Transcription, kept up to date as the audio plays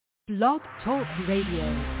Blog Talk Radio.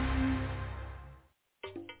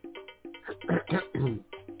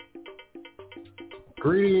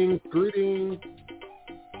 Greetings.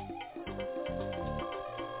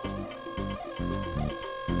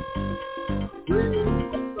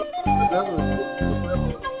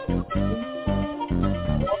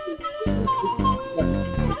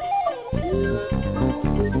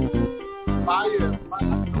 Fire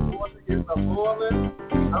is a boiling.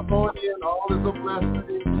 I'm on in, all is a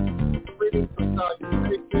blessing. Greetings and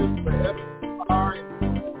salutations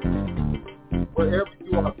wherever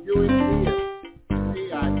you are viewing me.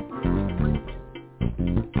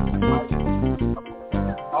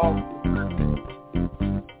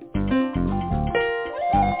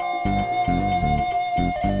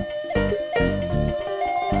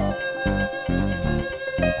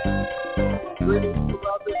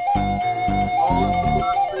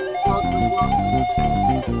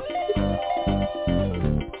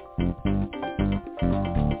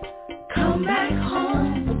 Come back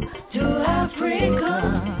home to Africa.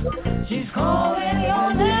 She's calling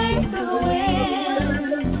your name to the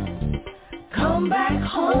wind. Come back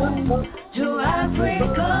home to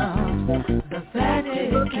Africa. The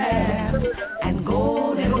fatted calf and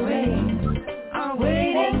golden rings are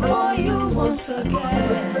waiting for you once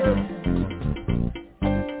again.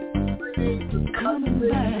 Coming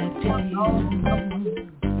back to you.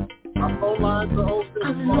 I'm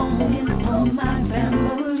longing for my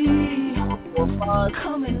family.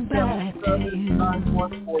 Coming back to you.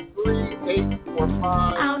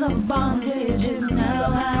 Out of bondage and now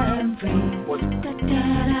I'm free. Da da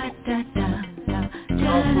da da da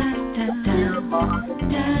da da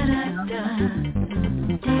da da da.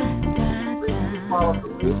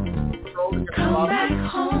 Come back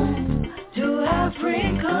home to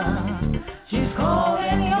Africa. She's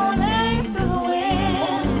calling your name to the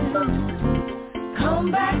wind. Come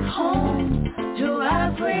back home to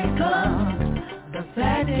Africa. The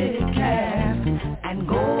fatted calf and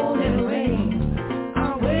golden rings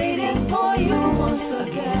are waiting for you once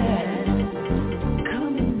again.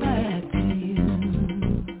 Coming back to you.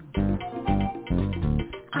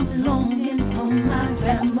 I'm longing for my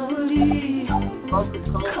family.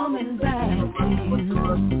 Coming back to you.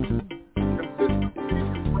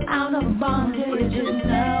 Out of bondage and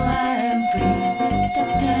now I'm free. Da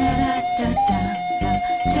da da da da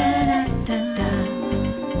da da da da.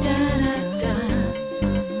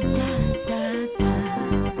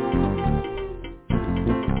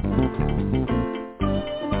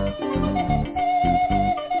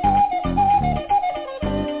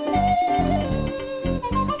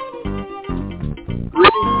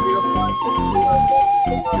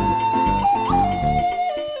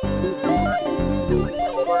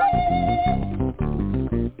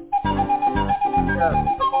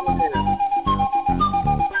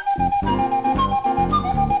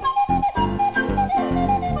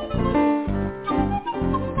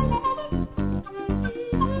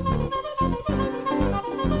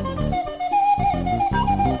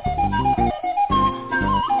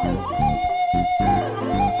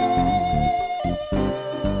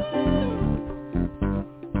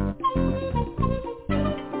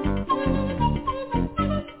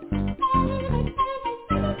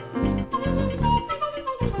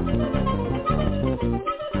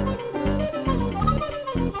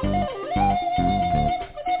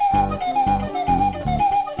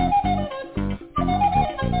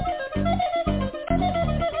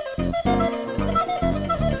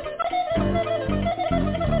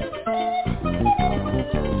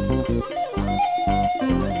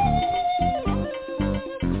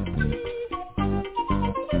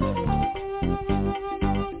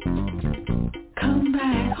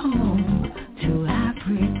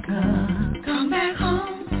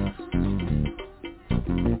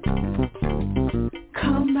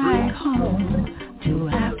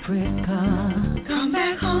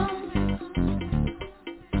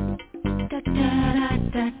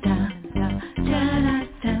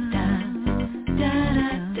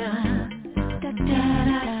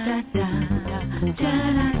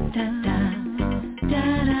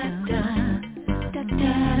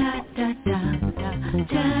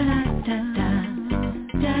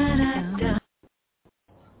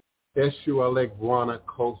 Eshu Alegwana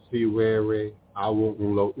Kosi Were Awo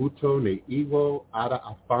Unlo Uto Ne Iwo Ada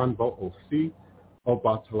Afanbo Osi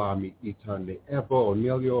Obatalami Ita Ne Ebo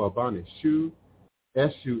Onelio Abane Shu.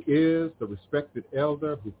 Eshu is the respected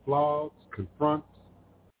elder who flogs, confronts,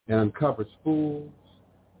 and uncovers fools.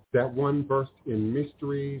 That one versed in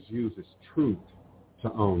mysteries uses truth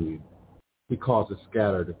to own you. He causes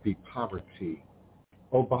scatter to feed poverty.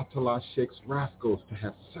 Obatala shakes rascals to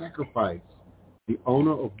have sacrifice. The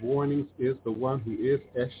owner of warnings is the one who is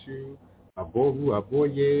Eshu, Abohu,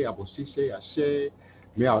 Aboye, Aboshishe, Ashe.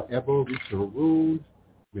 May our Ebo reach the room.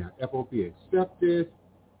 May our Ebo be accepted.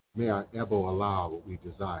 May our Ebo allow what we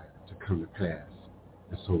desire to come to pass.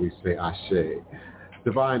 And so we say Ashe.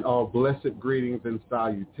 Divine, all blessed greetings and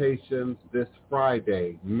salutations this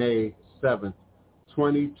Friday, May 7th,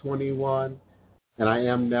 2021. And I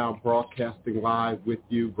am now broadcasting live with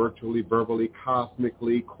you virtually, verbally,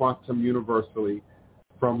 cosmically, quantum universally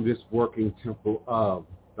from this working temple of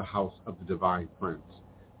the House of the Divine Prince.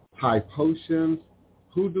 High Potions,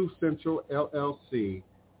 Hoodoo Central LLC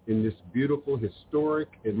in this beautiful, historic,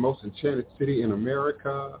 and most enchanted city in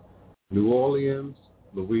America, New Orleans,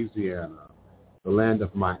 Louisiana, the land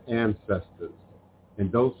of my ancestors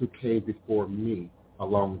and those who came before me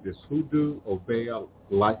along this Hoodoo, Obeah,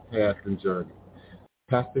 life path and journey.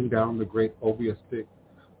 Passing down the great Obeah stick,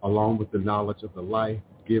 along with the knowledge of the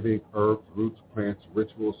life-giving herbs, roots, plants,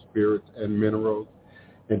 rituals, spirits, and minerals.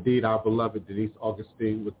 Indeed, our beloved Denise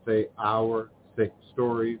Augustine would say, our sacred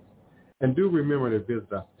stories. And do remember to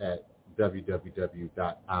visit us at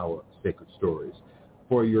www.oursacredstories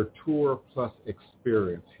for your tour plus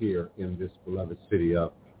experience here in this beloved city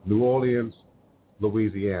of New Orleans,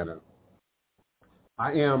 Louisiana.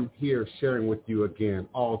 I am here sharing with you again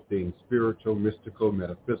all things spiritual, mystical,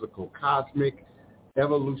 metaphysical, cosmic,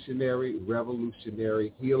 evolutionary,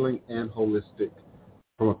 revolutionary, healing, and holistic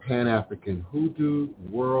from a Pan-African Hoodoo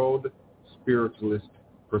world spiritualist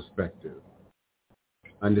perspective,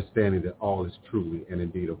 understanding that all is truly and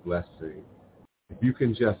indeed a blessing. If you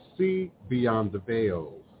can just see beyond the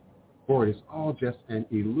veils, for it is all just an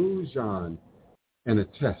illusion and a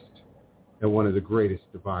test and one of the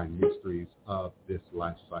greatest divine mysteries of this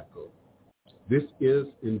life cycle. This is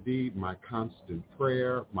indeed my constant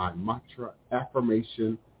prayer, my mantra,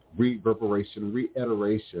 affirmation, reverberation,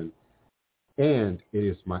 reiteration, and it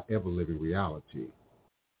is my ever-living reality.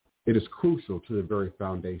 It is crucial to the very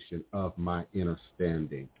foundation of my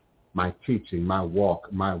understanding, my teaching, my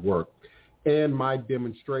walk, my work, and my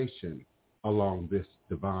demonstration along this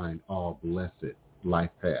divine, all-blessed life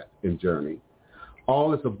path and journey.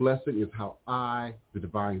 All is a blessing is how I, the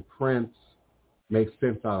Divine Prince, make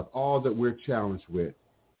sense out of all that we're challenged with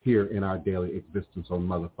here in our daily existence on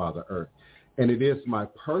Mother, Father, Earth. And it is my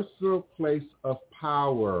personal place of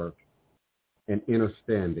power and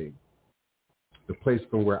understanding, the place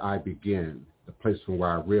from where I begin, the place from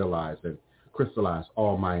where I realize and crystallize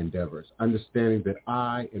all my endeavors, understanding that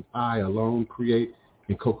I and I alone create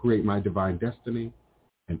and co-create my divine destiny,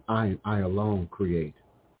 and I alone create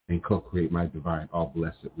and co-create my divine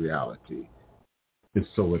all-blessed reality. And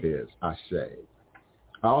so it is, Ashe.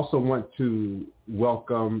 I also want to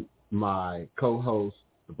welcome my co-host,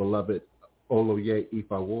 the beloved Oloye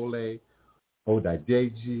Ifawole,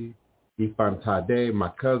 Odadeji, Ifantade, my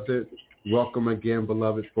cousin. Welcome again,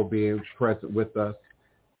 beloved, for being present with us.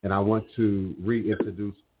 And I want to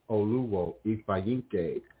reintroduce Oluwo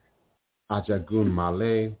Ifayinke Ajagun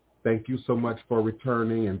Male. Thank you so much for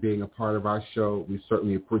returning and being a part of our show. We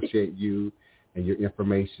certainly appreciate you and your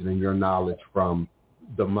information and your knowledge from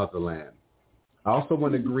the motherland. I also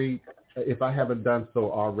want to greet, if I haven't done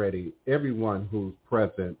so already, everyone who's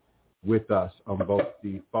present with us on both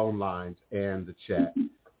the phone lines and the chat.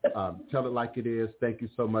 Tell it like it is. Thank you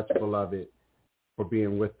so much, beloved, for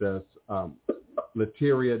being with us.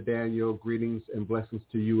 Lateria, Daniel, greetings and blessings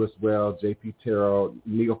to you as well. JP Terrell,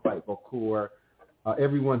 Neophyte Bokur,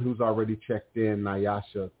 everyone who's already checked in,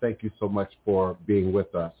 Nyasha, thank you so much for being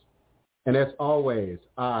with us. And as always,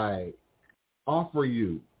 I offer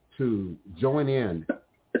you to join in,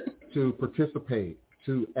 to participate,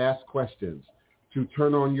 to ask questions, to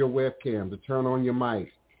turn on your webcam, to turn on your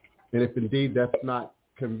mic. And if indeed that's not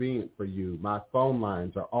convenient for you, my phone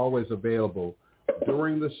lines are always available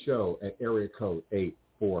during the show at area code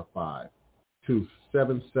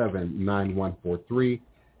 845-277-9143.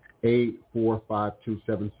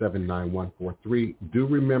 845-277-9143. Do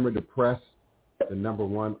remember to press the number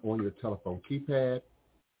 1 on your telephone keypad.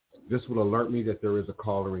 This will alert me that there is a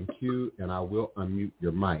caller in queue, and I will unmute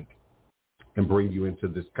your mic and bring you into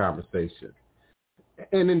this conversation.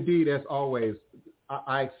 And indeed, as always,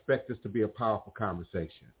 I expect this to be a powerful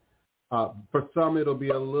conversation. For some, it'll be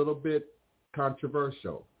a little bit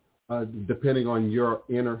controversial, depending on your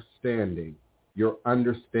understanding.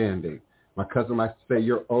 My cousin likes to say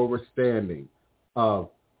your overstanding of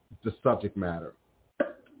the subject matter.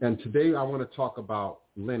 And today I want to talk about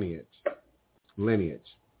lineage.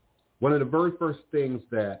 One of the very first things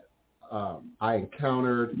that I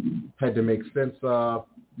encountered, had to make sense of,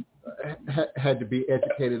 had to be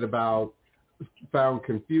educated about, found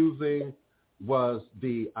confusing, was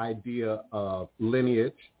the idea of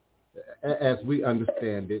lineage as we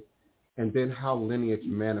understand it, and then how lineage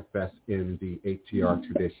manifests in the ATR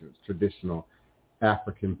traditions, traditional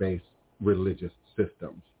African-based religious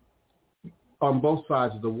systems. On both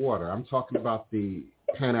sides of the water, I'm talking about the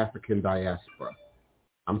Pan-African diaspora.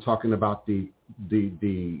 I'm talking about the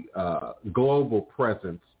global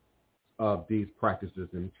presence of these practices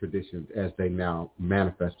and traditions as they now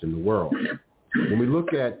manifest in the world. When we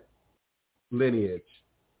look at lineage,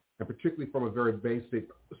 and particularly from a very basic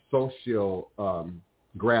social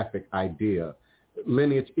graphic idea,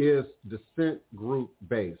 lineage is descent group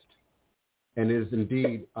based and is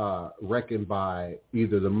indeed reckoned by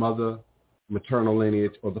either the mother maternal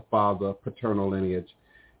lineage or the father paternal lineage,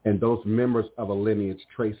 and those members of a lineage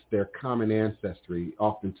trace their common ancestry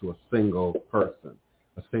often to a single person,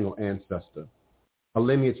 a single ancestor. A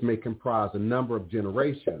lineage may comprise a number of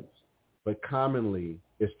generations, but commonly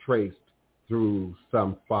is traced through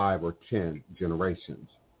some 5 or 10 generations.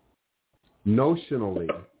 Notionally,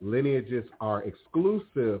 lineages are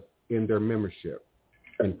exclusive in their membership.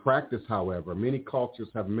 In practice, however, many cultures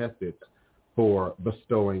have methods for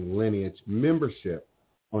bestowing lineage membership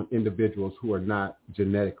on individuals who are not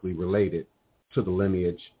genetically related to the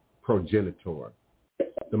lineage progenitor.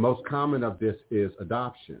 The most common of this is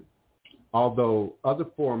adoption, although other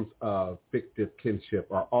forms of fictive kinship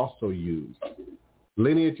are also used.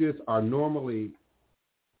 Lineages are normally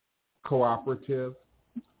cooperative,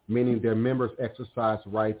 meaning their members exercise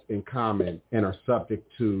rights in common and are subject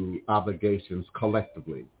to obligations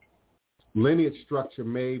collectively. Lineage structure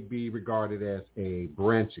may be regarded as a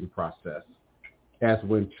branching process, as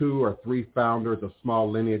when 2 or 3 founders of small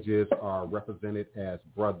lineages are represented as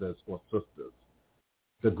brothers or sisters.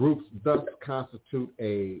 The groups thus constitute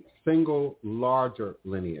a single larger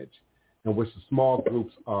lineage in which the small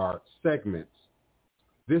groups are segments.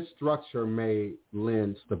 This structure may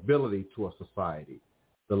lend stability to a society.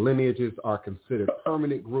 The lineages are considered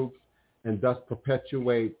permanent groups and thus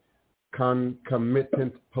perpetuate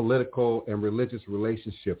concomitant political and religious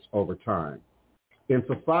relationships over time. In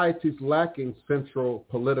societies lacking central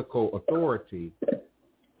political authority,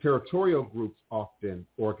 territorial groups often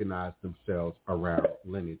organize themselves around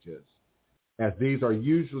lineages, as these are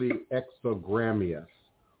usually exogamous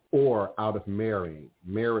or out of marrying.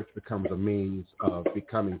 Marriage becomes a means of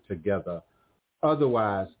becoming together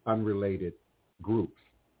otherwise unrelated groups.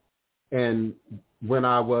 And when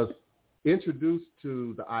I was introduced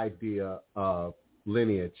to the idea of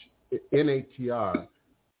lineage in ATR,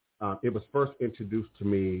 it was first introduced to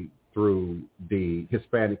me through the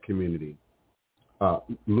Hispanic community,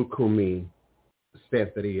 Lucumi,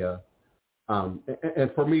 Santeria.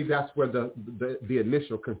 And for me, that's where the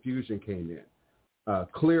initial confusion came in.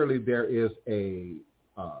 Clearly, there is a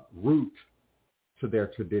root to their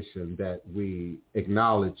tradition that we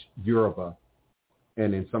acknowledge Yoruba,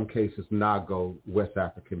 and in some cases, Nago, West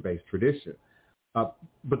African-based tradition.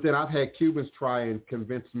 But then I've had Cubans try and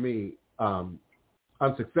convince me,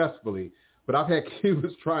 unsuccessfully, but I've had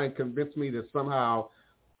Cubans try and convince me that somehow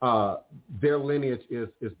their lineage is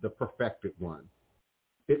the perfected one.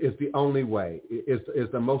 It is the only way. It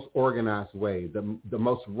is the most organized way, the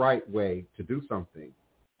most right way to do something.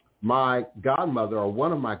 My godmother, or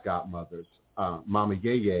one of my godmothers, Mama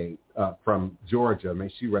Yeye from Georgia, may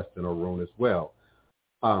she rest in Arun as well,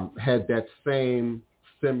 had that same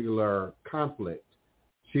similar conflict.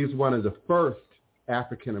 She's one of the first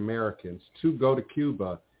African Americans to go to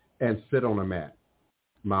Cuba and sit on a mat,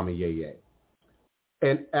 Mama Yeye.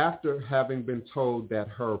 And after having been told that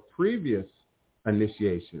her previous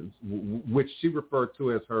initiations, which she referred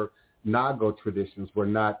to as her Nago traditions, were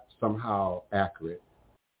not somehow accurate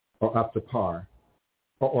or up to par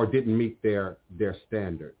or didn't meet their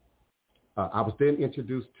standard, I was then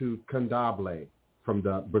introduced to Condable from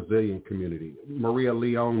the Brazilian community, Maria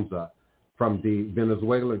Leonza from the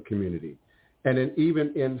Venezuelan community. And then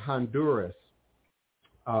even in Honduras,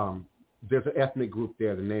 there's an ethnic group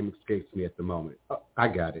there. The name escapes me at the moment. I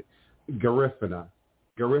got it. Garifuna.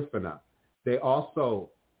 They also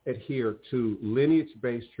adhere to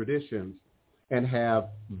lineage-based traditions and have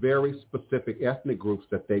very specific ethnic groups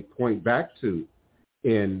that they point back to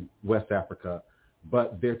in West Africa,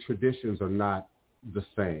 but their traditions are not the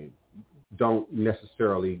same, don't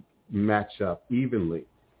necessarily match up evenly.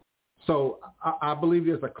 So I believe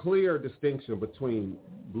there's a clear distinction between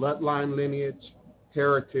bloodline lineage,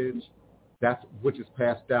 heritage, that which is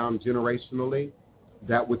passed down generationally,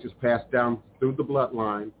 that which is passed down through the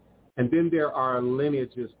bloodline, and then there are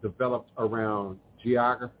lineages developed around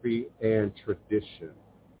geography and tradition.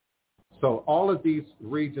 So all of these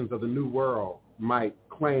regions of the New World might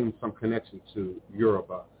claim some connection to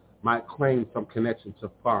Yoruba, might claim some connection to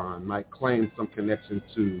Fan, might claim some connection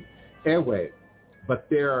to Ewe, but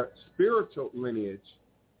their spiritual lineage,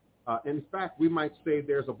 in fact, we might say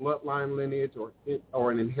there's a bloodline lineage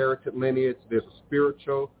or an inherited lineage, there's a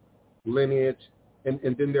spiritual lineage, and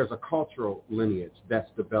then there's a cultural lineage that's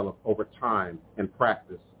developed over time and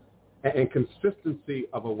practice and consistency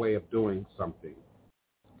of a way of doing something.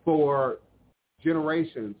 For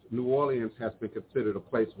generations, New Orleans has been considered a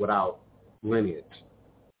place without lineage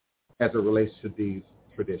as it relates to these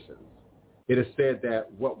traditions. It is said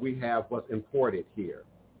that what we have was imported here.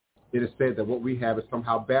 It is said that what we have is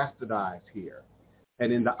somehow bastardized here.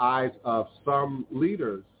 And in the eyes of some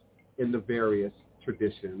leaders in the various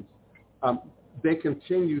traditions, they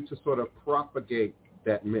continue to sort of propagate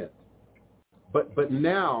that myth. But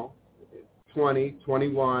now,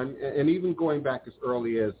 2021, and even going back as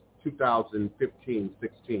early as 2015,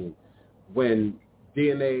 16, when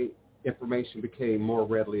DNA information became more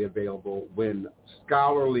readily available, when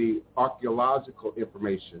scholarly archaeological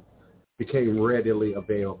information became readily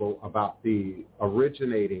available about the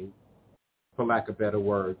originating, for lack of better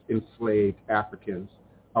words, enslaved Africans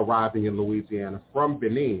arriving in Louisiana from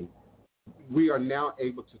Benin, we are now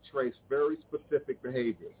able to trace very specific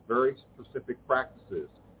behaviors, very specific practices,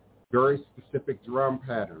 very specific drum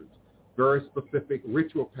patterns, very specific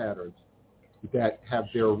ritual patterns that have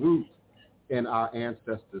their roots in our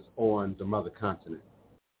ancestors on the mother continent.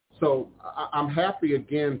 So I'm happy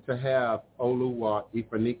again to have Oluwa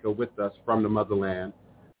Ifanika with us from the motherland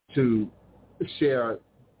to share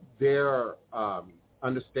their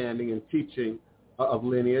understanding and teaching of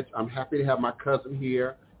lineage. I'm happy to have my cousin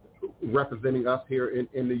here representing us here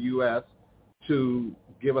in the U.S. to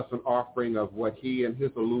give us an offering of what he and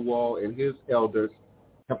his Oluwa and his elders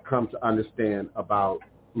have come to understand about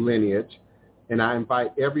lineage. And I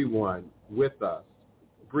invite everyone with us,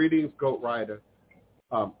 greetings, Goat Rider,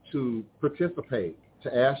 to participate,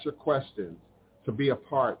 to ask your questions, to be a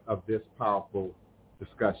part of this powerful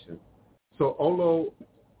discussion. So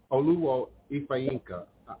Oluwa Ifayinka,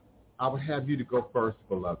 I would have you to go first,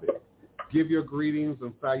 beloved. Give your greetings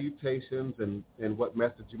and salutations and what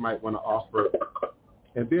message you might want to offer,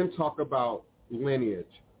 and then talk about lineage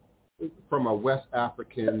from a West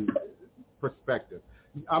African perspective.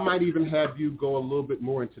 I might even have you go a little bit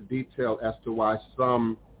more into detail as to why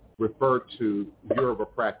some refer to Yoruba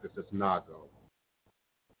practice as Nago.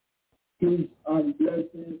 Peace and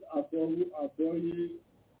blessings upon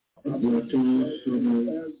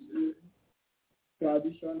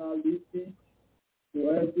traditional listening to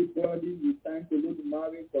everybody. We thank the Lord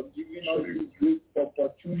Mary for giving us this great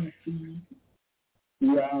opportunity.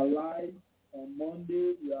 We are alive on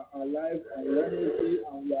Monday, we are alive on Wednesday,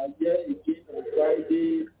 and we are here again on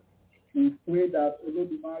Friday. We pray that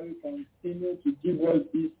Olodumare continue to give us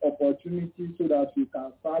this opportunity so that we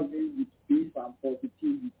can serve Him with peace and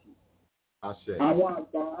positivity. Àwọn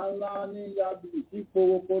àgbà ńlá ní yàbí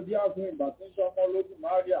ìfowópamọ́ díẹ̀ fún ìgbà tí ń sọmọ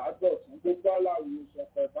Olódùmarè àádọ́tún gbogbo aláwo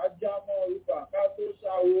ìṣọ̀pẹ̀ bá jámọ́ ìgbà ká tó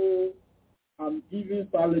ṣàwó. I'm giving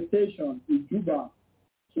salutation to Juba,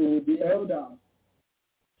 to the elders,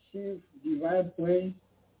 Chief Divine Prince,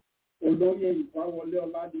 Olóyè Ìfáwọlé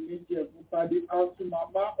Ọládìméjì Ẹ̀fúntádé, and to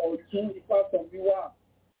Mama Ọ̀tún Ifátọ̀míwá.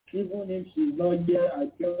 Even if she's not here, I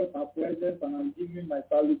feel her presence and I'm giving my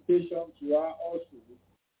salutation to her also.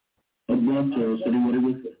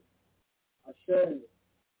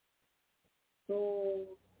 So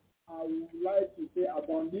I would like to say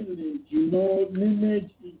about lineage. You know,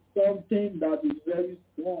 lineage is something that is very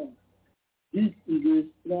strong. This is a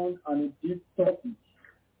strong and a deep topic.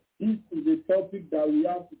 This is a topic that we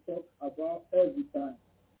have to talk about every time.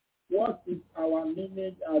 What is our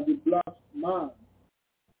lineage as a black man?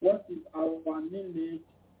 What is our lineage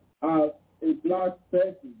as a black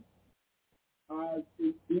person? As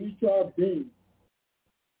a spiritual being?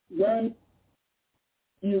 When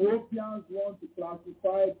Europeans want to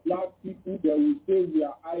classify black people, they will say we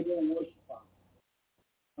are idol worshippers.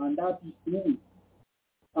 And that is true.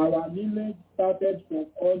 Our lineage started from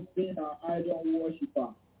us being an idol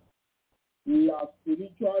worshipper. We are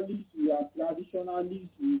spiritualists, we are traditionalists,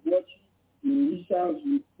 we worship the rituals,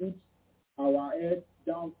 we put our heads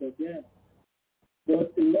down for them.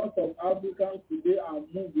 But a lot of Africans today are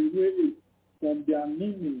moved away from their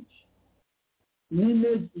lineage.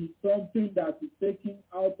 Lineage is something that is taken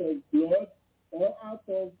out of blood or out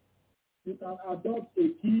of, you can adopt a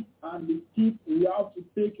kid and the kid, you have to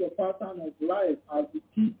take your pattern of life as the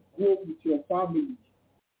kid grow with your family.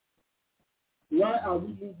 Why are we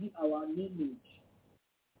losing our lineage?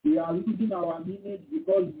 We are losing our lineage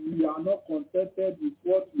because we are not contented with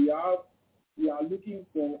what we have. We are looking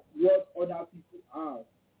for what other people have.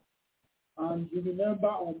 And you remember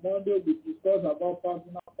on Monday we discussed about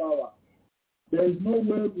personal power. There is no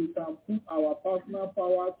way we can put our personal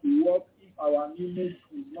power to work if our lineage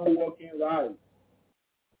is not working right.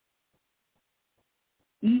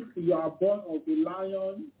 If you are born of a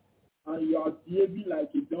lion and you are behaving like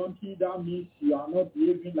a donkey, that means you are not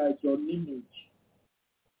behaving like your lineage.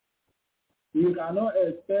 You cannot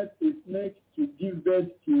expect a snake to give birth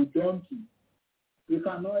to a donkey. You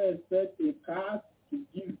cannot expect a cat to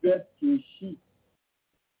give birth to a sheep.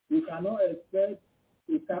 You cannot expect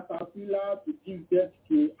a caterpillar to give birth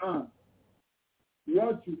to an ant.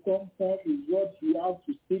 What you come from is what you have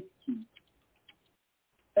to stick to.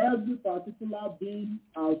 Every particular being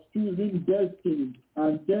has chosen destiny,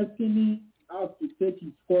 and destiny has to take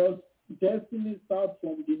its course. Destiny starts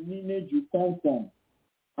from the lineage you come from.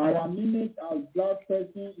 Our lineage as black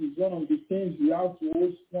person is one of the things we have to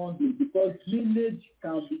hold strongly, because lineage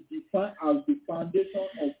can be defined as the foundation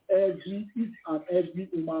of each and every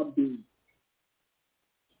human being.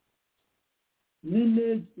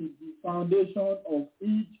 Lineage is the foundation of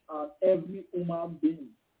each and every human being.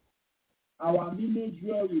 Our lineage,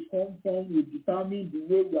 where we come from, will determine the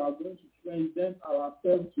way we are going to present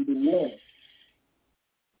ourselves to the world.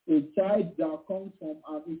 A child that comes from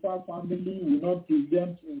an Ifa family will not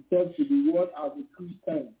present himself to the world as a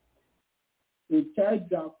Christian. A child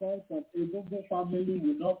that comes from a Voodoo family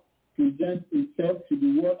will not present himself to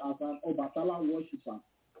the world as an Obatala worshipper.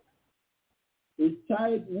 A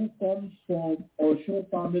child who comes from Oshun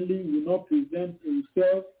family will not present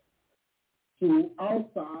himself to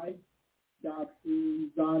outside that is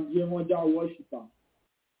an Yemoja worshipper.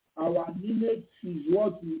 Our lineage is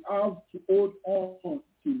what we have to hold on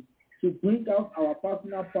to bring out our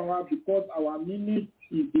personal power, because our lineage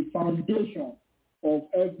is the foundation of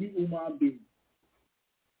every human being.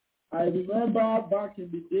 I remember back in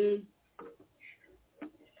the days,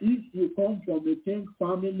 if you come from a king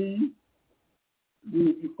family, you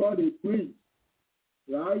will be called a prince,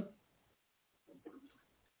 right?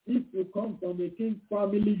 If you come from a king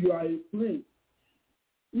family, you are a prince.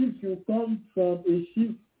 If you come from a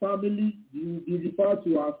chief family, you will be referred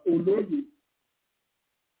to as Oloye.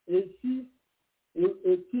 A chief,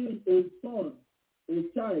 a king, a son, a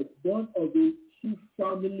child born of a chief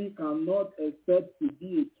family cannot expect to be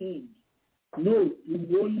a king. No, you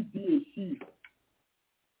will only be a chief.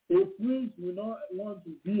 A prince will not want to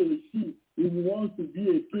be a chief, he will want to be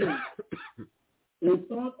a king. A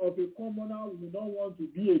son of a commoner will not want to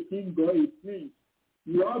be a king or a prince.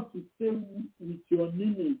 You have to stay with your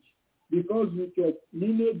lineage, because with your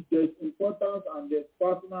lineage there's importance and there's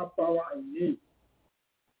personal power in it.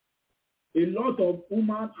 A lot of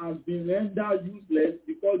women have been rendered useless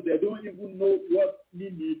because they don't even know what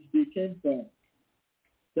lineage they came from.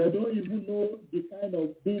 They don't even know the kind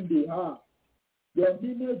of being they are. Your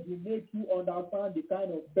lineage will make you understand the kind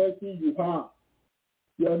of person you are.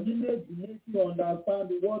 Your lineage will make you understand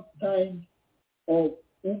what kind of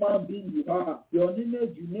human being you are. Your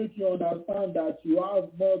lineage will make you understand that you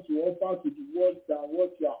have more to offer to the world than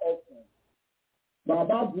what you are offering.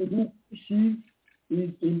 Baba Voodoo, she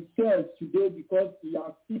is himself today because he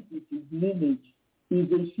has stick with his lineage. He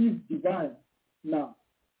is a chief divine now.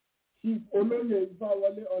 Chief Oloye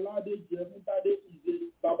Ifawole Oladeji Emutade is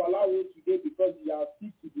a Babalawo today because he has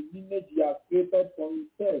stick to the lineage he has created for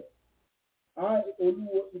himself. I,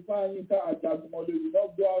 Oluwo Ifayinka Ajagumole, will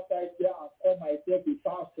not go outside there and call myself a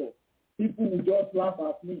pastor. People will just laugh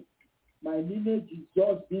at me. My lineage is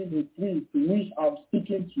just being a priest to which I'm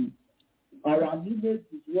sticking to. Our lineage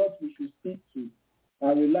is what we should stick to.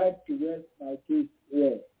 I would like to rest my case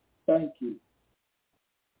here. Thank you.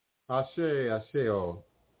 Ashe, oh.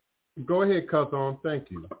 Go ahead, Cousin. Thank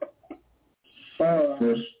you.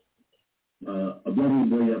 First, Above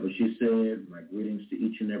Boya, but she said, my greetings to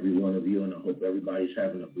each and every one of you, and I hope everybody's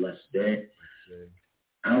having a blessed day.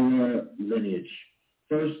 Our lineage.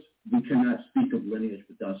 First, we cannot speak of lineage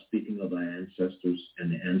without speaking of our ancestors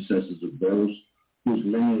and the ancestors of those whose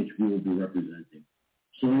lineage we will be representing.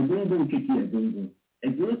 So, Egungun Kiki Egungun,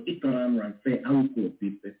 Egun Ikaram Ranfe Auko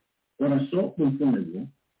Pipe, what I saw from Egun,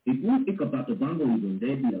 Egun Ikabato Egun,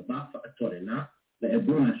 they be a Bafa Atorena, the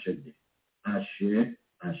Egun Ashede. Ashe.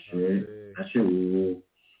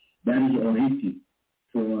 That is Oriti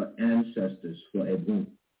for ancestors, for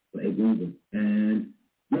Egungun. And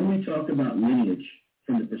when we talk about lineage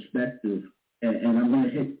from the perspective, and I'm going to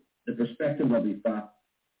hit the perspective of Ifa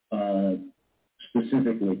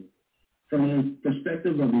specifically. From the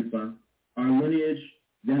perspective of Ifa, our lineage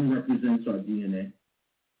then represents our DNA.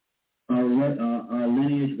 Our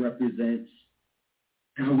lineage represents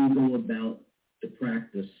how we go about the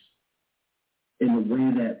practice in a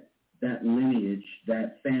way that lineage,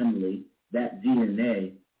 that family, that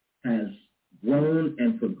DNA has grown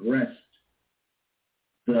and progressed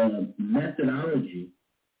the methodology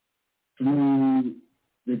through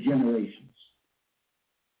the generations.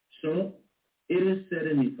 So it is said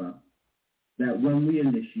in Ifa that when we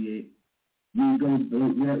initiate,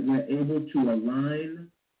 we're able to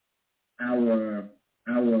align our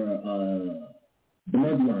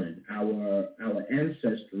bloodline, our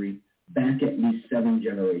ancestry back at least 7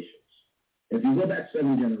 generations. If you go back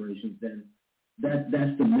 7 generations, then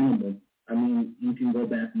that's the minimum. I mean, you can go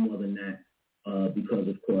back more than that because,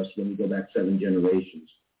 of course, when you go back 7 generations,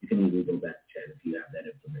 you can easily go back 10 if you have that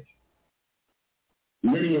information.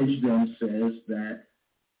 Lineage then says that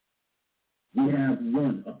we have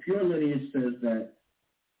one. A pure lineage says that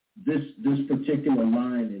this particular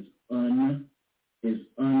line is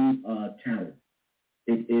untalented.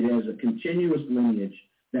 It is a continuous lineage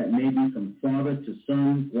that may be from father to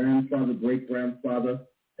son, grandfather, great-grandfather,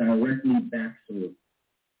 directly back through.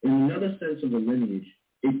 In another sense of a lineage,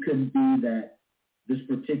 it could be that this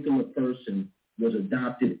particular person was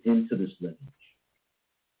adopted into this lineage.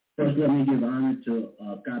 First, let me give honor to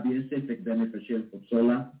Kabiese Fekdeme Fashem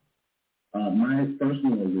Futsola, my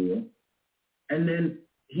personal rule. And then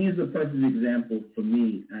he's a perfect example for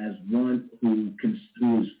me as one who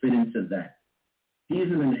is fit into that. He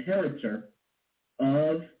is an inheritor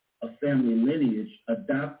of a family lineage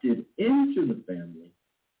adopted into the family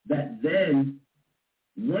that then,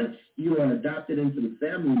 once you are adopted into the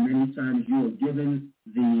family, many times you are given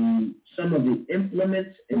some of the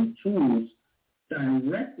implements and tools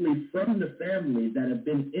directly from the family that have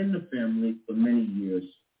been in the family for many years,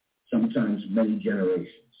 sometimes many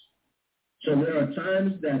generations. So there are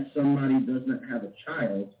times that somebody does not have a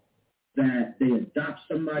child, that they adopt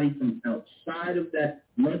somebody from outside of that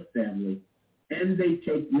blood family, and they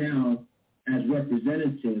take now as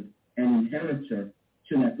representative and inheritor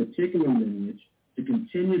to that particular lineage to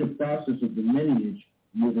continue the process of the lineage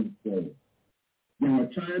moving forward. There are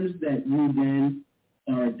times that you then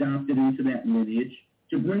are adopted into that lineage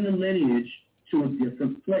to bring the lineage to a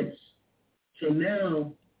different place. So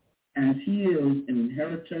now, as he is an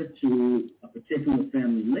inheritor to a particular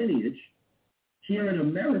family lineage, here in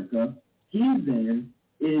America, he then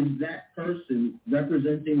is that person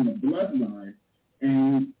representing the bloodline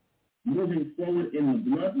and moving forward in the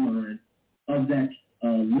bloodline of that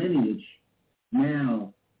lineage,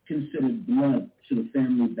 now considered blood to the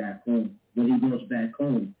family back home. When he goes back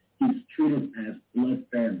home, he's treated as blood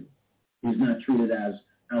family. He's not treated as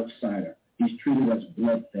outsider. He's treated as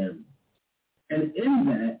blood family. And in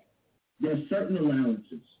that, there are certain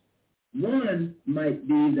allowances. One might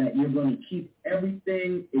be that you're going to keep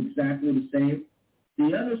everything exactly the same.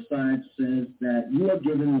 The other side says that you are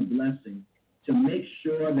given the blessing to make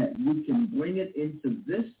sure that you can bring it into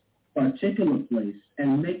this particular place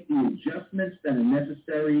and make the adjustments that are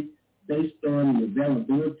necessary based on the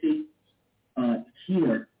availability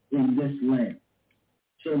here in this land.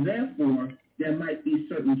 So therefore, there might be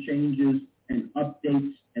certain changes and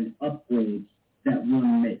updates and upgrades that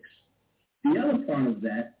one makes. The other part of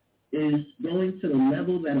that is going to the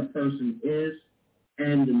level that a person is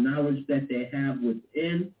and the knowledge that they have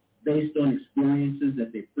within based on experiences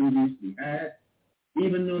that they previously had.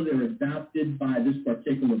 Even though they're adopted by this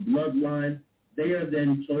particular bloodline, they are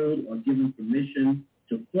then told or given permission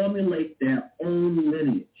to formulate their own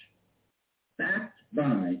lineage backed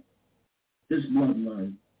by this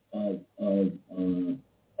bloodline of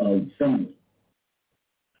family.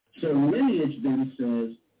 So lineage then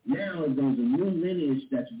says, now there's a new lineage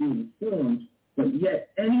that's being formed, but yet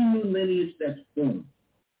any new lineage that's formed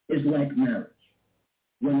is like marriage.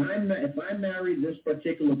 If I marry this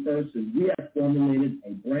particular person, we have formulated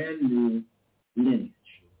a brand new lineage.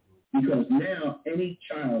 Because now any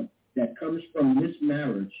child that comes from this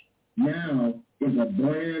marriage now is a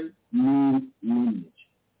brand new lineage.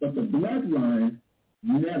 But the bloodline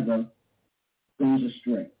never goes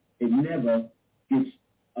astray. It never gets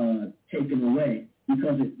taken away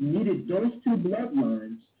because it needed those two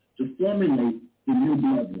bloodlines to formulate the new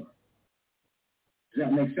bloodline. Does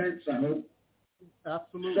that make sense, I hope?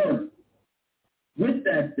 Absolutely. So, with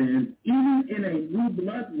that then, even in a new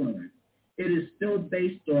bloodline, it is still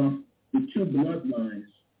based off the two bloodlines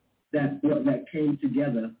that came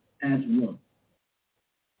together as one.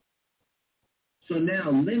 So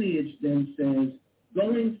now lineage then says,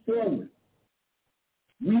 going forward,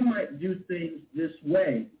 we might do things this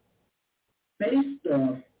way based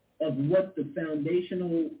off of what the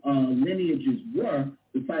foundational lineages were,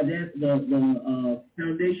 the foundational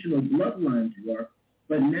bloodlines were,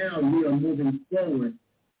 but now we are moving forward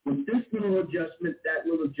with this little adjustment, that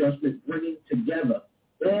little adjustment, bringing together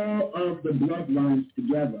all of the bloodlines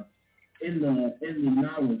together in the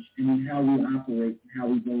knowledge and in how we operate and how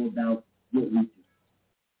we go about what we do.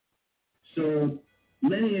 So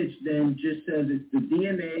lineage then just says it's the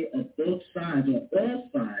DNA of both sides or all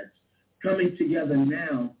sides coming together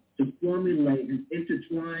now to formulate and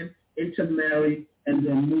intertwine, intermarry, and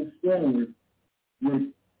then move forward with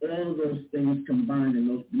all those things combined in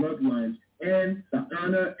those bloodlines and the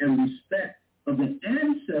honor and respect of the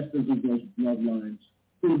ancestors of those bloodlines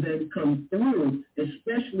who then come through,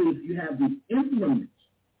 especially if you have the implements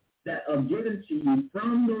that are given to you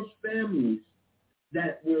from those families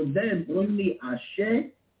that will then bring the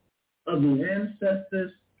ashe of the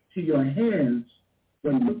ancestors to your hands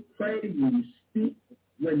when you pray, when you speak,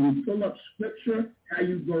 when you pull up scripture, how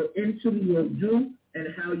you go into the Voodoo, and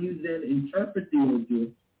how you then interpret the Voodoo,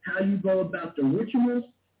 how you go about the rituals,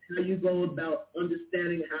 how you go about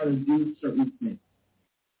understanding how to do certain things.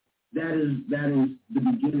 That is the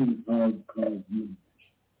beginning of Lineage.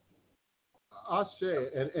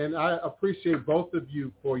 Ashe, and I appreciate both of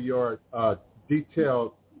you for your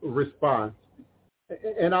detailed response.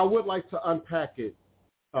 And I would like to unpack it,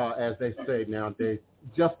 as they say nowadays,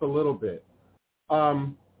 just a little bit.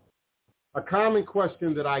 A common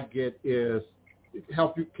question that I get is,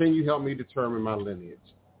 can you help me determine my lineage?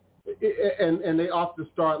 And they often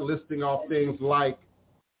start listing off things like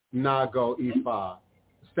Nago Ifa,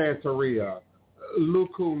 Santeria,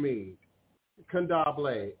 Lukumi,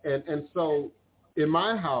 Kandable. And so in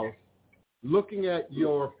my house, looking at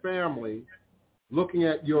your family, looking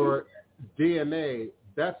at your DNA,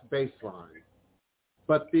 that's baseline.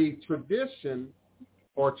 But the tradition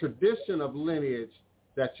of lineage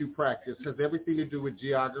that you practice has everything to do with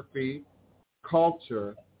geography,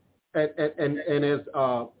 culture, and as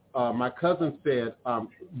my cousin said,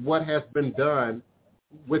 what has been done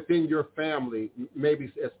within your family,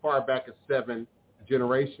 maybe as far back as 7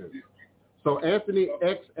 generations. So Anthony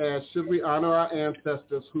X asks, should we honor our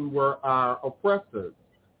ancestors who were our oppressors?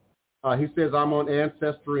 He says, I'm on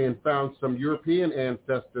Ancestry and found some European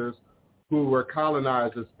ancestors who were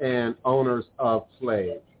colonizers and owners of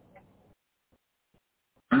slaves.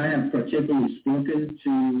 I have particularly spoken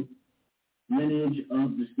to lineage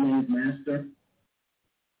of the slave master.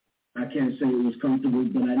 I can't say it was comfortable,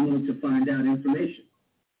 but I needed to find out information.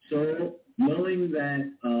 So knowing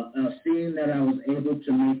that, seeing that I was able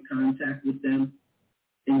to make contact with them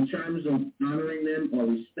in terms of honoring them or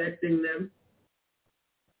respecting them,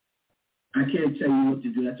 I can't tell you what to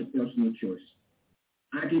do. That's a personal choice.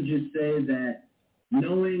 I could just say that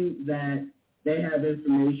knowing that they have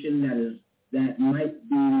information that might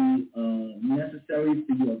be necessary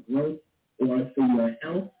for your growth or for your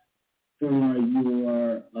health, for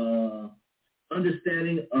your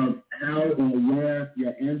understanding of how or where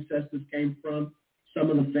your ancestors came from. Some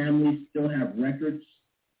of the families still have records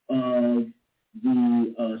of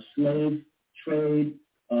the slave trade,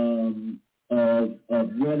 of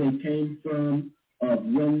where they came from, of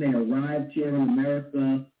when they arrived here in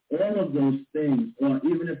America, all of those things, or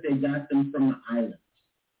even if they got them from the islands.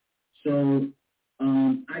 So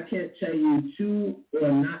I can't tell you to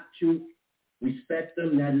or not to respect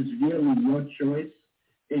them. That is really your choice.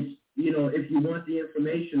 It's, if you want the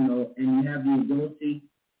information, though, and you have the ability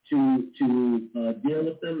to deal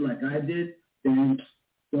with them like I did, then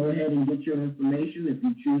go ahead and get your information. If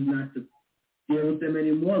you choose not to deal with them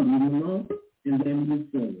anymore, leave them alone, and then move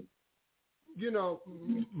forward.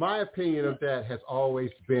 My opinion of that has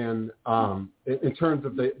always been, in terms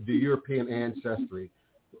of the European ancestry,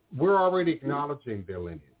 we're already acknowledging their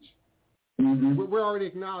lineage. Mm-hmm. We're already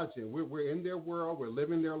acknowledging. We're in their world. We're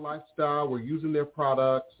living their lifestyle. We're using their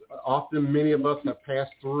products. Often many of us have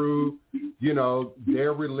passed through,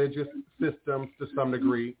 their religious systems to some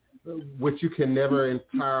degree, which you can never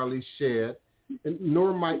entirely shed,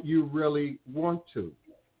 nor might you really want to.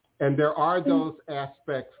 And there are those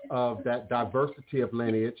aspects of that diversity of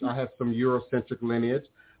lineage. I have some Eurocentric lineage.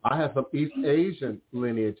 I have some East Asian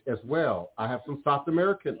lineage as well. I have some South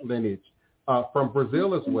American lineage from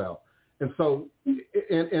Brazil as well. And so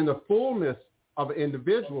in the fullness of an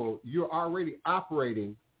individual, you're already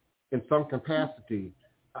operating in some capacity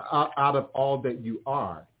out of all that you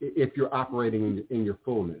are, if you're operating in your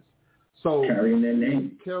fullness. So carrying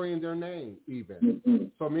their name even. Mm-hmm.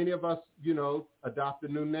 So many of us, adopt a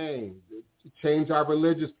new name, change our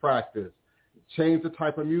religious practice, change the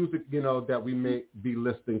type of music, that we may be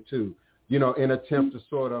listening to, in attempt to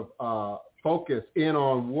sort of focus in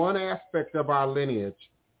on one aspect of our lineage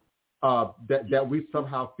that we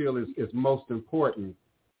somehow feel is most important,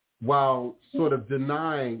 while sort of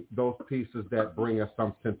denying those pieces that bring us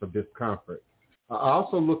some sense of discomfort. I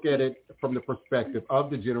also look at it from the perspective of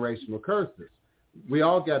the generational curses. We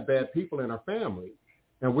all got bad people in our family,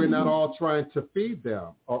 And we're not all trying to feed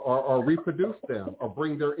them or reproduce them or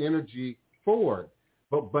bring their energy forward.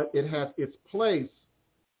 But it has its place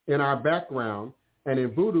in our background. And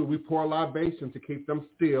in Voodoo, we pour libation to keep them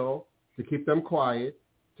still, to keep them quiet,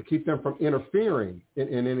 to keep them from interfering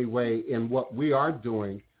in any way in what we are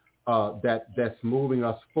doing that's moving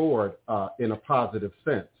us forward in a positive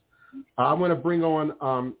sense. I want to bring on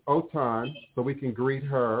Otan so we can greet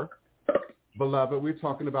her. Beloved, we're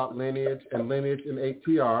talking about Lineage and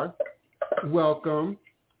ATR. Welcome.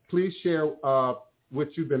 Please share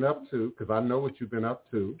what you've been up to, because I know what you've been up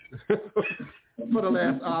to for the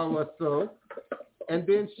last hour or so, and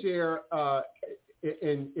then share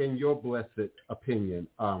in your blessed opinion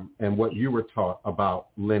and what you were taught about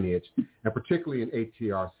Lineage, and particularly in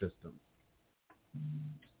ATR systems.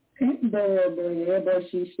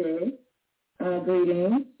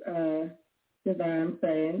 Greetings, divine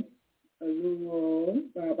friends, Aluo,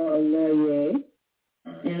 Baba Aloye,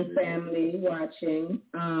 and family watching.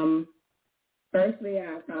 Firstly,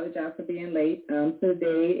 I apologize for being late.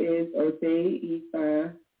 Today is Ose,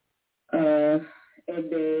 Ifa,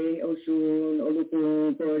 Ede, Oshun,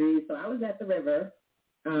 Olukun, Gori. So I was at the river.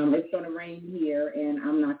 It's going to rain here, and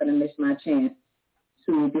I'm not going to miss my chance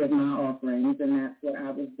to give my offerings, and that's what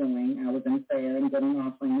I was doing. I was in prayer and giving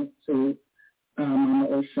offerings to Mama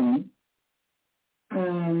Oshun.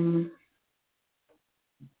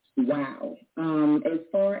 Wow. As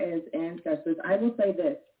far as ancestors, I will say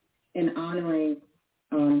this, in honoring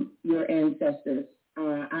your ancestors,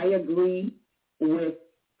 I agree with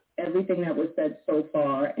everything that was said so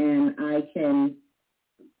far, and I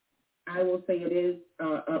will say it is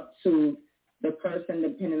up to the person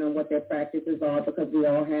depending on what their practices are, because we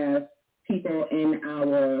all have people in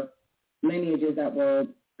our lineages that were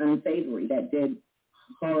unsavory, that did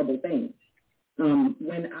horrible things.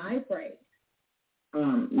 When I pray,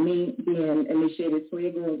 me being initiated to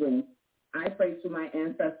Egungun, I pray to my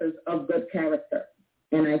ancestors of good character.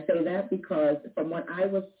 And I say that because from what I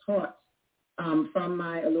was taught from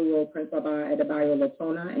my Aluo Prince Baba Adebayo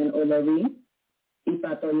Latona and Olori,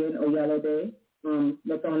 Ifatoyin Oyalode,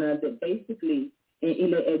 Latona, that basically in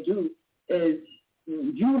Ile Eju is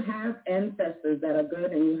you have ancestors that are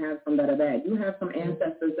good and you have some that are bad. You have some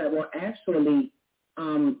ancestors that will actually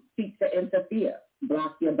seek to interfere,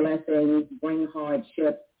 block your blessings, bring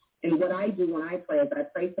hardship. And what I do when I pray is I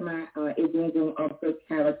pray to my Egungun of good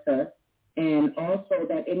character, and also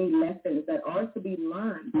that any lessons that are to be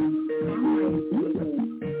learned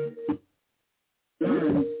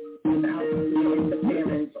without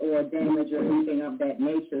interference or damage or anything of that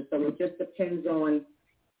nature. So it just depends on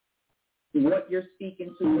what you're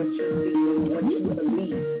speaking to, what you're seeking, what you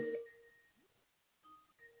believe.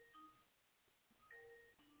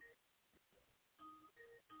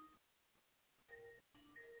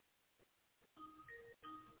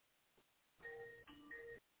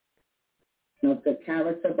 Of good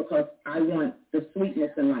character, because I want the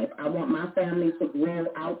sweetness in life. I want my family to grow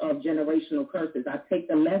out of generational curses. I take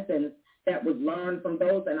the lessons that was learned from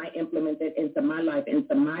those and I implement it into my life,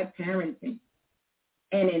 into my parenting.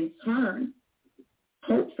 And in turn,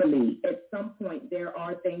 hopefully, at some point, there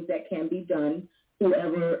are things that can be done.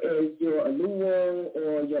 Whoever is your Aluo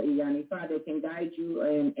or your Iyani father can guide you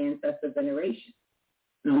in ancestor veneration.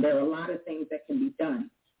 There are a lot of things that can be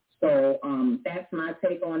done. So that's my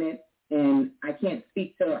take on it. And I can't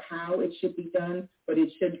speak to how it should be done, but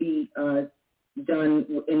it should be done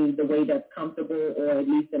in the way that's comfortable, or at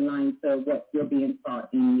least in line to what you're being taught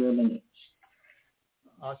in your lineage.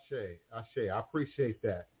 Ashe, I appreciate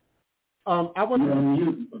that. I want to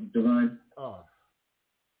mute, Divine.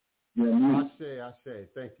 Ashe,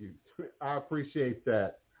 thank you. I appreciate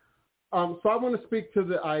that. So I want to speak to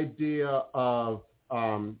the idea of,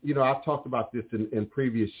 I've talked about this in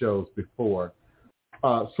previous shows before.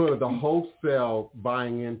 Sort of the wholesale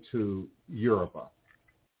buying into Yoruba,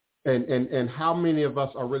 and how many of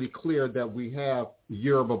us are really clear that we have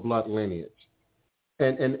Yoruba blood lineage,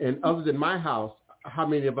 and other than my house, how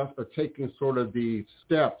many of us are taking sort of the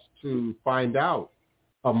steps to find out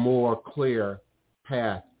a more clear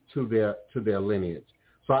path to their lineage.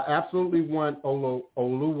 So I absolutely want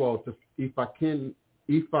Oluwo to, Ifa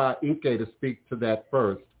Inke, to speak to that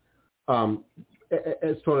first.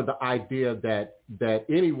 As sort of the idea that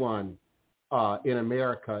anyone in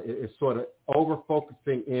America is sort of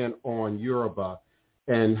over-focusing in on Yoruba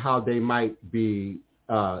and how they might be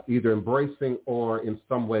either embracing or in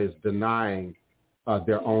some ways denying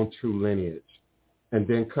their own true lineage. And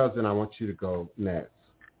then, cousin, I want you to go next.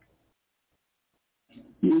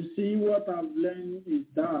 You see, what I've learned is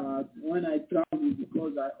that when I travel,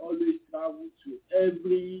 because I always travel to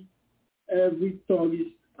every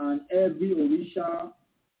tourist and every Orisha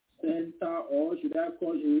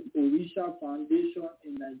was a Orisha Foundation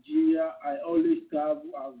in Nigeria. I always travel.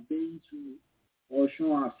 I've been to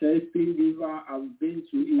Oshun Ancestry River. I've been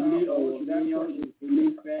to Ile or Union in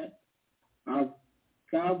Ilefe. I've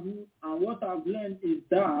traveled, and what I've learned is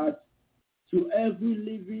that to every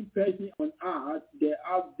living person on earth, they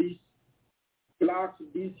have this black,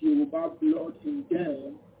 this Yoruba blood in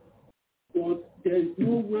them. But there's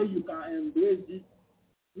no way you can embrace it.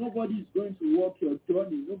 Nobody's going to walk your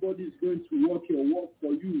journey. Nobody's going to walk your walk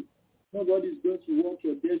for you. Nobody's going to walk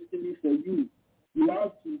your destiny for you. You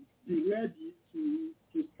have to be ready to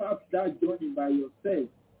start that journey by yourself.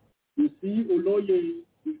 You see, Oloye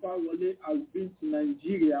Ifawole has been to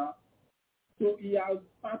Nigeria, so he has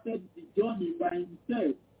started the journey by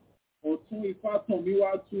himself. Otun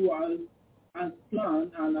Ifatomiwa too has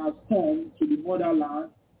planned and has come to the motherland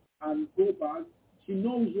and go back. She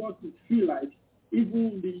knows what it feels like.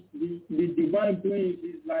 Even the divine prince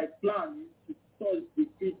is like planning to touch the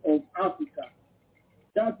feet of Africa.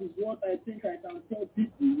 That is what I think I can tell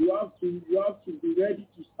people. You have to be ready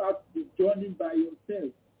to start the journey by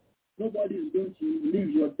yourself. Nobody is going to live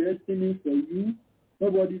your destiny for you.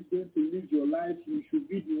 Nobody is going to live your life. You should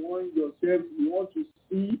be the one yourself. You want to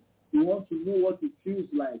see. You want to know what it feels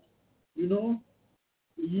like. You know,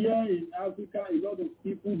 here in Africa, a lot of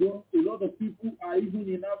people are even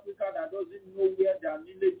in Africa that doesn't know where their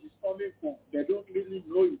lineage is coming from. They don't really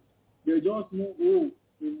know it. They just know, oh,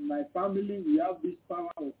 in my family we have this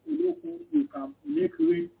power of Olokun, you can make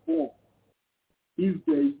rain fall if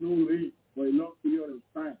there is no rain for a long period of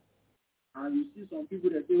time. And you see some people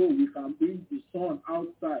that say, oh, we can bring the sun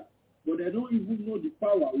outside. But they don't even know the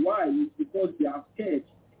power. Why? It's because they are scared.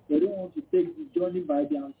 They don't want to take the journey by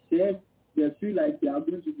themselves. They feel like they are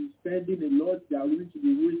going to be spending a lot. They are going to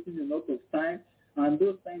be wasting a lot of time. And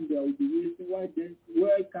those times they will be wasting.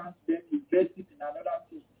 Why can't they invest it in another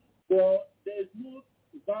thing? But there's no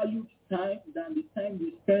valued time than the time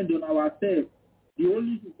we spend on ourselves. The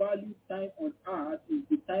only valued time on earth is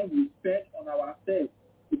the time we spend on ourselves.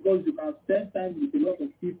 Because you can spend time with a lot of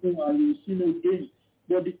people and you see no gain.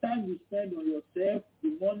 But the time you spend on yourself,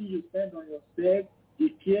 the money you spend on yourself, the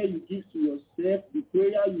care you give to yourself, the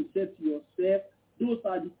prayer you say to yourself, those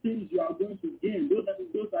are the things you are going to gain. Those are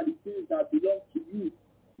the things that belong to you.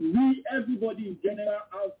 Everybody in general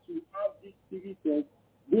has to have this spirit of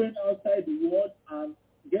going outside the world and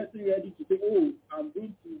getting ready to say, oh, I am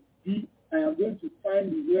going to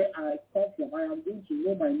find where I come from. I am going to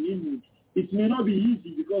know my lineage. It may not be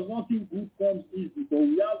easy because nothing good comes easy, but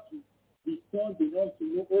we have to be strong enough to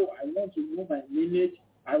know, oh, I want to know my lineage.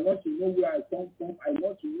 I want to know where I come from. I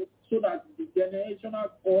want to know so that the generational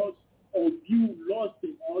cause of you lost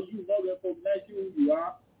him or you not recognizing who you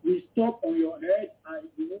are will stop on your head and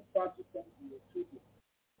you won't pass it on to your children.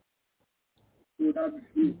 So that's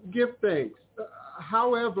it. Give thanks.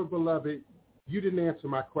 However, beloved, you didn't answer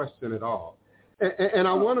my question at all. And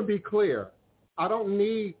I want to be clear. I don't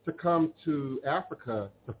need to come to Africa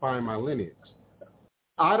to find my lineage.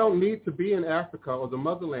 I don't need to be in Africa or the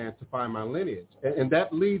motherland to find my lineage. And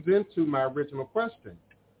that leads into my original question.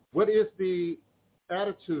 What is the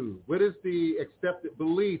attitude? What is the accepted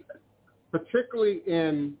belief, particularly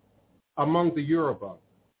among the Yoruba,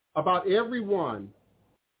 about everyone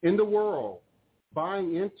in the world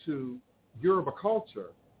buying into Yoruba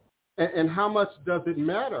culture? And how much does it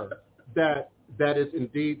matter that is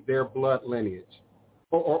indeed their blood lineage?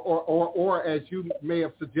 Or as you may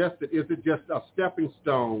have suggested, is it just a stepping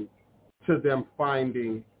stone to them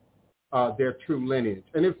finding their true lineage?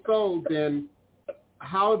 And if so, then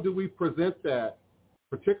how do we present that,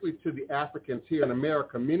 particularly to the Africans here in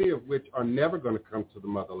America, many of which are never going to come to the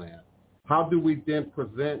motherland? How do we then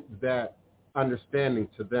present that understanding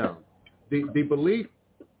to them? The belief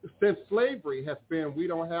since slavery has been we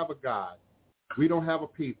don't have a God, we don't have a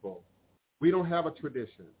people, we don't have a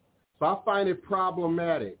tradition. So I find it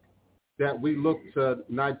problematic that we look to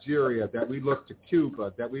Nigeria, that we look to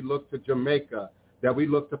Cuba, that we look to Jamaica, that we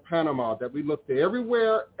look to Panama, that we look to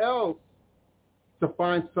everywhere else to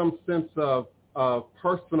find some sense of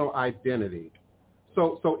personal identity.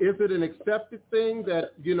 So is it an accepted thing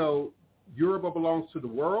that, Yoruba belongs to the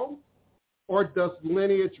world? Or does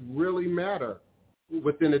lineage really matter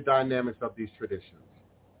within the dynamics of these traditions?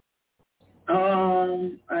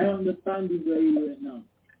 I understand you very well now.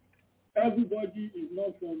 Everybody is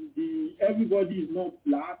not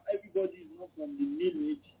black, everybody is not from the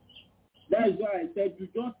lineage. That is why I said you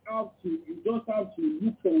just have to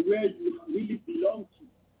look for where you really belong to.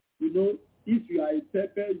 If you are a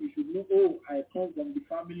pepper, you should know, oh, I come from the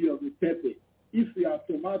family of a pepper. If you are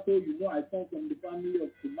tomato, I come from the family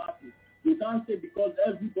of tomato. You can't say because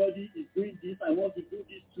everybody is doing this, I want to do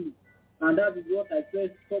this too. And that is what I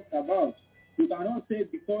first talked about. You cannot say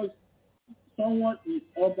because someone is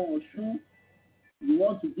Omo Oshun, you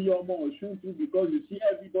want to be Omo Oshun too because you see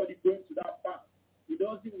everybody going to that path. It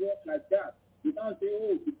doesn't work like that. You can't say,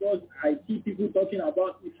 oh, because I see people talking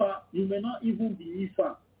about Ifa, you may not even be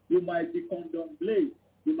Ifa. You might be Condomblé.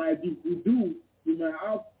 You might be Voodoo. You might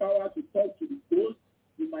have power to talk to the ghost.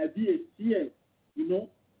 You might be a seer. You know,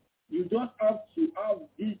 you just have to have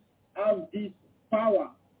this power,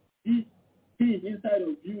 this thing inside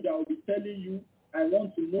of you that will be telling you, I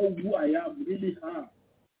want to know who I am, really am.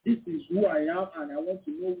 This is who I am, and I want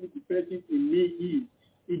to know who the person in me is.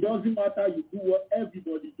 It doesn't matter you do what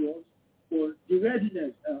everybody does, but the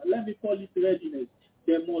readiness, let me call it readiness.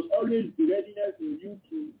 There must always be readiness in you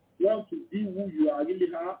to want to be who you are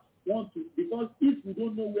really are, because if you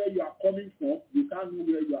don't know where you are coming from, you can't know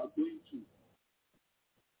where you are going to.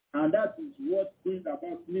 And that is what brings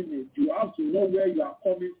about lineage. You have to know where you are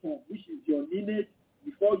coming from, which is your lineage,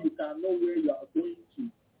 before you can know where you are going to.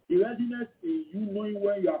 The readiness in you knowing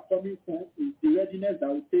where you are coming from is the readiness that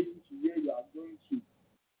will take you to where you are going to.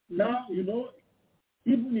 Now, you know,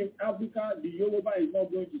 even in Africa, the Yoruba is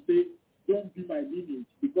not going to say, don't be my lineage,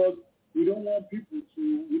 because we don't want people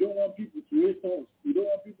to hate us. We don't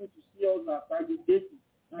want people to see us as aggregating.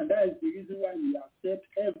 And that is the reason why we accept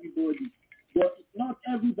everybody. But not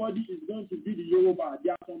everybody is going to be the Yoruba.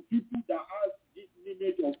 There are some people that have this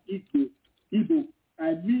lineage of Igbo.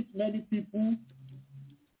 I meet many people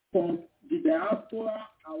from the diaspora,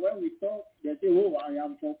 and when we talk, they say, oh, I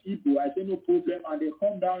am from Igbo. I say, no problem. And they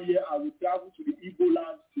come down here and we travel to the Igbo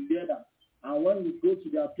land together. And when we go to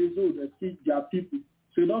their place, oh, they see their people.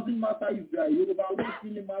 So it doesn't matter if they are Yoruba. What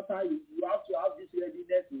really matters is you have to have this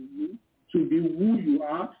readiness in you to be who you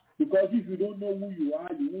are. Because if you don't know who you are,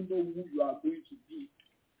 you won't know who you are going to be.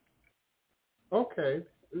 Okay.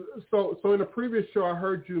 So in a previous show, I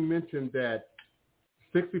heard you mention that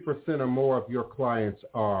 60% or more of your clients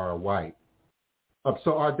are white.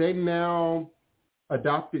 So are they now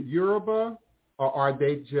adopted Yoruba, or are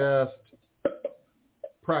they just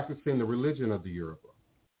practicing the religion of the Yoruba?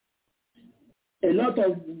 A lot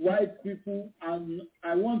of white people, and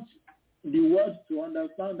I want the world to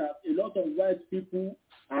understand that a lot of white people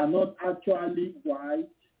are not actually white.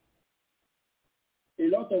 A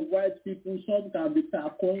lot of white people, some can be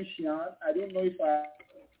Tarkonsian. I don't know if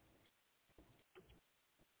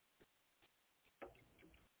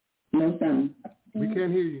No, Sam. We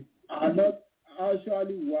can't hear you. Are not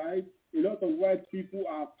actually white. A lot of white people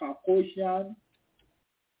are Caucasian.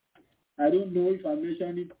 I don't know if I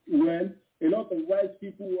mentioned it well. A lot of white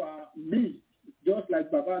people are mixed, just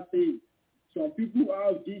like Baba said. Some people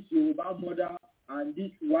have this Yoruba mother and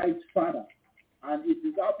this white father, and it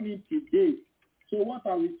is happening today. So what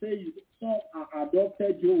I will say is some are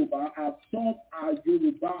adopted Yoruba and some are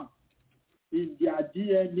Yoruba in their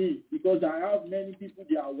DNA, because I have many people,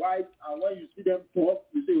 they are white, and when you see them talk,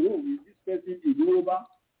 you say, oh, is this person a Yoruba?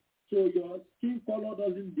 So your skin color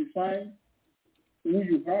doesn't define who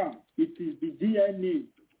you are. It is the DNA,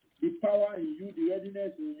 the power in you, the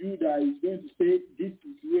readiness in you that is going to say this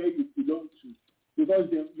is where you belong to. Because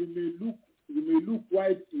then you may look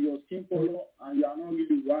white in your skin color and you are not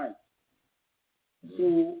really white.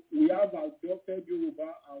 So we have adopted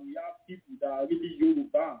Yoruba and we have people that are really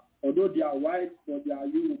Yoruba, although they are white, but they are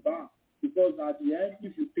Yoruba. Because at the end,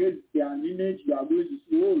 if you trace their lineage, you are going to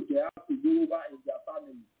see, oh, they have a Yoruba in their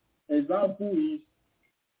family. Example is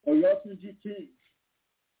Oyotunji King.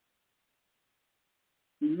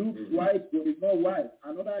 He looks white, but he's not white.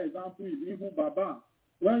 Another example is even Baba.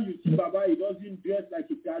 When you see Baba, he doesn't dress like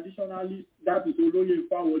a traditionalist. That is Oloye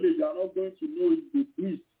Fawole. You are not going to know he's a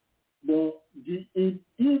priest. But in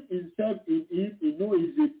himself, in him, he knows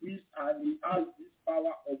he's a priest and he has this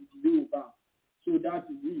power of the Yoruba. So that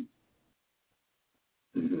is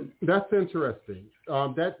it. That's interesting.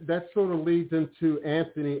 That sort of leads into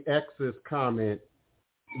Anthony X's comment.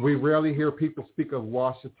 We rarely hear people speak of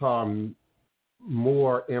Washita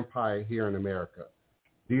Moor Empire here in America.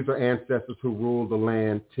 These are ancestors who ruled the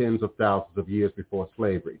land tens of thousands of years before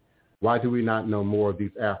slavery. Why do we not know more of these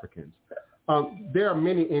Africans? There are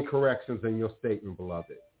many incorrections in your statement,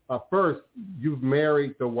 beloved. First, you've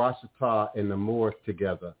married the Washita and the Moors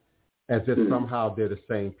together as if somehow they're the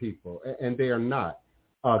same people, and they are not.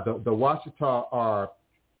 The Washita are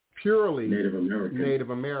purely Native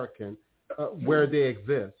American where they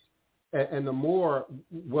exist. And the Moor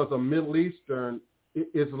was a Middle Eastern,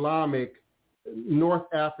 Islamic, North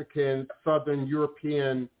African, Southern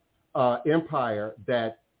European empire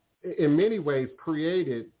that in many ways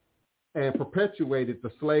created and perpetuated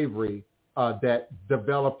the slavery that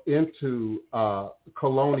developed into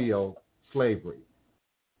colonial slavery.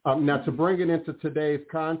 Now, to bring it into today's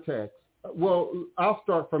context, well, I'll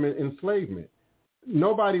start from enslavement.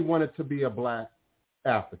 Nobody wanted to be a black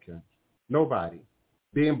African. Nobody.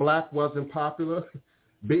 Being black wasn't popular.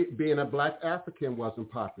 Being a black African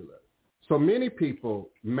wasn't popular. So many people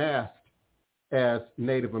masked as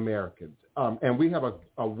Native Americans. And we have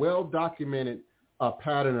a well-documented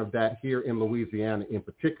pattern of that here in Louisiana in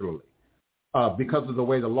particularly. Because of the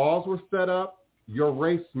way the laws were set up, your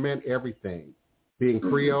race meant everything. Being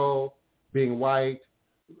Creole, being white,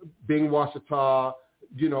 being Washita,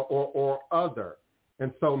 or other.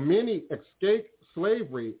 And so many escaped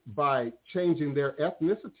slavery by changing their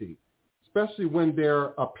ethnicity, especially when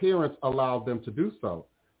their appearance allowed them to do so.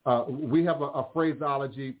 We have a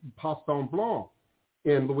phraseology, passant blanc,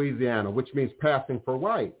 in Louisiana, which means passing for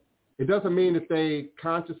white. It doesn't mean that they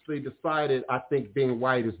consciously decided, I think being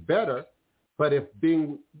white is better, but if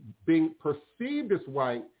being perceived as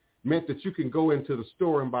white meant that you can go into the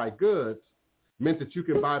store and buy goods, meant that you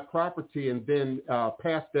can buy property and then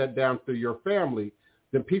pass that down to your family,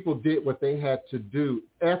 then people did what they had to do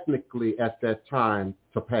ethnically at that time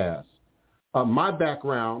to pass. My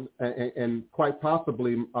background, and quite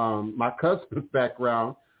possibly my cousin's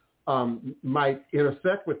background, might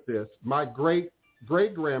intersect with this. My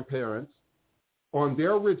great-grandparents, on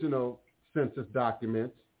their original census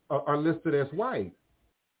documents, are listed as white,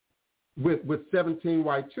 with 17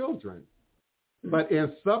 white children. But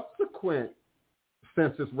in subsequent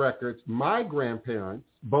census records, my grandparents,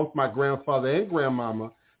 both my grandfather and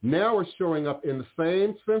grandmama, now are showing up in the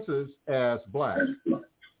same census as black.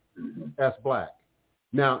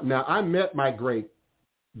 Now I met my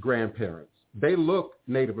great-grandparents. They look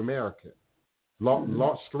Native American.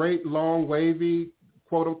 Straight, long, wavy,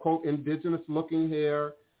 quote-unquote, indigenous-looking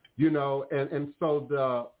hair, and so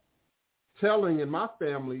the telling in my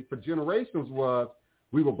family for generations was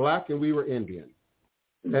we were black and we were Indian.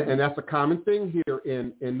 And that's a common thing here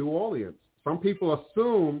in New Orleans. Some people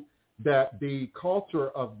assume that the culture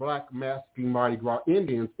of black masking Mardi Gras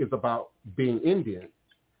Indians is about being Indian.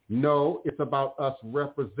 No, it's about us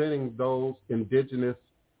representing those indigenous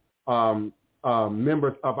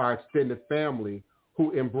members of our extended family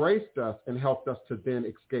who embraced us and helped us to then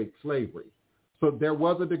escape slavery. So there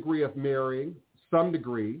was a degree of marrying, some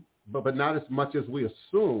degree, but not as much as we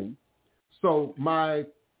assume. So my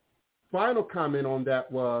final comment on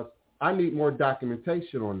that was, I need more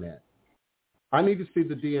documentation on that. I need to see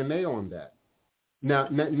the DNA on that.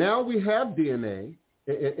 Now we have DNA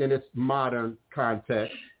in its modern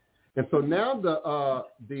context, and so now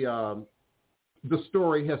the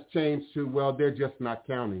story has changed to, well, they're just not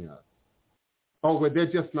counting us. Oh, well,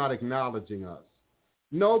 they're just not acknowledging us.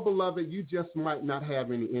 No, beloved, you just might not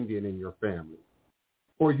have any Indian in your family,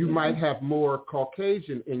 or you might have more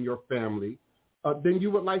Caucasian in your family than you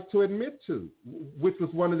would like to admit to, which was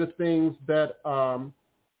one of the things that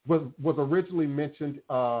was originally mentioned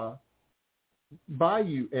by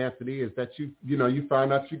you, Anthony, is that you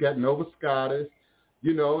found out you got Nova Scotus,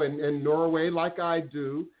 and Norway like I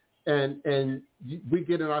do, and we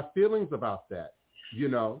get in our feelings about that,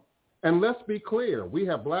 And let's be clear, we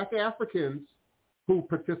have black Africans who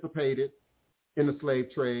participated in the slave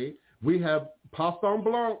trade. We have passant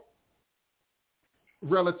blanc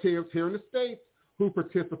relatives here in the States who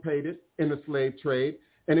participated in the slave trade,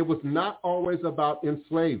 and it was not always about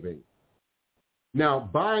enslaving. Now,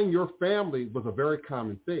 buying your family was a very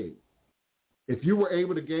common thing. If you were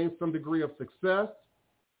able to gain some degree of success,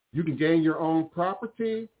 you can gain your own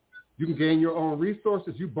property, you can gain your own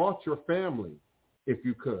resources. You bought your family if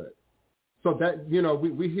you could. So that,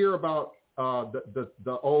 we hear about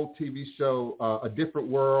the old TV show, A Different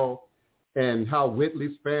World, and how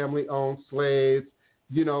Whitley's family owned slaves,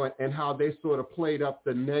 and how they sort of played up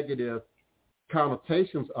the negative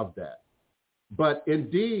connotations of that. But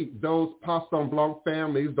indeed, those passant blanc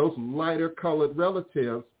families, those lighter colored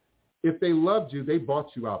relatives, if they loved you, they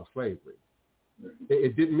bought you out of slavery.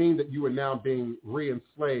 It didn't mean that you were now being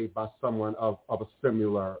re-enslaved by someone of a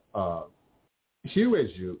similar hue as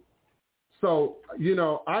you. So,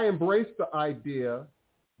 I embrace the idea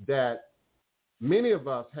that many of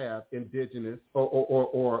us have indigenous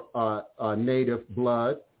or native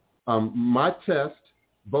blood. My test,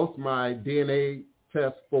 both my DNA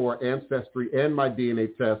test for Ancestry and my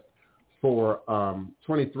DNA test for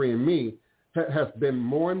 23andMe, has been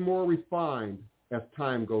more and more refined as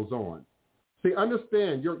time goes on. See,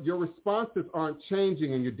 understand, your responses aren't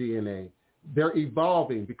changing in your DNA. They're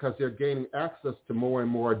evolving because they're gaining access to more and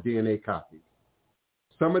more DNA copies.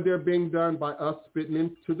 Some of them being done by us spitting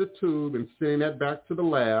into the tube and sending that back to the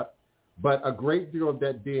lab, but a great deal of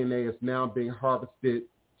that DNA is now being harvested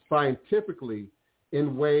scientifically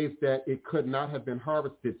in ways that it could not have been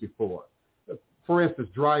harvested before. For instance,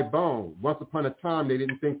 dry bone. Once upon a time, they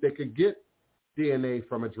didn't think they could get DNA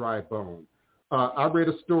from a dry bone. I read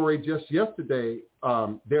a story just yesterday.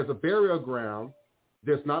 There's a burial ground.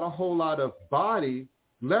 There's not a whole lot of body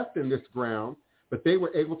left in this ground, but they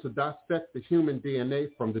were able to dissect the human DNA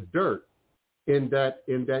from the dirt in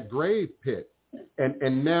that grave pit,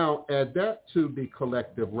 and now add that to the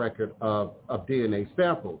collective record of DNA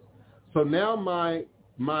samples. So now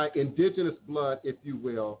my indigenous blood, if you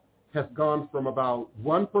will, has gone from about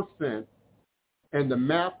 1%, and the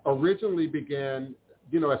map originally began,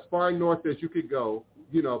 as far north as you could go,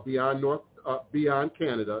 beyond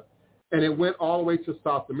Canada, and it went all the way to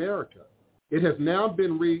South America. It has now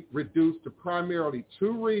been reduced to primarily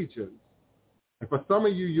 2 regions, and for some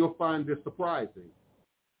of you, you'll find this surprising.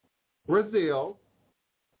 Brazil,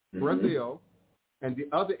 and the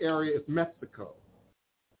other area is Mexico.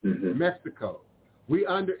 Mexico. We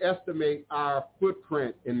underestimate our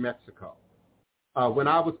footprint in Mexico. When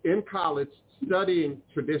I was in college studying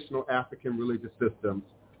traditional African religious systems,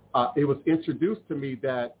 it was introduced to me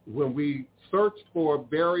that when we searched for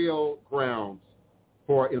burial grounds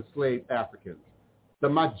for enslaved Africans, the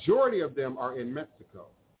majority of them are in Mexico.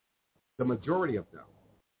 The majority of them.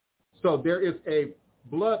 So there is a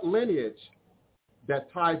blood lineage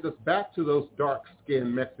that ties us back to those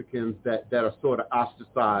dark-skinned Mexicans that are sort of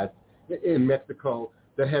ostracized in Mexico,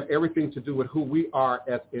 that have everything to do with who we are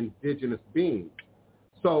as indigenous beings.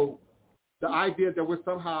 So the idea that we're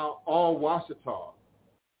somehow all Washita,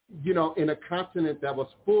 in a continent that was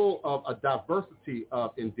full of a diversity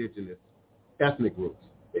of indigenous ethnic groups.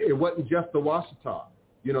 It wasn't just the Washita,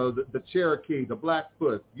 the Cherokee, the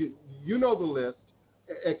Blackfoot, you know the list,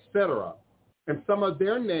 etc. And some of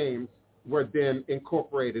their names were then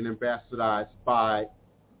incorporated and bastardized by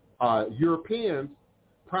Europeans,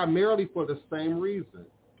 primarily for the same reason,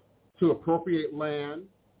 to appropriate land,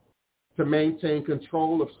 to maintain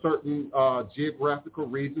control of certain geographical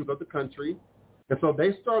regions of the country. And so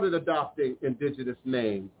they started adopting indigenous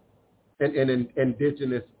names and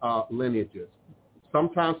indigenous lineages,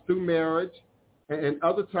 sometimes through marriage and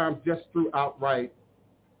other times just through outright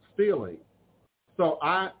stealing. So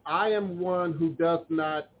I am one who does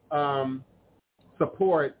not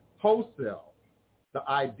support wholesale the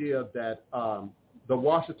idea that the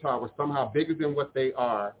Washita were somehow bigger than what they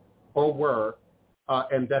are or were,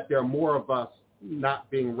 and that there are more of us not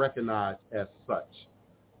being recognized as such.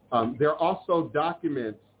 There are also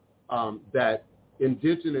documents that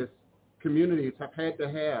indigenous communities have had to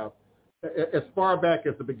have as far back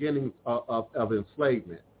as the beginnings of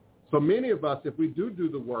enslavement. So many of us, if we do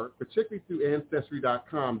the work, particularly through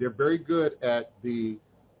Ancestry.com, they're very good at the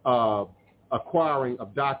acquiring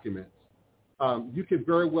of documents. You could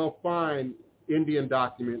very well find Indian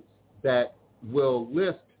documents that will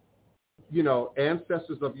list,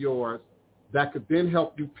 ancestors of yours that could then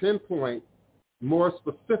help you pinpoint more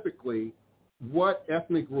specifically what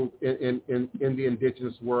ethnic group in the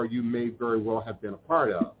indigenous world you may very well have been a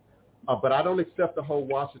part of. But I don't accept the whole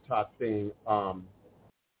Washita thing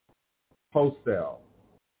wholesale.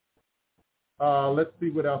 Let's see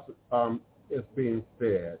what else is being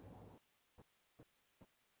said.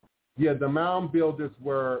 Yeah, the mound builders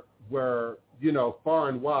were far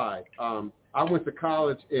and wide. I went to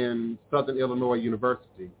college in Southern Illinois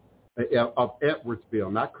University of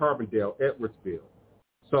Edwardsville, not Carbondale, Edwardsville.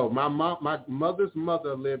 So my mother's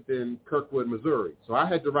mother lived in Kirkwood, Missouri. So I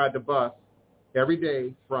had to ride the bus every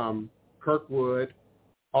day from Kirkwood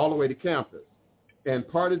all the way to campus. And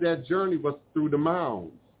part of that journey was through the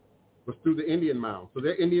mounds, was through the Indian mounds. So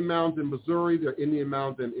there are Indian mounds in Missouri, there are Indian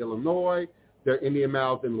mounds in Illinois, there are Indian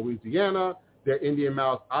mounds in Louisiana, there are Indian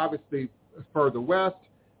mounds obviously further west.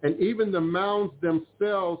 And even the mounds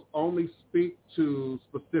themselves only speak to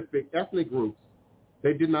specific ethnic groups.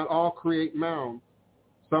 They did not all create mounds.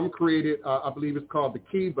 Some created, I believe it's called the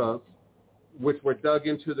kivas, which were dug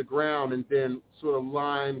into the ground and then sort of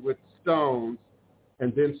lined with stones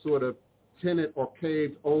and then sort of tinted or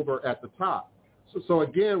caved over at the top. So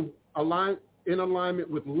again, in alignment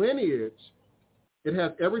with lineage, it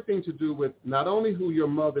has everything to do with not only who your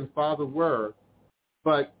mother and father were,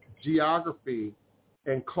 but geography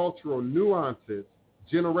and cultural nuances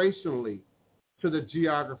generationally to the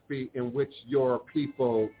geography in which your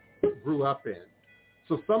people grew up in.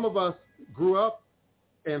 So some of us grew up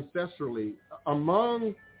ancestrally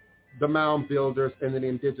among the mound builders and the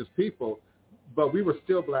indigenous people, but we were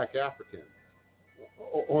still Black Africans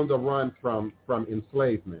on the run from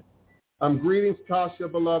enslavement. Greetings,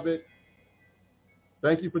 Tasha, beloved.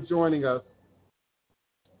 Thank you for joining us.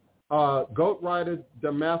 Goat Rider,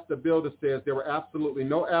 the Master Builder, says there were absolutely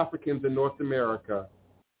no Africans in North America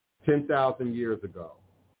 10,000 years ago.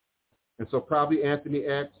 And so probably Anthony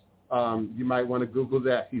X, you might want to Google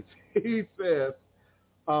that. He says,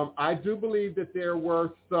 I do believe that there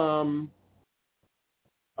were some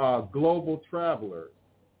global travelers.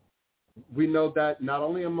 We know that not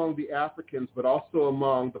only among the Africans, but also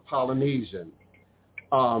among the Polynesians,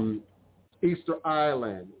 Easter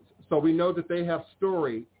Islands. So we know that they have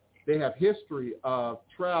history of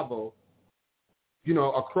travel,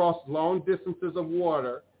 across long distances of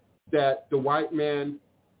water that the white man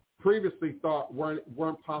previously thought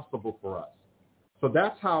weren't possible for us. So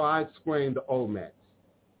that's how I explain the Olmecs.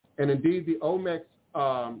 And indeed, the Olmecs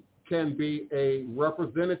can be a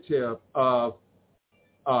representative of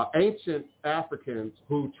ancient Africans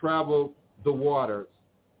who traveled the waters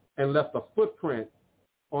and left a footprint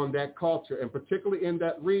on that culture, and particularly in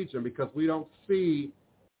that region, because we don't see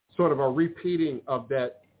sort of a repeating of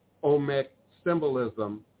that Olmec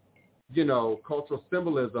symbolism, cultural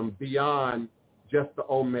symbolism beyond just the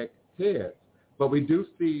Olmec heads. But we do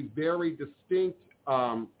see very distinct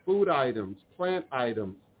food items, plant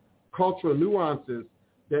items, cultural nuances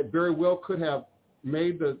that very well could have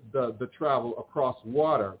made the travel across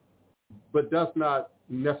water, but does not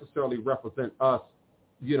necessarily represent us,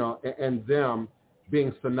 and them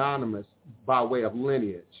being synonymous by way of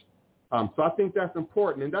lineage. So I think that's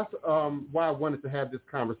important, and that's why I wanted to have this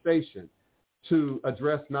conversation, to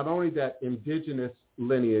address not only that indigenous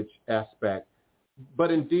lineage aspect,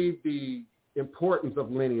 but indeed the importance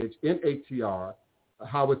of lineage in ATR,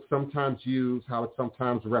 how it's sometimes used, how it's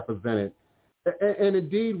sometimes represented, and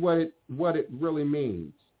indeed what it really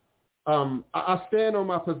means. I stand on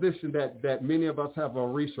my position that many of us have a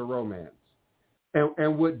Orisha romance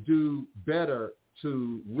and would do better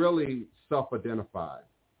to really self-identify.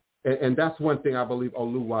 And that's one thing I believe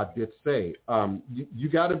Oluwa did say. You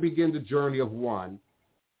got to begin the journey of one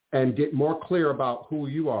and get more clear about who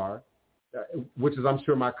you are, which is, I'm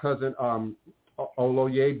sure, my cousin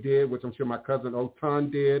Oloye did, which I'm sure my cousin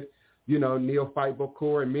Otan did, Neophyte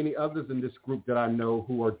Bokor, and many others in this group that I know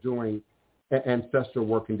who are doing ancestral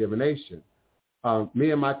work and divination.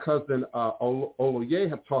 Me and my cousin Oloye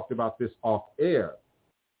have talked about this off air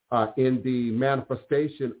in the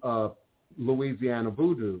manifestation of Louisiana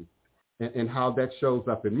Voodoo and how that shows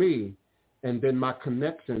up in me, and then my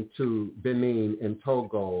connection to Benin and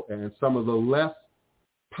Togo and some of the less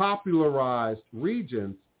popularized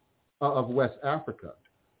regions of West Africa.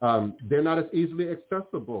 They're not as easily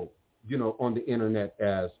accessible, on the internet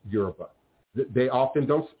as Yoruba. They often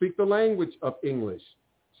don't speak the language of English.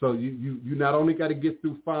 So you not only got to get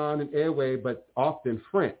through Fan and Airway, but often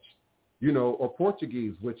French, or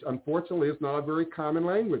Portuguese, which unfortunately is not a very common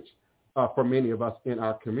language for many of us in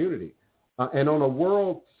our community. And on a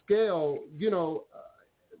world scale,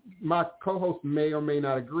 my co-host may or may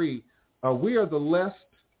not agree, we are the less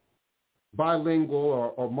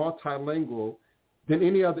bilingual or multilingual than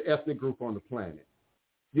any other ethnic group on the planet.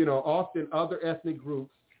 Often other ethnic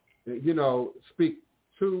groups, speak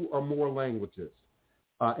 2 or more languages.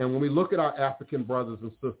 And when we look at our African brothers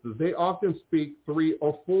and sisters, they often speak 3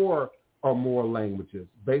 or 4 or more languages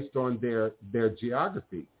based on their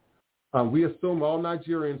geography. We assume all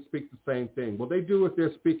Nigerians speak the same thing. Well, they do if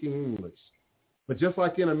they're speaking English. But just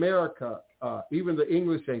like in America, even the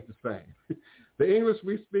English ain't the same. The English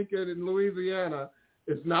we speak in Louisiana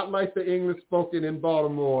is not like the English spoken in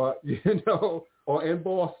Baltimore, or in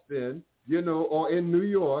Boston, or in New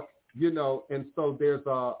York, and so there's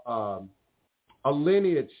a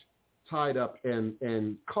lineage tied up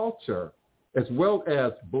in culture as well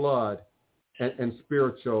as blood and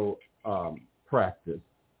spiritual practice.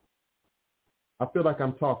 I feel like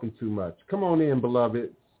I'm talking too much. Come on in,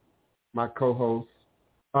 beloved, my co-host.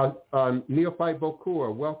 Neophyte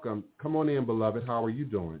Bokur, welcome. Come on in, beloved. How are you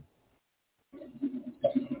doing?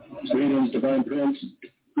 Greetings, Divine Prince.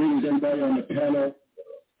 Greetings, everybody on the panel.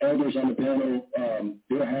 Elders on the panel.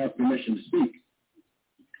 Do I have permission to speak?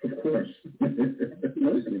 Of course.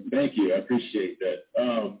 Thank you. I appreciate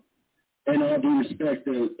that. In all due respect,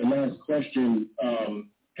 the last question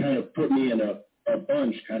kind of put me in a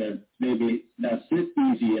bunch, kind of maybe not sit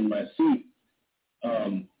easy in my seat.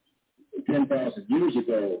 10,000 years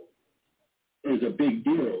ago is a big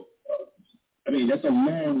deal. I mean, that's a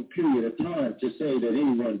long period of time to say that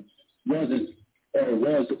anyone wasn't or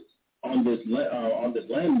was on this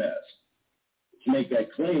landmass. To make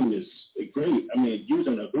that claim is great. I mean,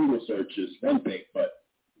 using a Google search is one thing, but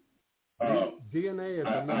DNA is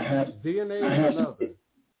another. DNA is another.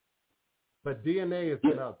 But DNA is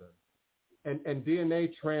another. And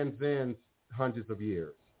DNA transcends hundreds of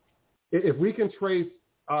years. If we can trace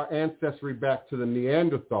our ancestry back to the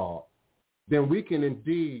Neanderthal, then we can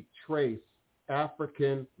indeed trace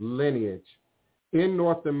African lineage in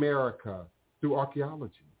North America through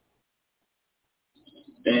archaeology.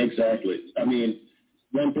 Exactly. I mean,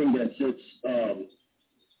 one thing that sits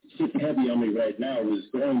heavy on me right now is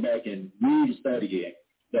going back and re-studying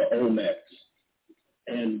the Olmecs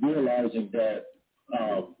and realizing that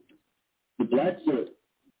the Blackfoot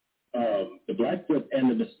and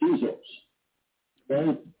the Mestizos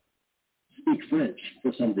both speak French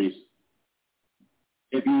for some reason.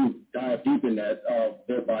 If you dive deep in that,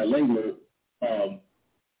 they're bilingual.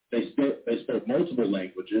 They spoke multiple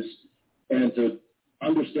languages, and to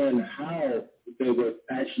understand how they would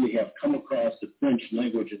actually have come across the French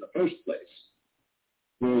language in the first place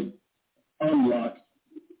would unlock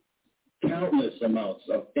countless amounts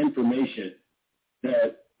of information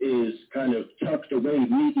that is kind of tucked away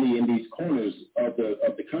neatly in these corners of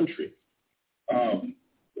the country.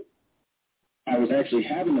 I was actually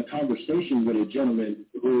having a conversation with a gentleman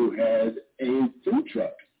who had a food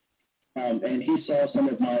truck, and he saw some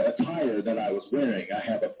of my attire that I was wearing. I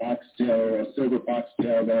have a foxtail, a silver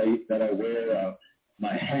foxtail that I wear.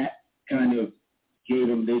 My hat kind of gave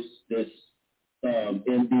him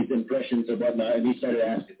in these impressions and whatnot, and he started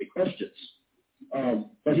asking me questions.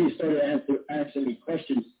 But he started asking me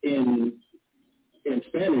questions in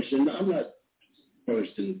Spanish, and I'm not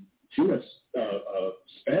versed in too much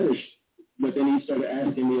Spanish, but then he started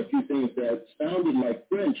asking me a few things that sounded like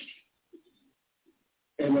French.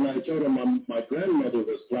 And when I told him my grandmother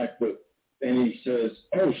was Blackfoot, and he says,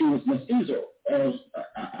 oh, she was mestizo.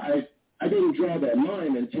 I didn't draw that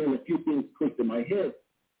line until a few things clicked in my head.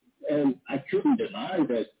 And I couldn't deny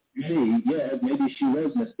that, hey, yeah, maybe she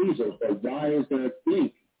was mestizo, but why is there a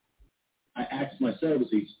link? I asked myself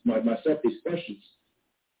these questions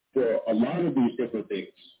for a lot of these different things.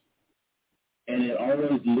 And it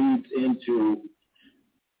always leads into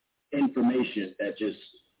information that just,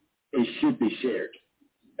 it should be shared.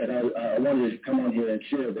 And I wanted to come on here and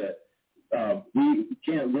share that we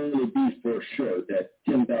can't really be for sure that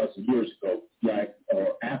 10,000 years ago, Black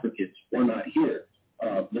or Africans were not here.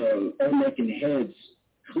 The Olmecan heads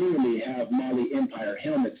clearly have Mali Empire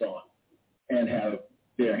helmets on and have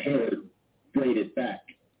their hair braided back.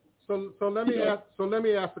 So let me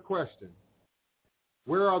ask the question: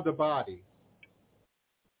 where are the bodies?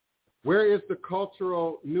 Where is the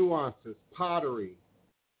cultural nuances, pottery,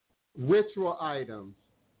 ritual items,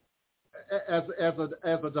 as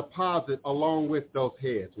a deposit along with those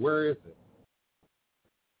heads? Where is it?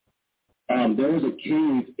 There was a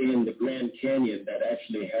cave in the Grand Canyon that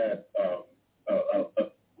actually had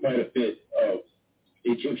quite a bit of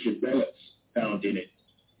Egyptian relics found in it.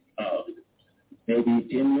 Maybe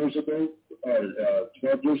 10 years ago or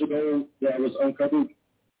 12 years ago that was uncovered.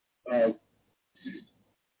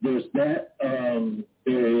 There's that.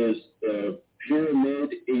 There is the pyramid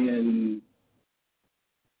in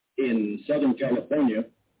Southern California,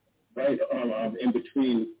 right in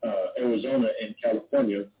between Arizona and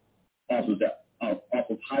California, off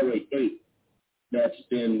of Highway 8. That's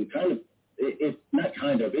been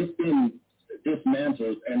it's been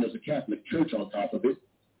dismantled, and there's a Catholic church on top of it.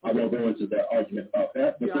 I won't go into that argument about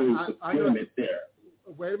that, but there's a pyramid there.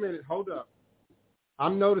 Wait a minute, hold up.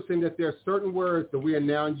 I'm noticing that there are certain words that we are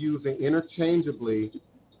now using interchangeably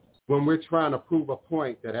when we're trying to prove a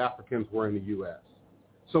point that Africans were in the U.S.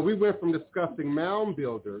 So we went from discussing mound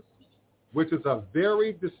builders, which is a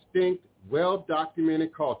very distinct,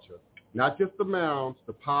 well-documented culture, not just the mounds,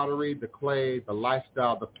 the pottery, the clay, the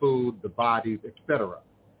lifestyle, the food, the bodies, etc.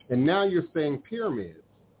 And now you're saying pyramids.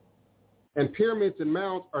 And pyramids and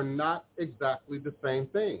mounds are not exactly the same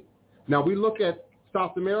thing. Now we look at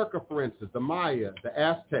South America, for instance, the Maya, the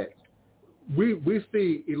Aztecs. We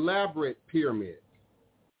see elaborate pyramids.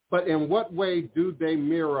 But in what way do they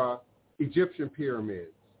mirror Egyptian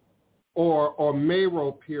pyramids or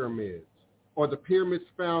Meroe pyramids or the pyramids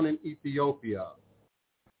found in Ethiopia,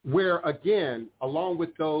 where, again, along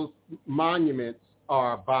with those monuments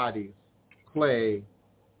are bodies, clay,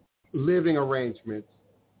 living arrangements,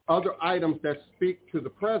 other items that speak to the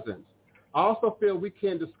present. I also feel we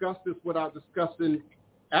can't discuss this without discussing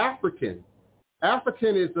African.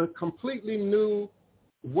 African is a completely new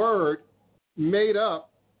word made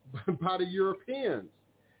up by the Europeans.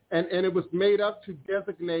 And it was made up to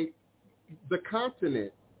designate the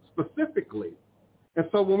continent specifically. And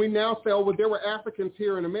so when we now say, oh, well, there were Africans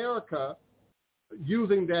here in America,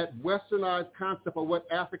 using that westernized concept of what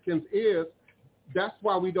Africans is, that's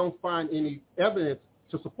why we don't find any evidence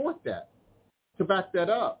to support that, to back that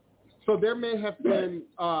up. So there may have been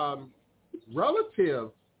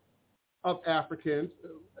relatives of Africans,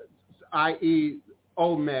 i.e.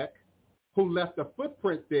 Olmec who left a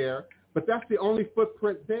footprint there, but that's the only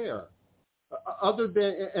footprint there. Other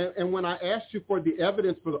than, and when I asked you for the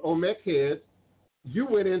evidence for the Olmec heads, you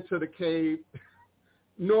went into the cave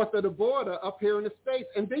north of the border up here in the States,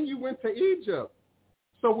 and then you went to Egypt.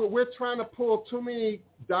 So we're trying to pull too many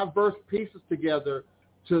diverse pieces together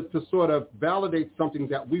to sort of validate something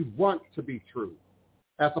that we want to be true,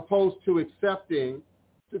 as opposed to accepting,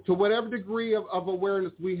 to whatever degree of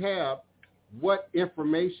awareness we have, what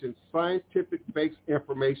information, scientific-based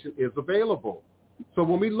information is available. So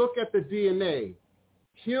when we look at the DNA,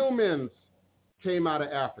 humans came out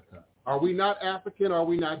of Africa. Are we not African? Are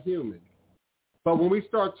we not human? But when we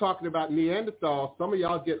start talking about Neanderthals, some of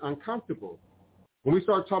y'all get uncomfortable. When we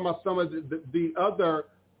start talking about some of the other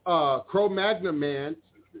Cro-Magnon man,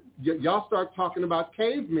 y'all start talking about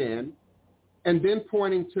cavemen and then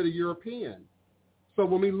pointing to the European. So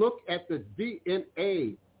when we look at the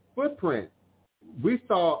DNA footprint, we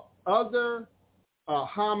saw other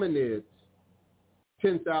hominids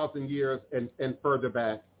 10,000 years and further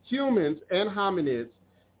back, humans and hominids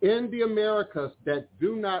in the Americas that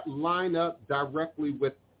do not line up directly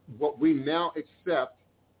with what we now accept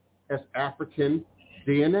as African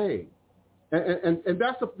DNA. And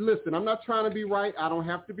that's listen, I'm not trying to be right. I don't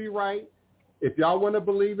have to be right. If y'all want to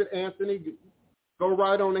believe it, Anthony, go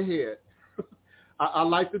right on ahead. I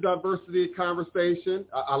like the diversity of conversation.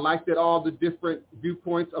 I like that all the different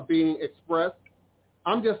viewpoints are being expressed.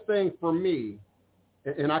 I'm just saying, for me,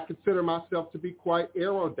 and I consider myself to be quite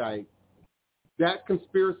erudite, that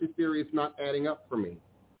conspiracy theory is not adding up for me.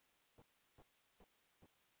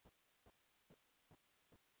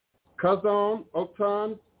 Kazan,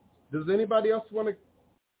 Oktan, does anybody else want to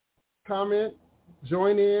comment,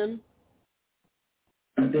 join in?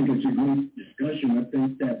 I think it's a great discussion. I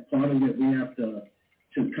think that part of it we have to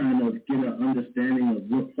kind of get an understanding of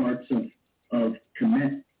what parts of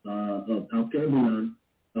Kemet, of Al-Kerblan,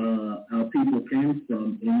 our people came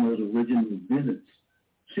from in those original visits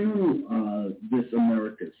to this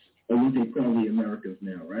Americas, or what they call the Americas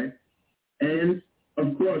now, right? And,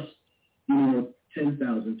 of course,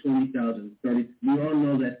 10,000, 20,000, 30, we all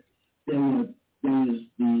know that there was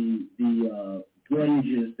the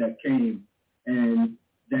voyages that came, and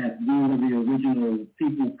that we were the original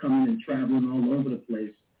people coming and traveling all over the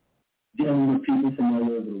place, dealing with people from all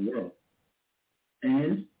over the world.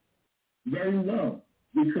 And very well,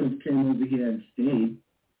 we could have came over here and stayed,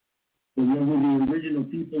 but when we're the original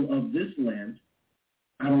people of this land,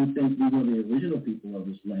 I don't think we were the original people of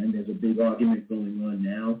this land. There's a big argument going on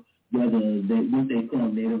now whether what they call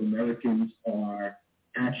Native Americans are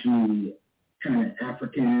actually kind of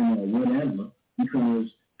African or whatever, because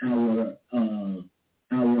our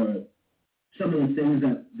some of the things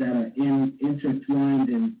that are intertwined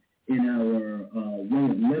in our way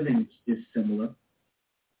of living is similar.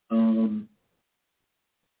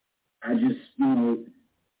 I just,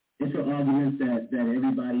 it's an argument that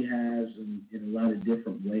everybody has in a lot of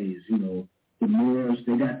different ways. The Moors,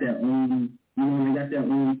 they got their own, they got their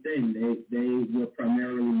own thing. They were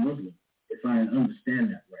primarily Muslim, if I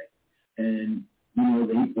understand that right. And,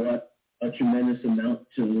 they brought a tremendous amount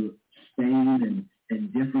to Spain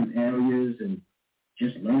and different areas, and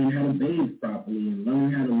just learning how to bathe properly and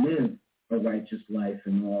learning how to live a righteous life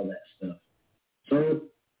and all that stuff. So,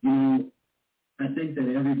 I think that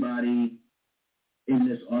everybody in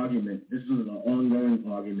this argument, this is an ongoing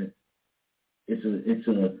argument. It's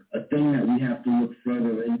a thing that we have to look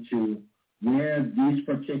further into, where these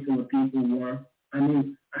particular people were. I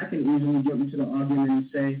mean, I can easily get into the argument and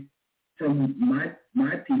say, from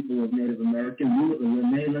my people of Native American, we were the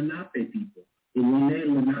Rene Lenape people. The Rene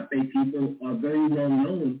Lenape people are very well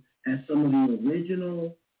known as some of the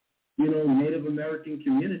original, Native American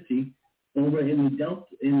community over in the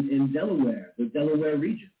Delta, in Delaware, the Delaware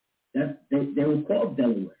region. They were called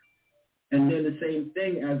Delaware. And then the same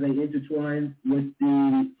thing as they intertwined with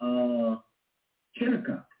the Chinook,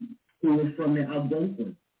 who were from the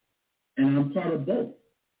Algonquin. And I'm part of both.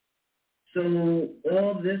 So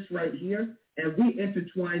all this right here, and we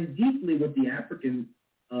intertwine deeply with the African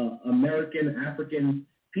African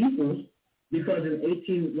peoples, because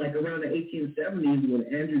around the 1870s, when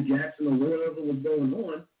Andrew Jackson or whatever was going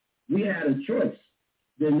on, we had a choice.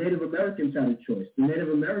 The Native Americans had a choice. The Native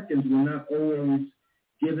Americans were not always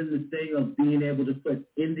given the thing of being able to put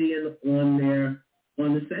Indian on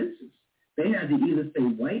the census. They had to either say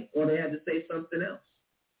white or they had to say something else.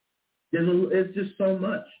 It's just so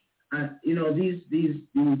much.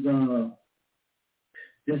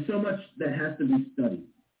 There's so much that has to be studied.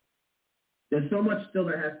 There's so much still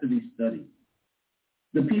that has to be studied.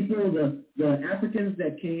 The people, the Africans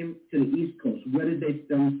that came to the East Coast, where did they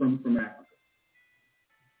stem from Africa?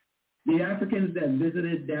 The Africans that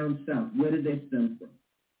visited down south, where did they stem from?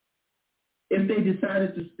 If they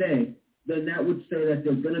decided to stay, then that would say that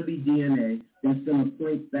there's going to be DNA that's going to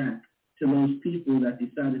point back to those people that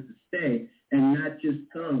decided to stay and not just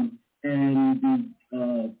come and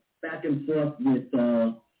be back and forth with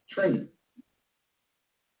trading.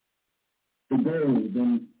 The gold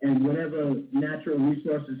and whatever natural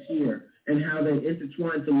resources here and how they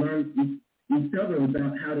intertwine to learn each other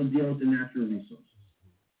about how to deal with the natural resources.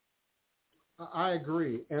 I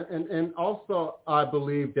agree. And also I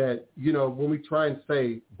believe that, when we try and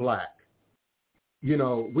say black,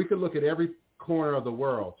 we could look at every corner of the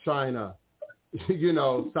world, China,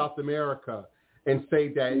 South America, and say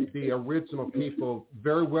that the original people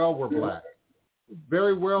very well were black,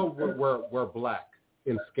 very well were black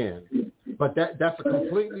in skin. But that's a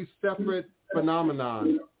completely separate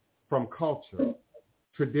phenomenon from culture,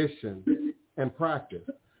 tradition, and practice.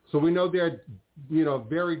 So we know they're,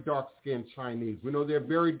 very dark-skinned Chinese. We know they're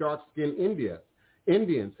very dark-skinned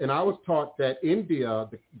Indians. And I was taught that India,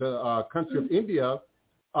 the country of India,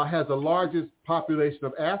 has the largest population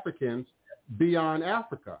of Africans beyond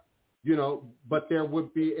Africa. But there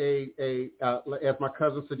would be as my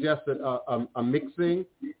cousin suggested, a mixing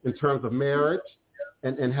in terms of marriage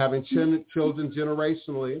and having children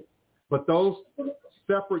generationally. But those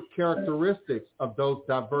separate characteristics of those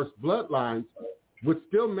diverse bloodlines would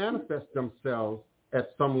still manifest themselves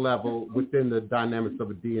at some level within the dynamics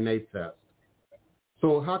of a DNA test.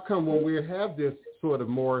 So how come when we have this sort of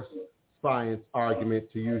more science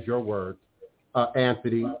argument, to use your words,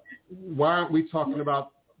 Anthony, why aren't we talking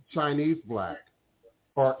about Chinese black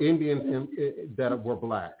or Indians that were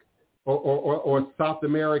black or South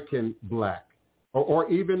American black or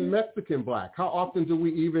even Mexican black? How often do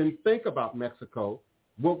we even think about Mexico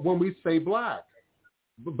when we say black?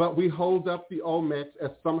 But we hold up the Olmecs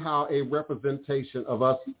as somehow a representation of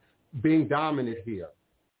us being dominant here,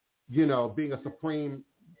 being a supreme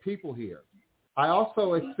people here. I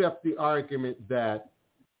also accept the argument that,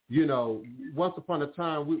 once upon a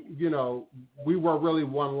time, we were really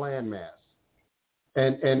one landmass.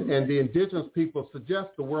 And the indigenous people suggest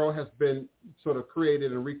the world has been sort of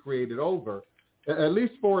created and recreated over, at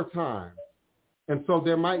least 4 times. And so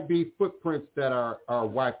there might be footprints that are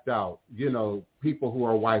wiped out, people who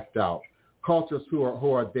are wiped out, cultures who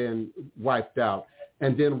are then wiped out,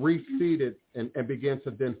 and then reseeded and begin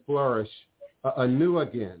to then flourish anew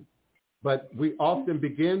again. But we often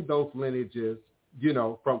begin those lineages,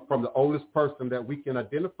 from the oldest person that we can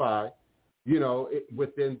identify,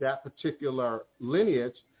 within that particular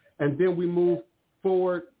lineage, and then we move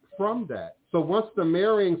forward from that. So once the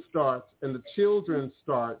marrying starts and the children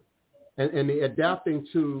start, and the adapting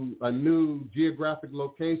to a new geographic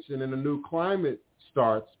location and a new climate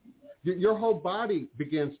starts, your whole body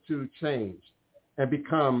begins to change and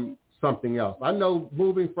become something else. I know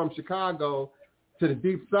moving from Chicago to the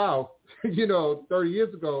Deep South, 30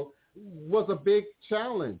 years ago was a big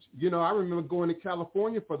challenge. I remember going to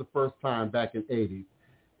California for the first time back in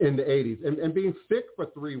the 80s and being sick for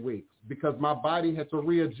 3 weeks because my body had to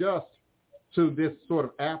readjust to this sort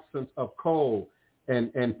of absence of cold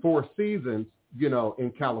and 4 seasons,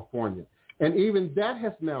 in California. And even that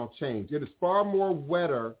has now changed. It is far more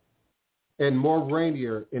wetter and more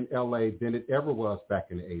rainier in LA than it ever was back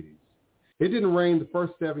in the 80s. It didn't rain the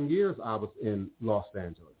first 7 years I was in Los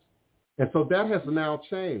Angeles. And so that has now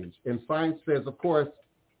changed. And science says, of course,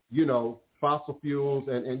 fossil fuels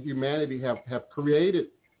and humanity have created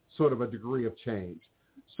sort of a degree of change.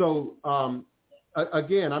 So,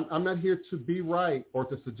 again, I'm not here to be right or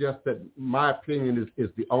to suggest that my opinion is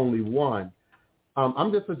the only one.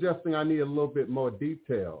 I'm just suggesting I need a little bit more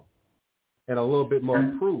detail and a little bit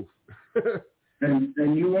more proof.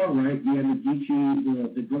 and you are right. Yeah,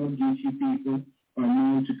 the Gold Geechee people are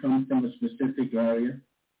known to come from a specific area,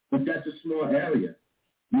 but that's a small area.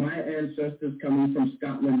 My ancestors coming from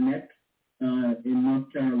Scotland Neck in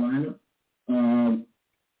North Carolina,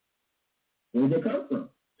 where they come from.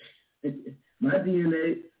 My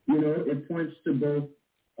DNA, it points to both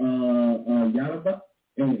Yoruba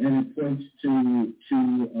and it points to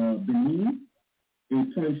Benin.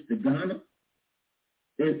 It points to Ghana.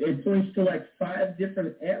 It points to like 5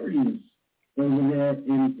 different areas over there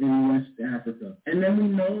in West Africa. And then we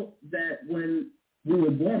know that when we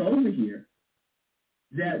were born over here,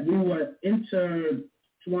 that we were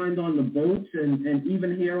intertwined on the boats and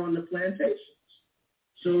even here on the plantations.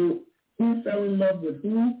 So who fell in love with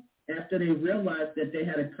who after they realized that they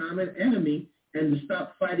had a common enemy and to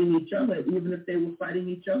stop fighting each other, even if they were fighting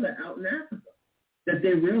each other out in Africa? That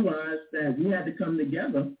they realized that we had to come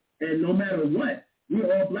together, and no matter what,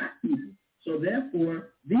 we're all black people. So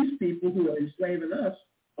therefore, these people who are enslaving us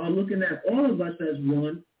are looking at all of us as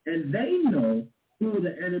one, and they know who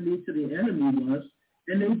the enemy to the enemy was,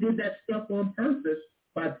 and they did that stuff on purpose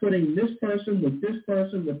by putting this person with this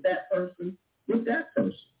person with that person with that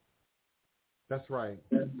person. That's right.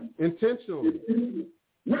 Intentionally.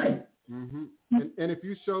 Right. Mm-hmm. And if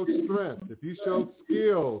you showed strength, if you showed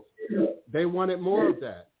skills, they wanted more of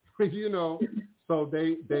that. So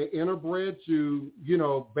they interbred you,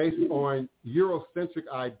 based on Eurocentric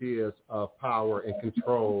ideas of power and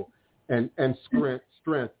control and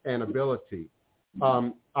strength and ability.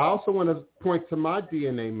 I also want to point to my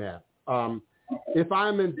DNA map. If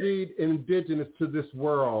I'm indeed indigenous to this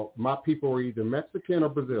world, my people are either Mexican or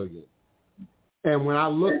Brazilian. And when I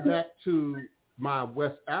look back to my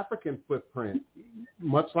West African footprint,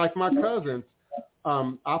 much like my cousins,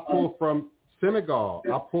 I pull from Senegal,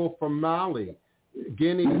 I pull from Mali,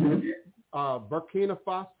 Guinea, Burkina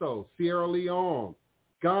Faso, Sierra Leone,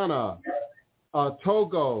 Ghana,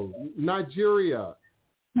 Togo, Nigeria,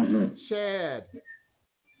 Chad,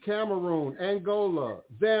 Cameroon, Angola,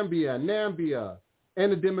 Zambia, Namibia,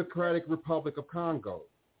 and the Democratic Republic of Congo.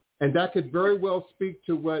 And that could very well speak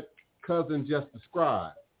to what Cousin just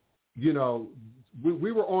described. We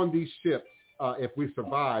were on these ships, if we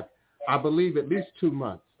survived, I believe at least 2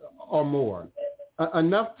 months or more.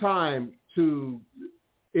 Enough time to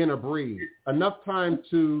interbreed, enough time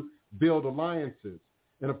to build alliances.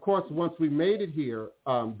 And of course, once we made it here,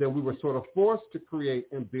 then we were sort of forced to create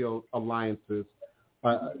and build alliances.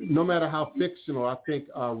 No matter how fictional, I think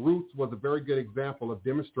Roots was a very good example of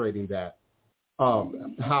demonstrating that,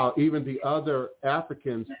 how even the other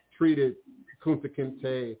Africans treated Kunta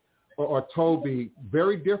Kinte or Toby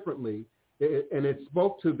very differently, and it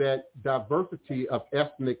spoke to that diversity of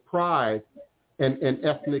ethnic pride and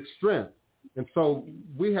ethnic strength. And so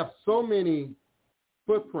we have so many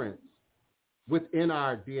footprints within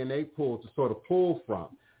our DNA pool to sort of pull from.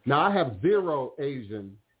 Now, I have 0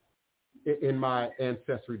 Asian in my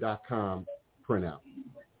Ancestry.com printout.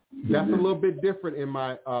 That's a little bit different in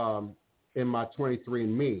my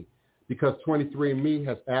 23andMe, because 23andMe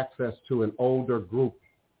has access to an older group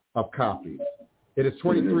of copies. It is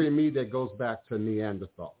 23andMe that goes back to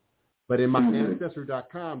Neanderthal. But in my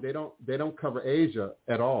Ancestry.com, they don't cover Asia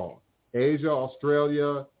at all. Asia,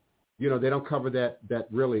 Australia, they don't cover that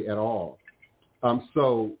really at all.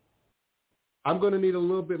 So I'm going to need a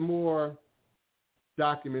little bit more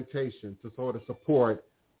documentation to sort of support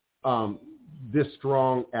this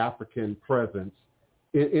strong African presence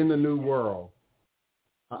in the New World.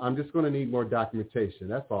 I'm just going to need more documentation.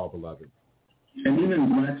 That's all, beloved. And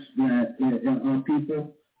even blacks that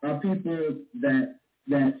are people that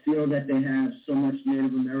feel that they have so much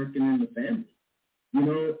Native American in the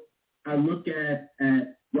family. I look at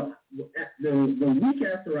the week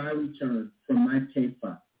after I returned from my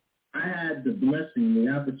K-5, I had the blessing,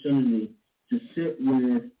 the opportunity to sit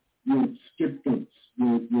with Skip Gates,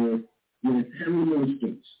 with Henry Louis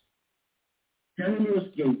Gates. Henry Louis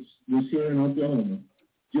Gates was here in Oklahoma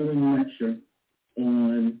doing a lecture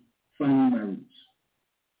on finding my roots.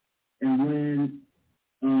 And when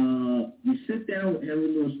you sit down with Henry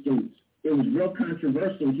Louis Gates, it was real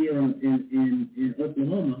controversial here in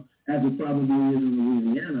Oklahoma, as it probably is in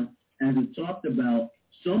Louisiana, as it talked about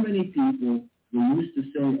so many people who used to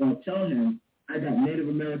say, tell him, I got Native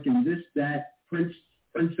American this, that,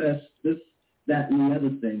 princess, this, that, and the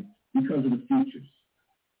other thing, because of the features.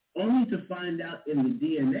 Only to find out in the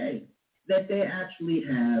DNA that they actually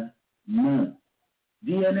have none.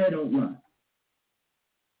 DNA don't lie.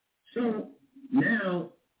 So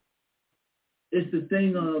now it's the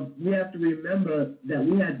thing of, we have to remember that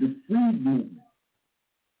we had the freed movement.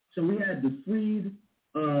 So we had the freed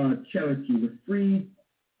Cherokee, the freed,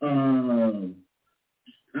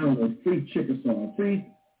 freed Chickasaw, all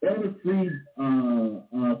the freed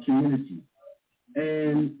communities.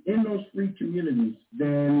 And in those free communities,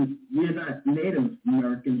 then we're not Native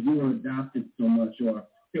Americans. We were adopted so much or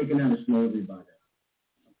taken out of slavery by them.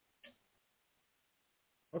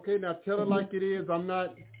 Okay, now tell it like it is. I'm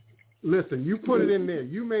not. Listen, you put it in there.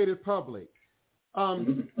 You made it public.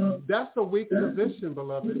 That's a weak position,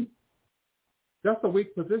 beloved. That's a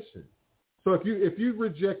weak position. So if you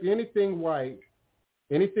reject anything white,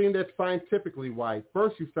 anything that's scientifically white,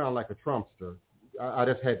 first you sound like a Trumpster. I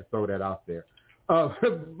just had to throw that out there.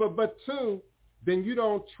 But two, then you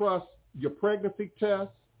don't trust your pregnancy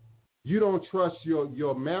test. You don't trust your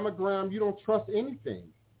mammogram. You don't trust anything.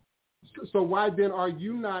 So why then are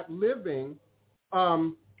you not living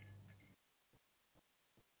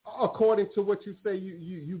according to what you say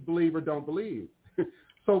you believe or don't believe?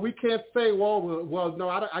 So we can't say, well, no,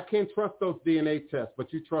 I can't trust those DNA tests,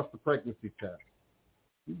 but you trust the pregnancy test.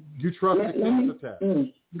 You trust the cancer test.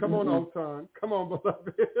 Come on, Otan. Come on,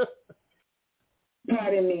 beloved.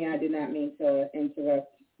 Pardon me, I did not mean to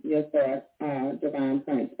interrupt your thought, Divine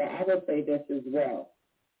Prince, but I will say this as well.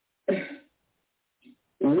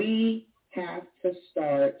 We have to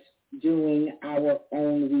start doing our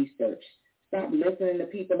own research. Stop listening to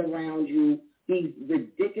people around you, these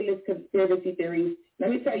ridiculous conspiracy theories.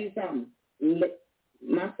 Let me tell you something.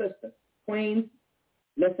 My sister, Queen,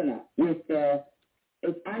 listen up.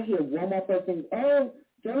 If I hear one more person, oh,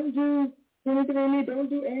 don't do 23andMe, don't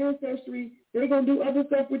do Ancestry, they're going to do other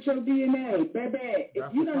stuff with your DNA. Baby,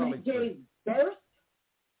 if you don't gave birth,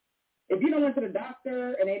 if you don't went to the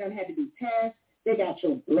doctor and they don't have to do tests, they got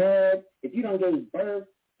your blood. If you don't give birth,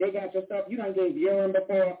 they got your stuff. You don't gave urine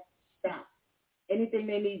before. Stop. Anything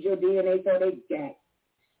they need your DNA for, they got.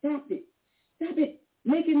 Stop it. Stop it.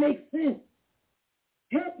 Make it make sense.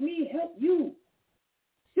 Help me, help you.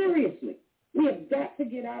 Seriously. We have got to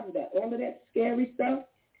get out of that. All of that scary stuff,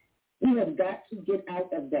 we have got to get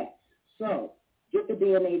out of that. So get the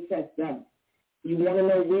DNA test done. You want to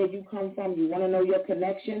know where you come from. You want to know your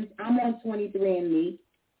connections. I'm on 23andMe.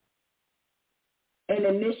 And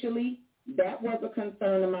initially, that was a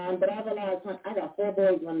concern of mine, but I realized I got 4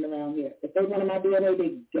 boys running around here. If they wanted my DNA,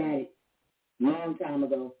 they got it long time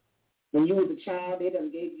ago. When you was a child, they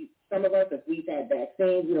done gave you, some of us, if we've had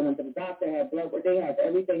vaccines, we done went to the doctor, had blood work, they have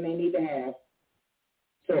everything they need to have.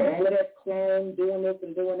 So all of that clone, doing this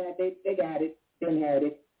and doing that, they got it, didn't have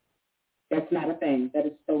it. That's not a thing. That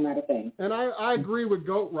is so not a thing. And I agree with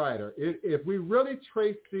Goat Rider. If we really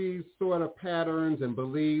trace these sort of patterns and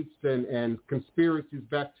beliefs and conspiracies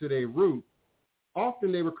back to their root,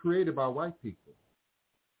 often they were created by white people.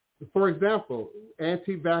 For example,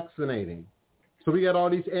 anti-vaccinating. So we got all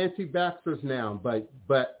these anti-vaxxers now,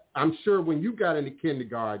 but I'm sure when you got into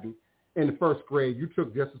kindergarten, in the first grade, you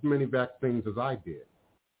took just as many vaccines as I did.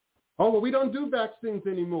 Oh, well, we don't do vaccines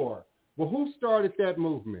anymore. Well, who started that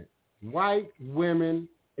movement? White women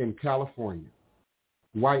in California.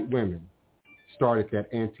 White women started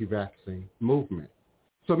that anti-vaccine movement.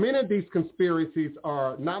 So many of these conspiracies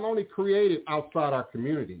are not only created outside our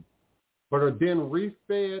community, but are then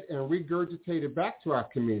refed and regurgitated back to our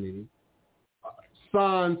community,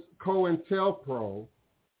 sans COINTELPRO,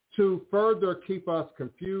 to further keep us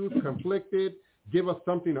confused, conflicted, give us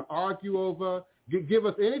something to argue over, give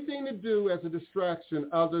us anything to do as a distraction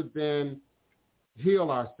other than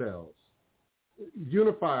heal ourselves,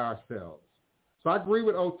 unify ourselves. So I agree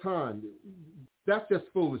with Otan. That's just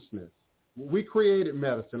foolishness. We created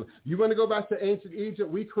medicine. You want to go back to ancient Egypt?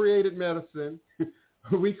 We created medicine.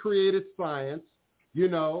 We created science,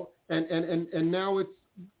 and now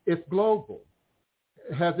it's global.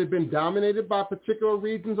 Has it been dominated by particular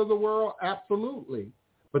regions of the world? Absolutely.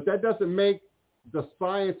 But that doesn't make the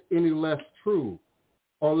science any less true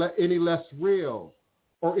or any less real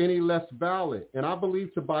or any less valid. And I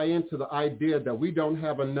believe to buy into the idea that we don't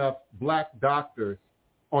have enough black doctors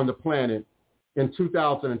on the planet in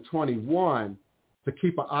 2021 to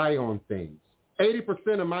keep an eye on things.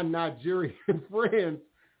 80% of my Nigerian friends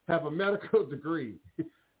have a medical degree,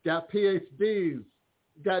 got PhDs,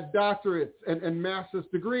 got doctorates and master's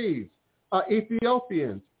degrees.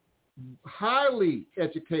 Ethiopians, highly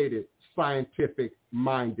educated,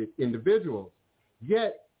 scientific-minded individuals,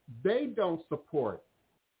 yet they don't support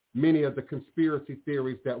many of the conspiracy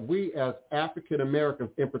theories that we as African Americans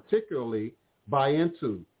in particularly buy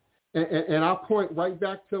into. And I'll point right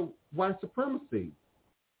back to white supremacy.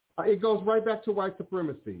 It goes right back to white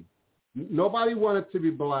supremacy. Nobody wanted to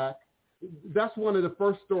be black. That's one of the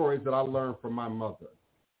first stories that I learned from my mother.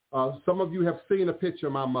 Some of you have seen a picture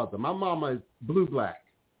of my mother. My mama is blue-black,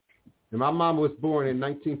 and my mama was born in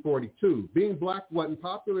 1942. Being black wasn't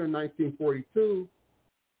popular in 1942.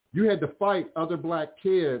 You had to fight other black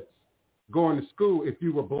kids going to school if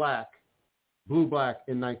you were black, blue-black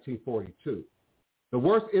in 1942. The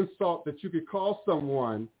worst insult that you could call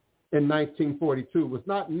someone in 1942 was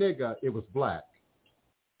not nigger, it was black.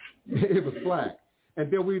 It was black. And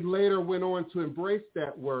then we later went on to embrace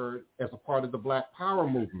that word as a part of the Black Power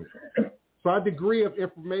movement. So our degree of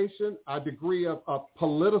information, our degree of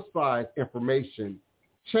politicized information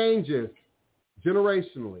changes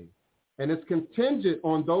generationally. And it's contingent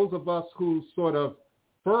on those of us who sort of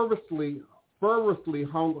fervently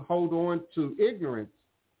hold on to ignorance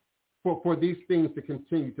for these things to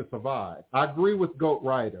continue to survive. I agree with Goat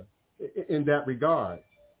Rider in that regard.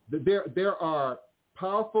 There are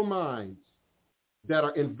powerful minds that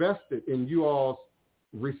are invested in you all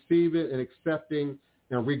receiving and accepting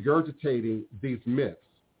and regurgitating these myths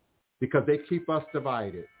because they keep us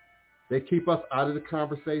divided. They keep us out of the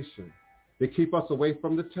conversation. They keep us away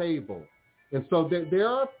from the table. And so there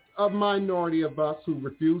are a minority of us who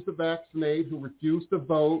refuse to vaccinate, who refuse to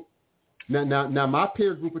vote. Now, my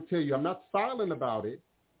peer group will tell you I'm not silent about it.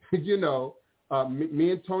 You know,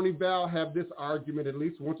 me and Tony Bell have this argument at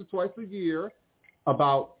least once or twice a year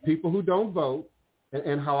about people who don't vote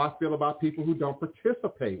and how I feel about people who don't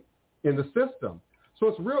participate in the system. So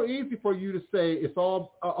it's real easy for you to say it's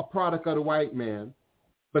all a product of the white man,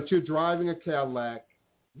 but you're driving a Cadillac,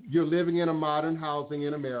 you're living in a modern housing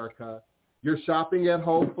in America, you're shopping at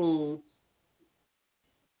Whole Foods.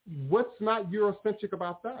 What's not Eurocentric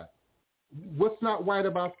about that? What's not white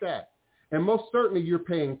about that? And most certainly you're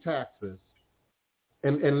paying taxes,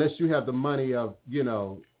 and unless you have the money of, you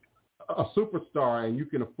know, a superstar and you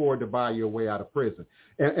can afford to buy your way out of prison.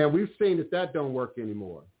 And we've seen that don't work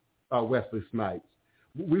anymore, Wesley Snipes.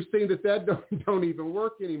 We've seen that don't even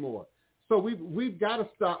work anymore. So we've got to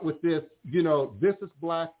stop with this, you know, this is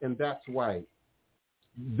black and that's white.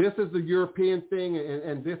 This is the European thing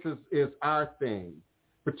and this is our thing,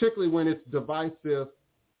 particularly when it's divisive,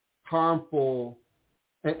 harmful,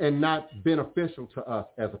 and not beneficial to us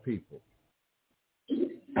as a people.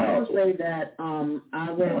 I will say that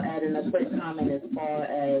I will add in a quick comment as far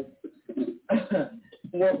as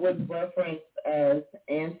what was referenced as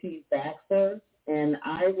anti-vaxxers, and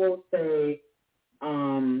I will say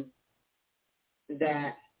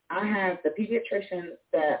that I have the pediatrician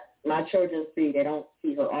that my children see. They don't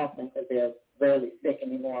see her often because they're rarely sick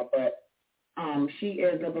anymore, but she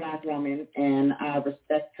is a black woman, and I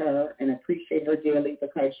respect her and appreciate her dearly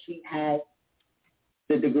because she has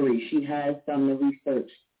the degree. She has done the research,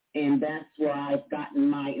 and that's where I've gotten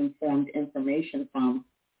my informed information from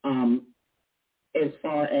as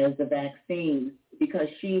far as the vaccines, because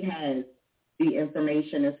she has the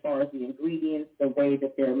information as far as the ingredients, the way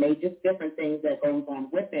that they're made, just different things that goes on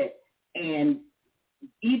with it. And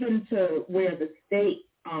even to where the state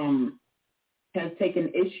has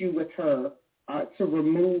taken issue with her to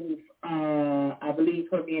remove, I believe,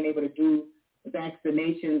 her being able to do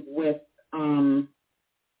vaccinations with, I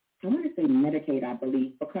want to say Medicaid, I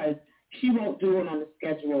believe, because she won't do it on the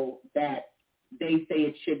schedule that they say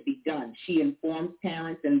it should be done. She informs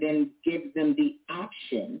parents and then gives them the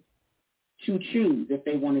option to choose if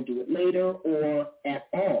they want to do it later or at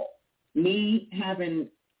all. Me having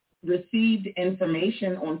received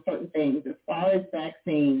information on certain things as far as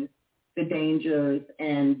vaccines, the dangers,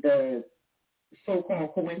 and the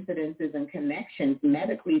so-called coincidences and connections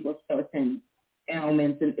medically with certain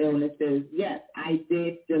ailments and illnesses, yes, I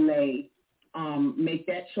did delay, make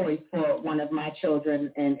that choice for one of my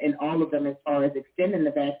children and all of them as far as extending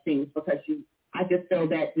the vaccines, because I just feel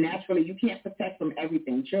that naturally you can't protect from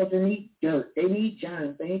everything. Children need dirt. They need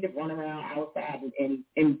germs. They need to run around outside and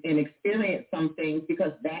experience some things,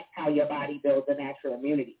 because that's how your body builds a natural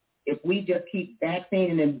immunity. If we just keep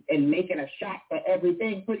vaccinating and making a shot for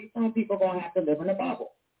everything, pretty soon people are going to have to live in a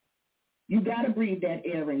bubble. You got to breathe that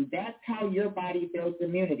air in. That's how your body builds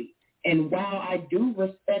immunity. And while I do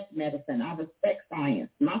respect medicine, I respect science,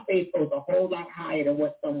 my faith goes a whole lot higher than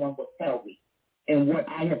what someone would tell me and what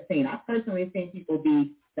I have seen. I've personally seen people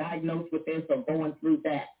be diagnosed with this or going through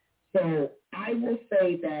that. So I will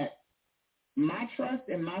say that my trust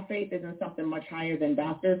and my faith is in something much higher than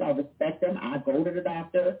doctors. I respect them. I go to the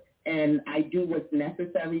doctor, and I do what's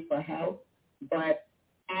necessary for health. But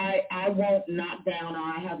I won't knock down, or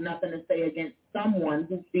I have nothing to say against someone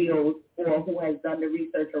who feels or who has done the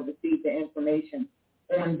research or received the information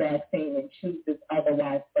on vaccine and chooses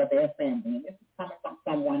otherwise for their family. And this is coming from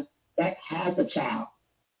someone that has a child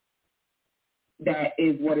that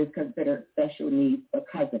is what is considered special needs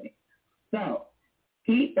because of it. So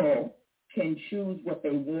people can choose what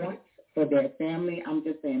they want for their family. I'm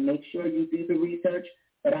just saying, make sure you do the research,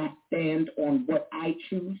 but I stand on what I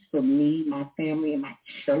choose for me, my family, and my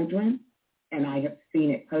children, and I have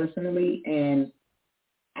seen it personally, and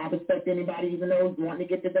I respect anybody, even those wanting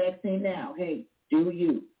to get the vaccine now. Hey, do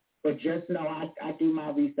you. But just know I do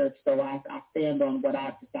my research, so I stand on what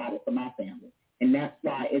I've decided for my family. And that's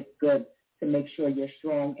why it's good to make sure you're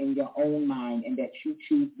strong in your own mind and that you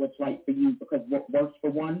choose what's right for you, because what works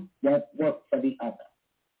for one won't work for the other.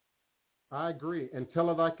 I agree. And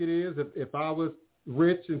tell it like it is. If I was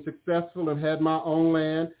rich and successful and had my own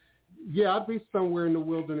land, yeah, I'd be somewhere in the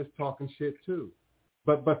wilderness talking shit too.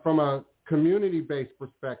 But from a community-based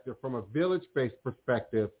perspective, from a village-based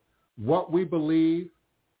perspective, what we believe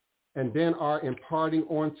and then are imparting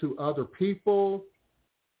onto other people,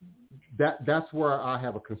 that's where I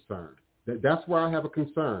have a concern. That's where I have a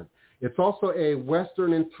concern. It's also a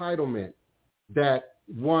Western entitlement that,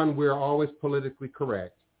 one, we're always politically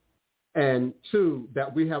correct, and two,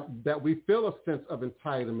 that we feel a sense of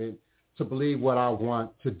entitlement to believe what I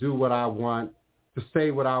want, to do what I want, to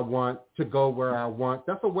say what I want, to go where I want.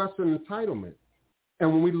 That's a Western entitlement.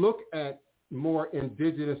 And when we look at more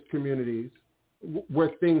indigenous communities where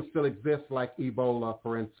things still exist, like Ebola,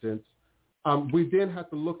 for instance, we then have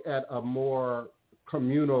to look at a more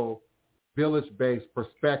communal, village-based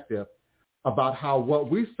perspective about how what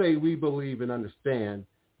we say we believe and understand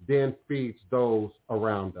then feeds those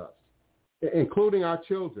around us, including our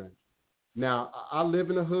children. Now, I live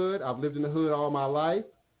in the hood. I've lived in the hood all my life.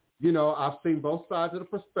 You know, I've seen both sides of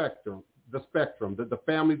the spectrum, the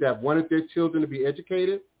family that wanted their children to be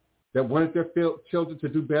educated, that wanted their children to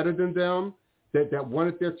do better than them, that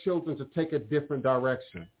wanted their children to take a different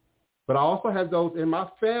direction. But I also have those in my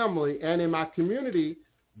family and in my community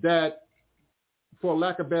that, for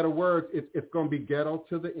lack of better words, it's going to be ghetto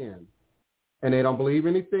to the end. And they don't believe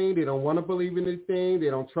anything. They don't want to believe anything.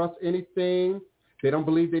 They don't trust anything. They don't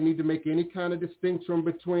believe they need to make any kind of distinction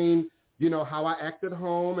between, you know, how I act at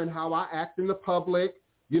home and how I act in the public.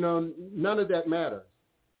 You know, none of that matters.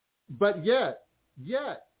 But yet,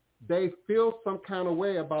 they feel some kind of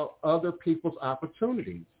way about other people's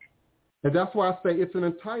opportunities. And that's why I say it's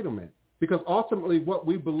an entitlement, because ultimately what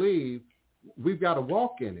we believe, we've got to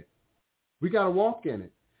walk in it. We got to walk in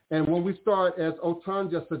it. And when we start, as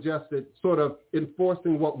Otan just suggested, sort of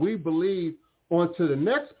enforcing what we believe onto the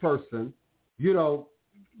next person, you know,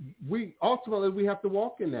 we have to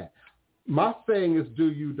walk in that. My saying is,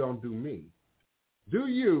 do you, don't do me. Do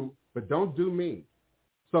you, but don't do me.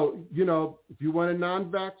 So, you know, if you want a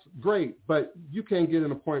non-vax, great, but you can't get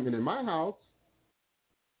an appointment in my house.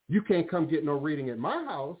 You can't come get no reading at my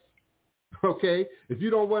house, okay? If you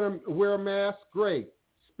don't want to wear a mask, great.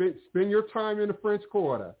 Spend your time in the French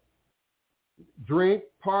Quarter. Drink,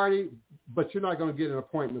 party, but you're not going to get an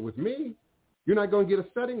appointment with me. You're not going to get a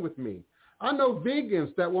setting with me. I know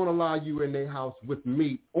vegans that won't allow you in their house with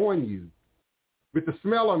meat on you, with the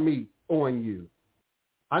smell of meat on you.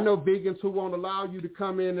 I know vegans who won't allow you to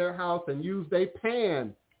come in their house and use their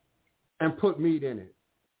pan and put meat in it.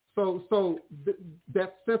 So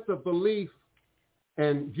that sense of belief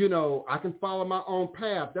and, you know, I can follow my own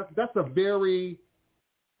path, that's a very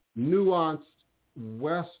nuanced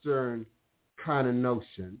Western kind of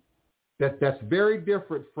notion that's very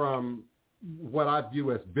different from what I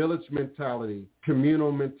view as village mentality,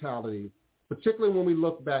 communal mentality, particularly when we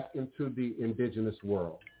look back into the indigenous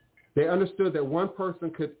world. They understood that one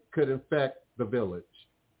person could infect the village.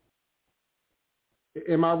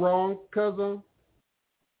 Am I wrong, cousin?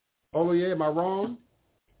 Oh, yeah, am I wrong?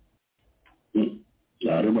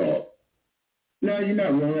 Not at all. No, you're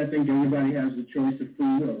not wrong. I think everybody has the choice of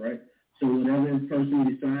free will, right? So whatever the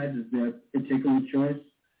person decides is their particular choice,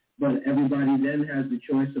 but everybody then has the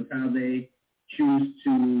choice of how they choose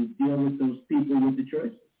to deal with those people with the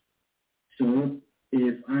choices. So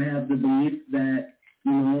if I have the belief that,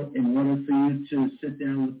 you know, in order for you to sit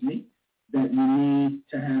down with me, that you need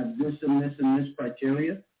to have this and this and this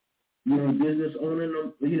criteria, you're a business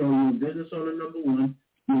owner, you're a business owner, number one.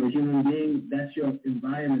 You're a human being. That's your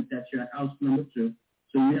environment. That's your house, number two.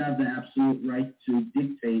 So you have the absolute right to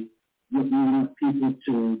dictate what you want people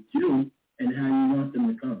to do and how you want them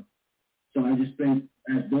to come. So I just think,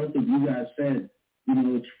 as both of you guys said, you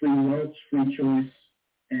know, it's free will, it's free choice,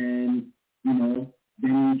 and, you know,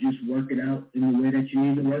 then you just work it out in the way that you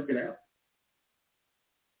need to work it out.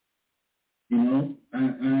 You know,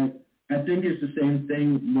 I think it's the same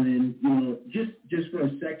thing when, you know, just for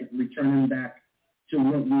a second, returning back to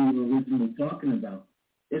what we were originally talking about.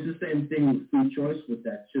 It's the same thing with free choice with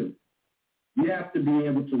that too. You have to be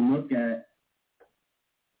able to look at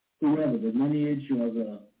whoever, the lineage or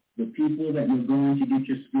the people that you're going to get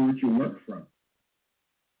your spiritual work from.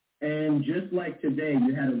 And just like today,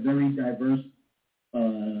 you had a very diverse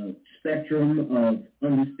spectrum of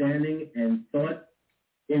understanding and thought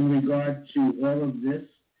in regard to all of this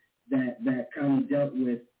that kind of dealt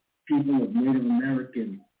with people of Native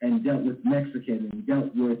American and dealt with Mexican and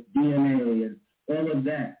dealt with DNA and all of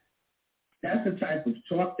that. That's the type of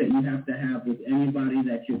talk that you have to have with anybody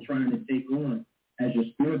that you're trying to take on as your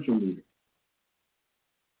spiritual leader.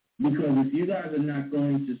 Because if you guys are not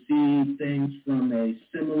going to see things from a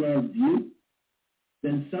similar view,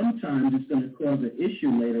 then sometimes it's going to cause an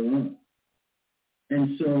issue later on.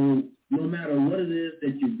 And so no matter what it is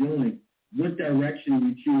that you're doing, what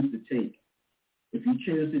direction you choose to take. If you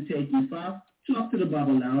choose to take Ifa, talk to the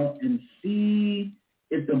Babalao and see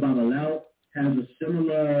if the Babalao has a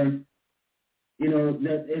similar, you know,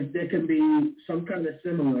 that if there can be some kind of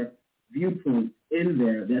similar viewpoint in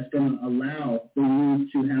there that's going to allow for you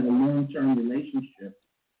to have a long-term relationship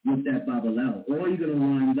with that Babalao. Or you're going to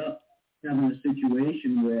wind up having a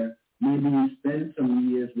situation where maybe you spend some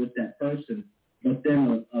years with that person, but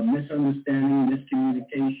then a misunderstanding,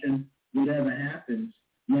 miscommunication, whatever happens,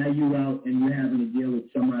 now you out and you're having to deal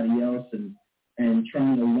with somebody else and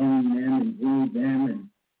trying to learn them and grow them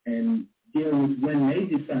and deal with when they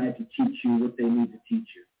decide to teach you what they need to teach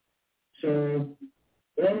you. So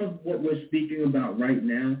all of what we're speaking about right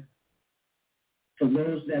now, for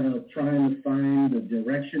those that are trying to find the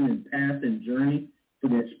direction and path and journey for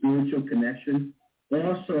their spiritual connection,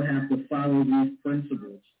 also have to follow these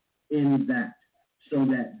principles in that so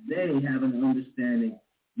that they have an understanding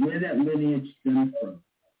where that lineage stems from.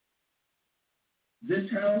 This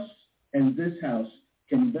house and this house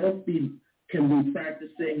can be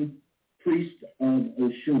practicing priest of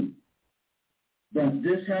Oshun. But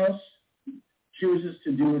this house chooses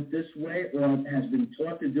to do it this way or has been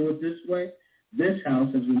taught to do it this way. This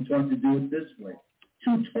house has been taught to do it this way.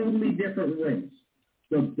 Two totally different ways.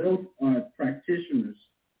 But both are practitioners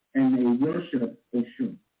and they worship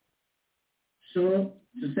Oshun. So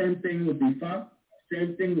it's the same thing with Ifa,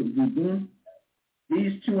 same thing with Voodoo.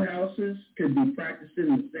 These two houses could be practicing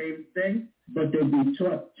the same thing, but they'll be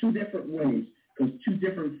taught two different ways because two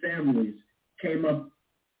different families came up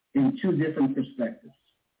in two different perspectives.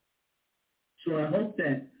 So I hope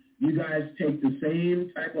that you guys take the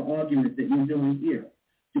same type of argument that you're doing here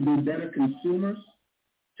to be better consumers,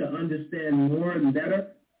 to understand more and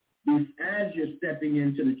better as you're stepping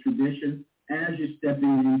into the tradition, as you're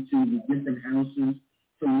stepping into the different houses,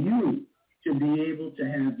 for you to be able to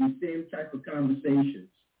have the same type of conversations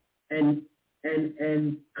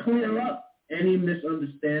and clear up any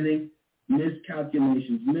misunderstanding,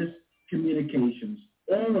 miscalculations, miscommunications,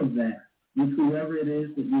 all of that with whoever it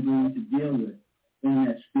is that you're going to deal with on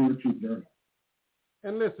that spiritual journey.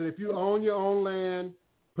 And listen, if you own your own land,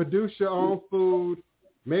 produce your own food,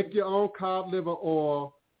 make your own cod liver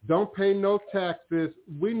oil, don't pay no taxes,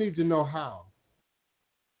 we need to know how.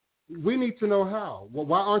 We need to know how. Well,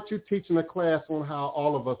 why aren't you teaching a class on how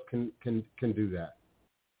all of us can do that?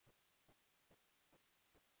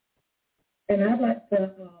 And I'd like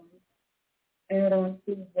to add on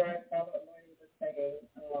to what Father Lloyd was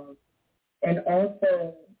saying, and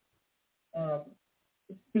also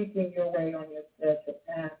speaking your way on your spiritual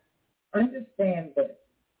path. Understand this.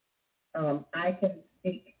 I can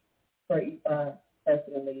speak for Ifa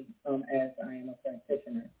personally as I am a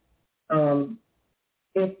practitioner.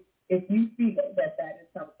 If you feel that is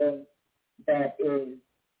something that is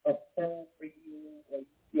a pull for you, or you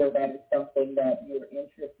feel that is something that you're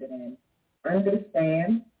interested in,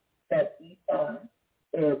 understand that Ifa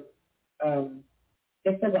is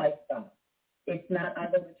it's a lifestyle. It's not I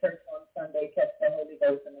go to church on Sunday, catch the Holy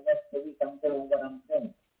Ghost, and the rest of the week I'm doing what I'm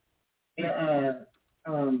doing.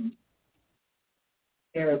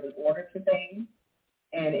 There is an order to things,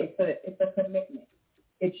 and it's a commitment.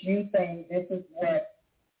 It's you saying this is what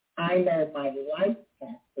I know my life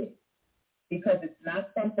path is, because it's not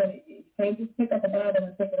something you can't just pick up a Bible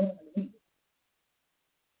and take it home and read it.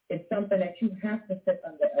 It's something that you have to sit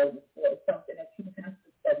under elders for. It's something that you have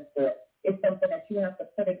to study for. It's something that you have to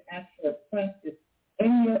put in actual practice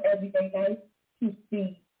in your everyday life to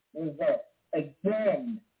see results.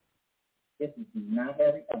 Again, this is not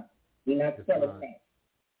Harry Potter. We're not selling that.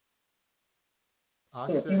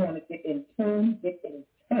 So if you want to get in tune, get in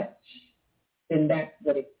touch, then that's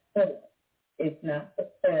what it's for. It's not for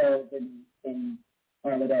pearls and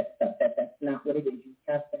all of that stuff. That's not what it is. You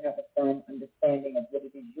have to have a firm understanding of what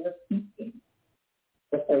it is you're seeking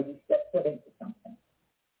before you step foot into something.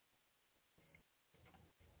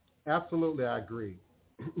 Absolutely, I agree.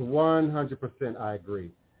 100% I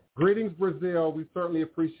agree. Greetings, Brazil. We certainly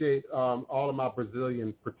appreciate all of my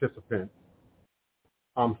Brazilian participants.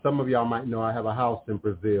 Some of y'all might know I have a house in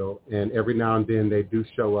Brazil, and every now and then they do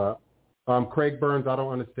show up. Craig Burns, I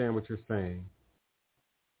don't understand what you're saying.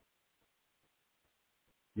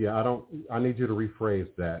 Yeah, I need you to rephrase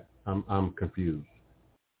that. I'm confused.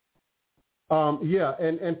 Yeah,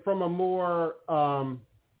 and from a more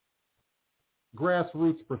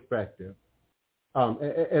grassroots perspective,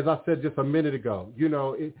 as I said just a minute ago,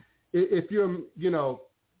 if you're,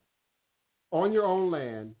 on your own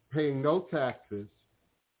land, paying no taxes,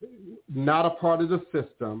 not a part of the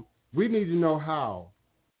system, we need to know how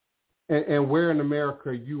and where in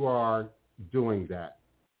America you are doing that.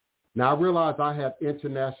 Now, I realize I have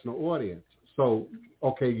international audience. So,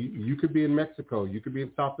 okay, you could be in Mexico. You could be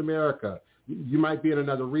in South America. You might be in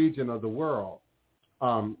another region of the world.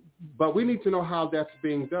 But we need to know how that's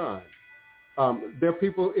being done. There are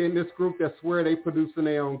people in this group that swear they producing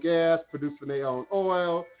their own gas, producing their own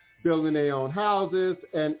oil, building their own houses.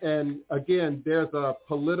 And again, there's a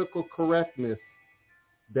political correctness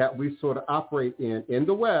that we sort of operate in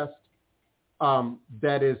the West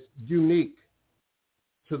that is unique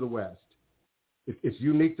to the West. It's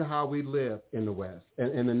unique to how we live in the West.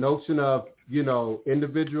 And the notion of,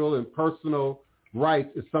 individual and personal rights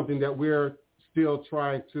is something that we're still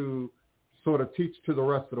trying to sort of teach to the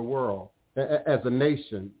rest of the world as a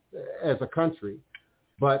nation, as a country.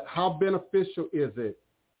 But how beneficial is it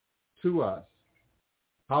to us?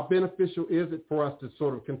 How beneficial is it for us to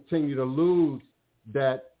sort of continue to lose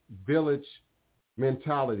that village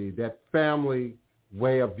mentality, that family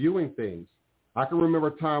way of viewing things? I can remember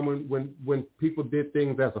a time when people did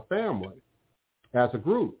things as a family, as a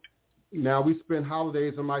group. Now we spend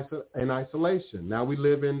holidays in isolation. Now we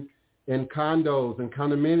live in condos and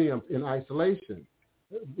condominiums in isolation.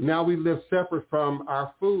 Now we live separate from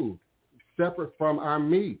our food, separate from our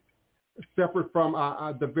meat, separate from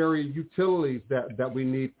the very utilities that we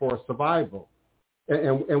need for survival.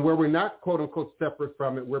 And where we're not, quote unquote, separate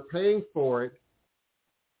from it, we're paying for it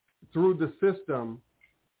through the system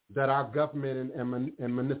that our government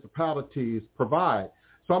and municipalities provide.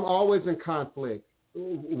 So I'm always in conflict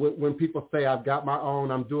when people say, I've got my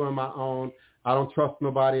own, I'm doing my own, I don't trust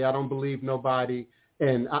nobody, I don't believe nobody,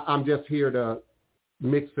 and I'm just here to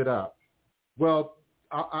mix it up. Well,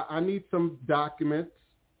 I need some documents.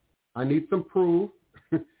 I need some proof.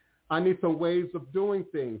 I need some ways of doing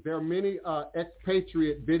things. There are many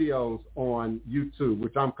expatriate videos on YouTube,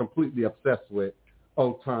 which I'm completely obsessed with,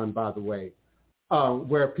 Otan, by the way,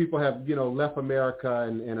 where people have, left America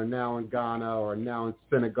and are now in Ghana or now in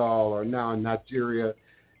Senegal or now in Nigeria.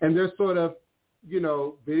 And they're sort of,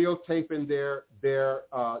 videotaping their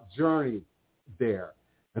journey there.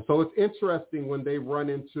 And so it's interesting when they run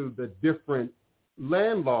into the different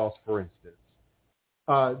land laws, for instance.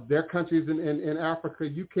 There are countries in Africa,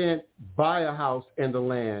 you can't buy a house and the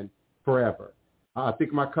land forever. I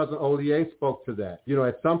think my cousin Olier spoke to that.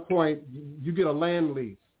 At some point, you get a land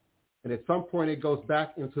lease, and at some point it goes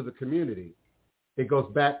back into the community. It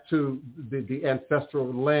goes back to the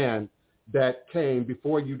ancestral land that came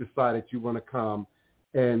before you decided you want to come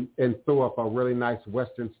and throw up a really nice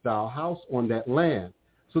Western-style house on that land.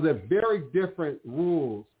 So there are very different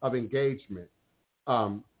rules of engagement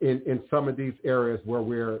in some of these areas where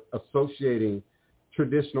we're associating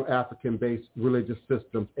traditional African-based religious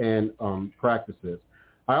systems and practices.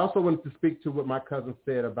 I also wanted to speak to what my cousin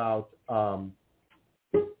said about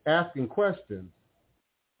asking questions.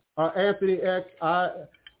 Anthony X,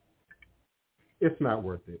 it's not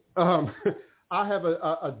worth it. I have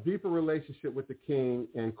a deeper relationship with the King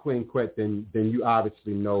and Queen Quet than you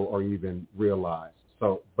obviously know or even realize.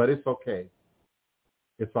 So, but it's okay.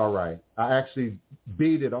 It's all right. I actually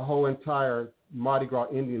beaded a whole entire Mardi Gras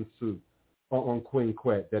Indian suit on Queen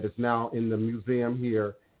Quet that is now in the museum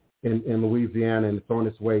here in Louisiana, and it's on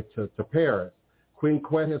its way to Paris. Queen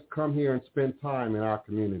Quet has come here and spent time in our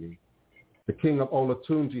community. The King of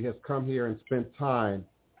Olatunji has come here and spent time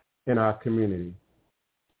in our community.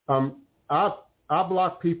 I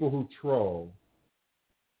block people who troll,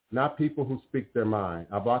 not people who speak their mind.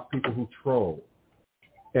 I block people who troll.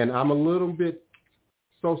 And I'm a little bit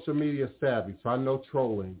social media savvy, so I know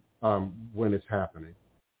trolling when it's happening.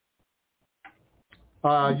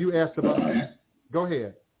 You asked about, go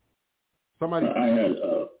ahead. Somebody. I had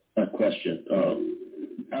a question.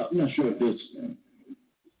 I'm not sure if it's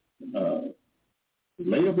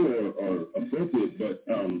relatable or appropriate, but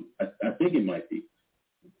I think it might be.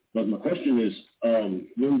 But my question is,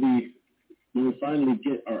 when we finally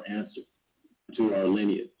get our answer to our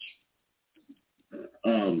lineage,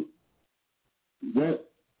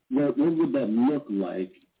 what would that look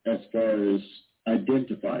like as far as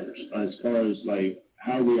identifiers, as far as like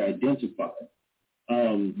how we identify?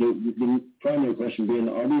 The primary question being,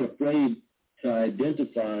 are we afraid to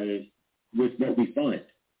identify with what we find?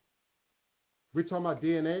 We're talking about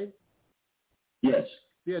DNA? Yes.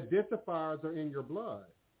 The identifiers are in your blood.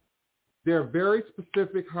 There are very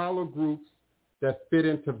specific haplogroups that fit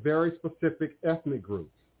into very specific ethnic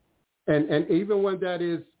groups. And even when that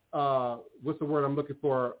is, what's the word I'm looking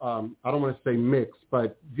for? I don't want to say mixed,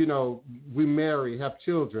 but, we marry, have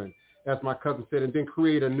children, as my cousin said, and then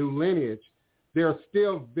create a new lineage. There are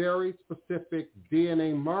still very specific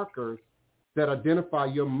DNA markers that identify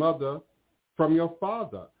your mother from your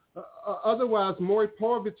father. Otherwise, Maury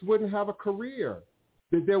Povich wouldn't have a career.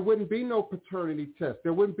 There wouldn't be no paternity test.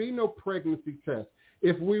 There wouldn't be no pregnancy test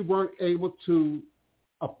if we weren't able to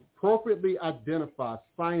appropriately identify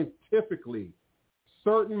scientifically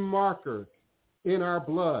certain markers in our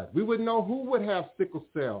blood. We would know who would have sickle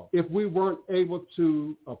cell if we weren't able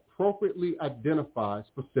to appropriately identify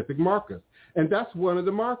specific markers. And that's one of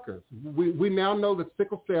the markers. We now know that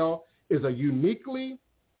sickle cell is a uniquely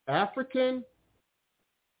African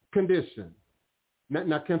condition.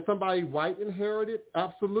 Now, can somebody white inherit it?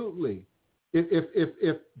 Absolutely.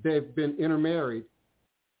 If they've been intermarried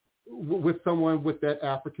with someone with that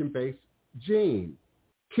African-based gene.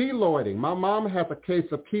 Keloiding. My mom has a case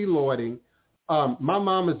of keloiding. My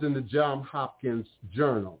mom is in the Johns Hopkins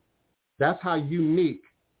Journal. That's how unique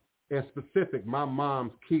and specific my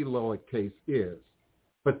mom's keloid case is.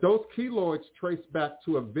 But those keloids trace back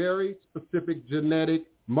to a very specific genetic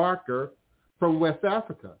marker from West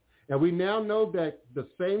Africa. And we now know that the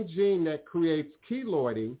same gene that creates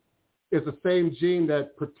keloiding is the same gene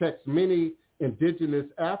that protects many indigenous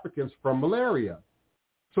Africans from malaria.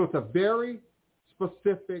 So it's a very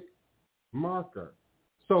specific marker.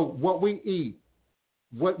 So what we eat,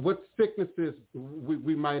 what sicknesses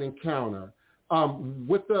we might encounter,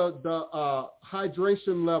 with the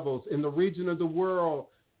hydration levels in the region of the world,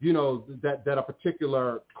 that a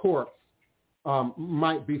particular corpse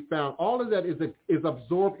might be found. All of that is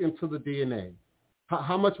absorbed into the DNA.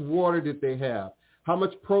 How much water did they have? How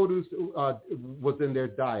much produce was in their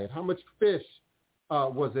diet? How much fish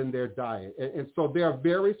was in their diet? And so there are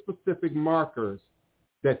very specific markers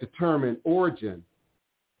that determine origin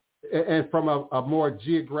and from a more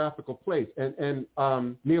geographical place. And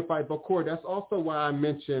Neophyte Bokor, that's also why I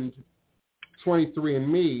mentioned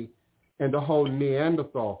 23andMe and the whole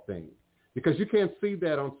Neanderthal thing, because you can't see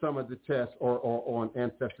that on some of the tests or on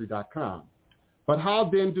Ancestry.com. But how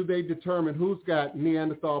then do they determine who's got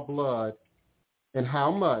Neanderthal blood and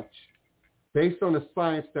how much? Based on the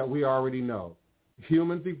science that we already know.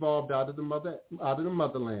 Humans evolved out of the motherland,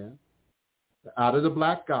 out of the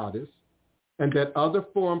black goddess, and that other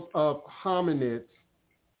forms of hominids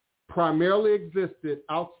primarily existed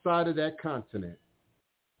outside of that continent.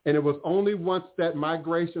 And it was only once that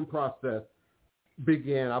migration process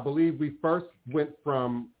began, I believe we first went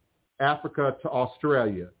from Africa to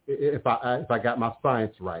Australia, if I got my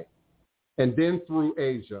science right, and then through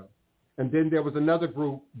Asia. And then there was another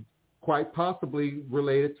group, quite possibly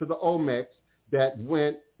related to the Olmecs, that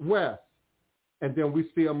went west. And then we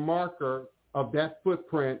see a marker of that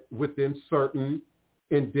footprint within certain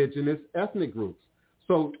indigenous ethnic groups.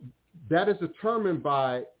 So that is determined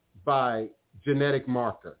by genetic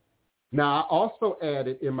marker. Now, I also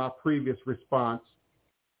added in my previous response,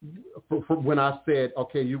 for when I said,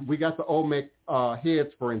 okay, we got the Olmec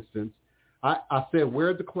heads, for instance, I said, where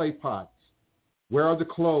are the clay pots? Where are the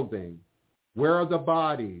clothing? Where are the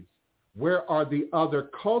bodies? Where are the other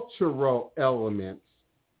cultural elements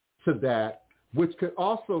to that, which could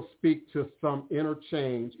also speak to some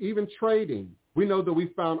interchange, even trading? We know that we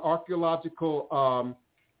found archaeological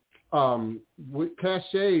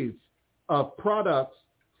caches of products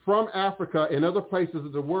from Africa and other places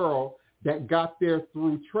of the world that got there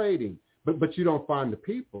through trading. But you don't find the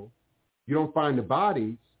people. You don't find the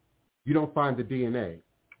bodies. You don't find the DNA.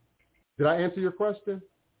 Did I answer your question?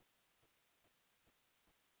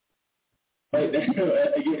 Again,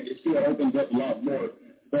 it still opens up a lot more.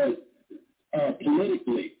 But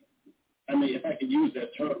politically, I mean, if I can use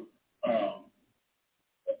that term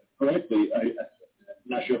correctly, I'm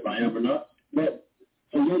not sure if I am or not, but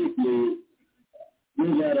politically,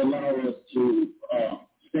 will that allow us to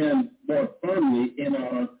stand more firmly in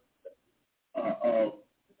our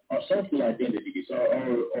social identities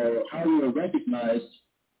or how we are recognized,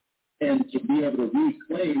 and to be able to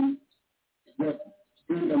reclaim what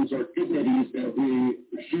freedoms or dignities that we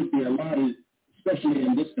should be allotted, especially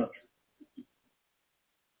in this country.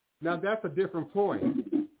 Now, that's a different point.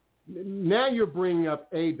 Now you're bringing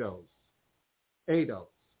up ADOS.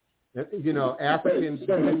 African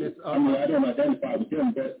descendants. I mean, I don't identify with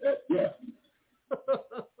them, but yeah.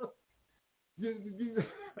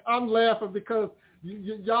 I'm laughing because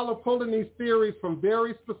y'all are pulling these theories from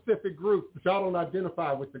very specific groups, but y'all don't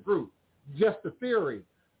identify with the group, just the theory.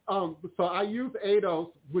 So I use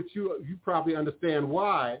ADOS, which you probably understand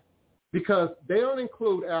why, because they don't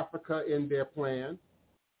include Africa in their plan.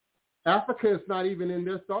 Africa is not even in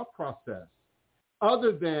their thought process,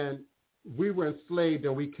 other than we were enslaved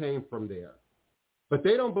and we came from there. But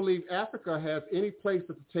they don't believe Africa has any place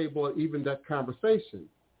at the table or even that conversation,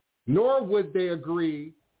 nor would they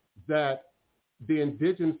agree that the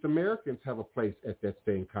indigenous Americans have a place at that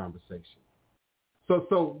same conversation.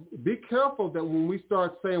 So be careful that when we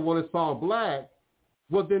start saying, well, it's all black,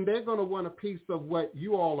 well, then they're going to want a piece of what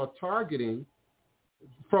you all are targeting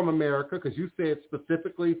from America, because you said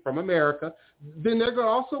specifically from America. Then they're going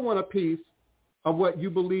to also want a piece of what you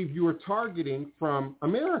believe you are targeting from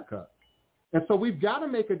America. And so we've got to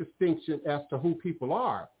make a distinction as to who people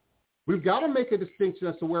are. We've got to make a distinction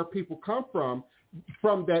as to where people come from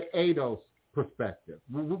that ADOS perspective.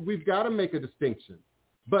 We've got to make a distinction.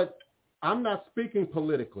 But I'm not speaking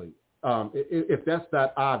politically. if that's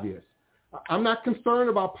that obvious. I'm not concerned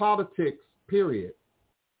about politics, period.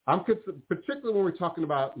 Particularly when we're talking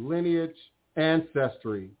about lineage,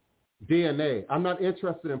 ancestry, DNA. I'm not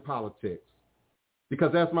interested in politics.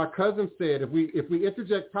 Because as my cousin said, if we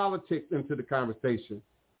interject politics into the conversation,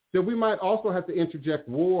 then we might also have to interject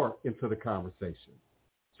war into the conversation.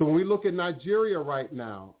 So when we look at Nigeria right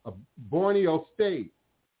now, a Borneo state,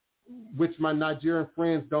 which my Nigerian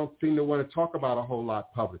friends don't seem to want to talk about a whole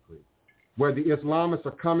lot publicly, where the Islamists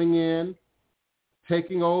are coming in,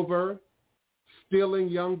 taking over, stealing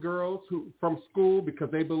young girls from school because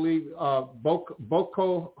they believe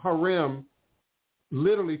Boko Haram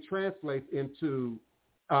literally translates into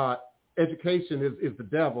education is the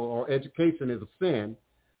devil, or education is a sin.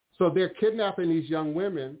 So they're kidnapping these young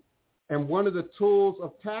women, and one of the tools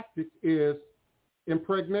of tactics is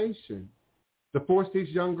impregnation, to force these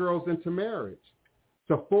young girls into marriage,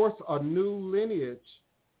 to force a new lineage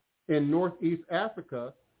in Northeast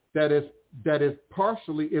Africa that is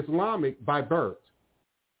partially Islamic by birth,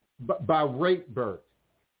 by rape birth.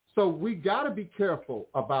 So we got to be careful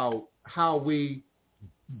about how we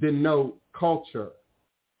denote culture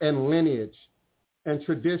and lineage and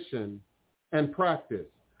tradition and practice.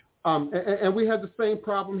 And we have the same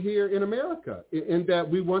problem here in America, in that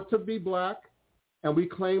we want to be black and we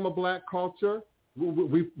claim a black culture.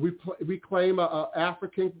 We claim a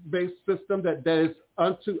African-based system that is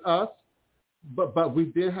unto us, but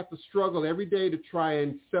we then have to struggle every day to try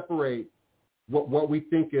and separate what we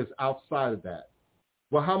think is outside of that.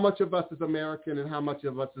 Well, how much of us is American and how much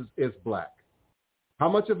of us is black? How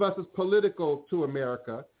much of us is political to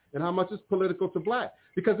America and how much is political to black?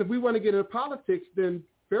 Because if we want to get into politics, then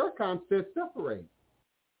Farrakhan said separate.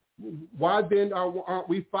 Why then aren't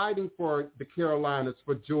we fighting for the Carolinas,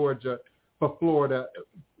 for Georgia, for Florida,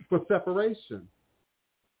 for separation?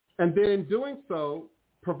 And then in doing so,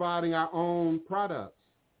 providing our own products,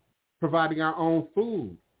 providing our own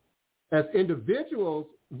food. As individuals,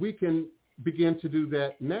 we can begin to do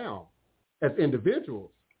that now as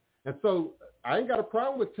individuals. And so I ain't got a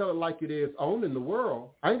problem with tell it like it is, owning the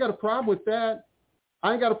world. I ain't got a problem with that.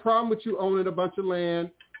 I ain't got a problem with you owning a bunch of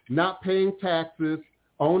land, not paying taxes,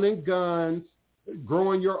 owning guns,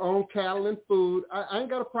 growing your own cattle and food. I ain't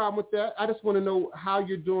got a problem with that. I just want to know how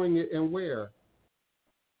you're doing it and where.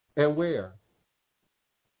 And where.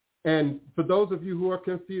 And for those of you who are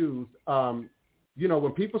confused,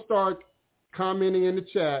 when people start commenting in the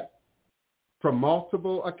chat from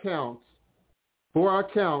multiple accounts, 4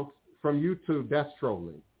 accounts from YouTube, that's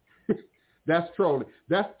trolling. That's trolling.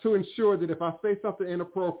 That's to ensure that if I say something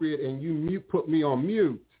inappropriate and you put me on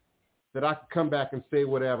mute, that I can come back and say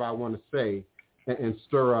whatever I want to say and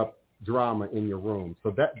stir up drama in your room.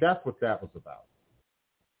 So that's what that was about.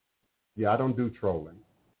 Yeah, I don't do trolling.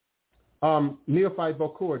 Neophyte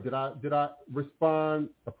Bokur, did I respond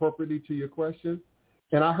appropriately to your question?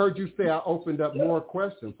 And I heard you say I opened up more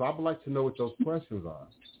questions, so I would like to know what those questions are.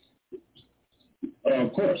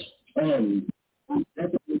 Of course.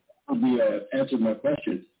 That answered my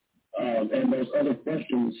question. And those other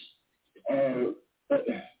questions are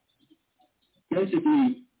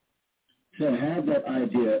basically to have that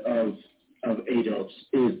idea of adults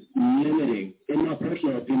is limiting, in my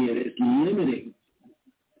personal opinion, it's limiting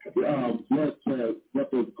what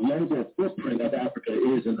the global footprint of Africa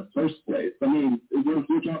is in the first place. I mean,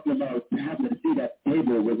 we're talking about having to see that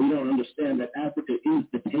table where we don't understand that Africa is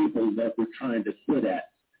the table that we're trying to sit at.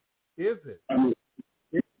 Is it? I mean,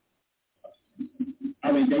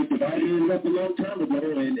 they divided it up a long time ago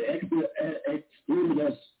and excluded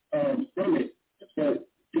us from it, but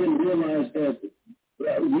didn't realize that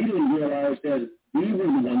we didn't realize that we were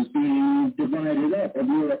the ones being divided up, and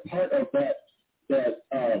we were a part of that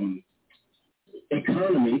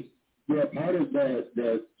economy. We're a part of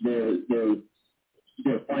the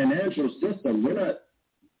financial system. We're not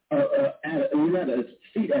a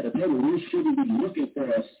seat at the table. We shouldn't be looking for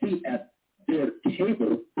a seat at their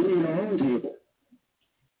table. We need our own table.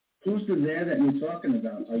 Who's the there that you're talking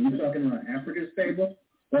about? Are you talking about Africa's table?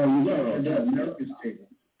 Or are you talking about America's table?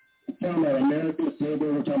 We're talking about America's table.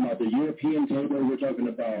 We're talking about the European table. We're talking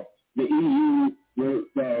about the EU. We're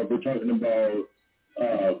talking about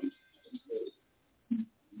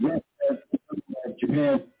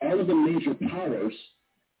Japan. All of the major powers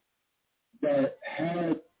that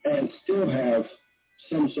have and still have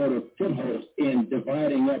some sort of foothold in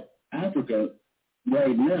dividing up Africa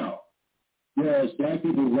right now. Whereas black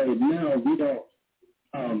people right now, we don't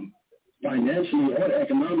financially or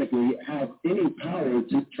economically have any power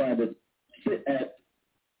to try to sit at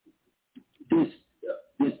this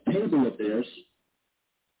table of theirs,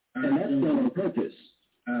 and that's done on purpose.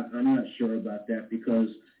 I'm not sure about that because,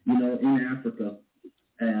 in Africa,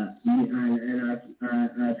 I've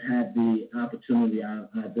had the opportunity,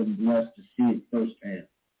 I've been blessed to see it firsthand.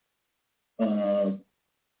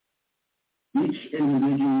 Each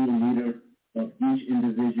individual leader of each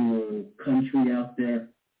individual country out there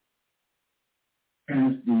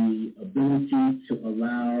has the ability to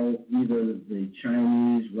allow either the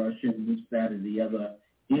Chinese, Russian, this, that, or the other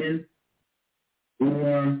in,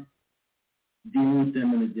 or deal with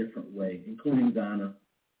them in a different way, including Ghana.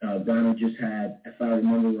 Ghana just had, if I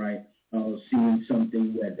remember right, seeing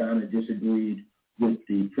something where Ghana disagreed with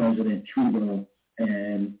the President Trudeau,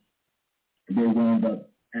 and they wound up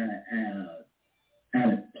at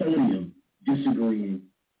a podium disagreeing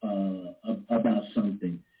about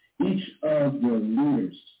something. Each of the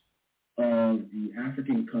leaders of the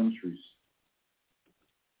African countries,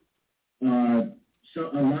 so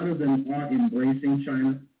a lot of them are embracing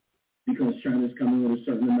China because China's coming with a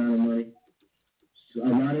certain amount of money. So a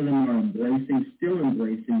lot of them are still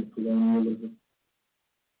embracing the colonialism.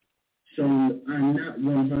 So I'm not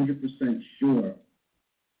 100% sure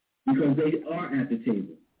because they are at the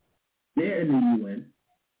table. They're in the UN.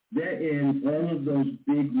 They're in all of those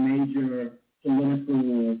big major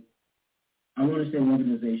political, I want to say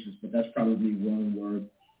organizations, but that's probably the wrong word.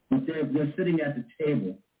 But they're sitting at the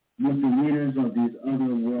table with the leaders of these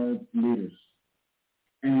other world leaders.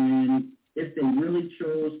 And if they really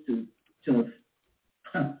chose to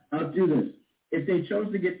I'll do this. If they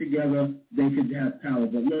chose to get together, they could have power.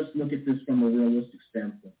 But let's look at this from a realistic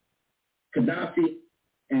standpoint. Gaddafi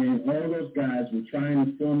and all those guys were trying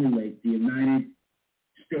to formulate the United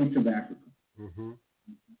States of Africa. Mm-hmm.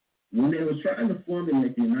 When they were trying to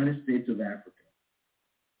formulate the United States of Africa,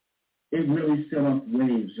 it really set off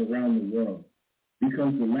waves around the world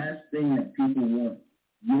because the last thing that people want,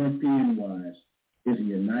 European-wise, is the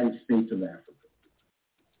United States of Africa.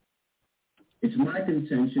 It's my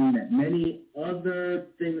contention that many other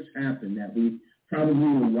things happen that we probably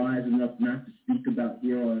were wise enough not to speak about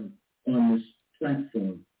here on this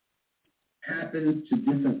platform, happened to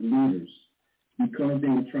different leaders because they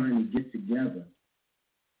were trying to get together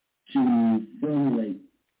to formulate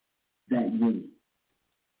that unity.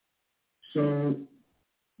 So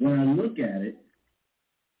when I look at it,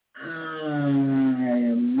 I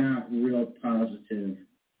am not real positive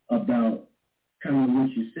about kind of what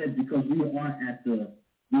you said because we are at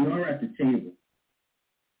the table.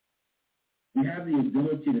 We have the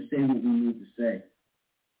ability to say what we need to say.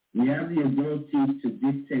 We have the ability to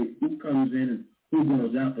dictate who comes in and who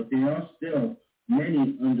goes out, but there are still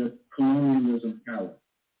many under colonialism power.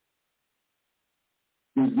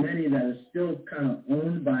 There's many that are still kind of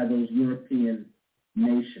owned by those European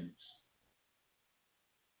nations.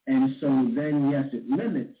 And so then, yes, it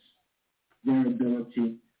limits their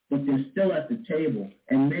ability, but they're still at the table,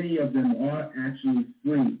 and many of them are actually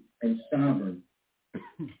free and sovereign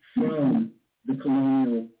from the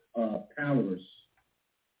colonial powers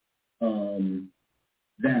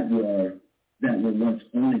that were once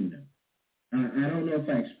owning them. I don't know if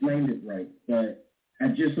I explained it right, but I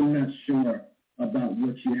just am not sure about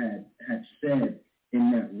what you had said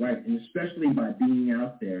in that right, and especially by being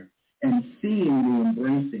out there and seeing the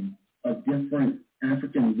embracing of different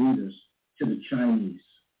African leaders to the Chinese,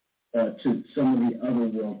 to some of the other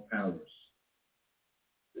world powers.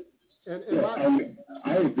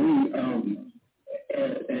 I agree,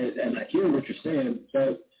 and I hear what you're saying,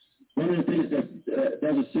 but one of the things that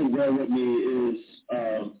doesn't sit well with me is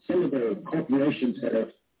some of the corporations that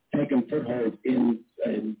have taken foothold in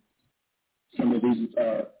some of these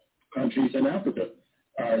countries in Africa,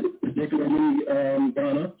 particularly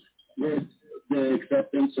Ghana, with the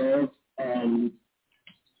acceptance of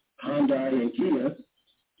Hyundai and Kia,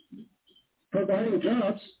 providing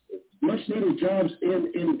jobs, much-needed jobs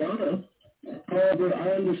in Ghana. However,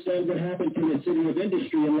 I understand what happened to the city of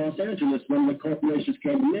industry in Los Angeles when the corporations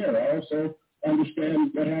came in there. I also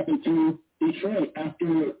understand what happened to Detroit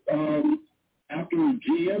after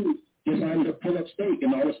GM decided to pull up stake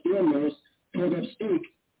and all the steel mills pulled up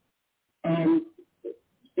stake in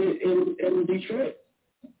Detroit.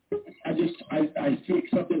 I see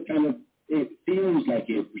something kind of, it feels like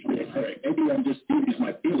it was occurring. Maybe I'm just doing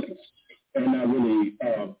my feelings and not really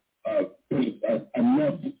putting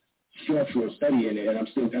enough structural study in it, and I'm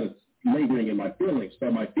still kind of lingering in my feelings.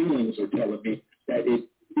 But my feelings are telling me that it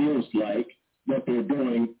feels like what they're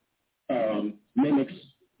doing mimics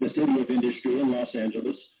the city of industry in Los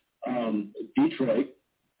Angeles, Detroit,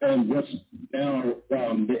 and what's now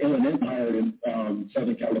the Inland Empire in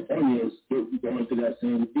Southern California is going through that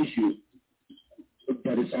same issue,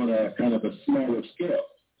 but it's on a kind of a smaller scale.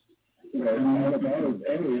 All of our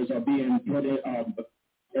areas are being put in,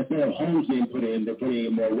 instead of homes being put in, they're putting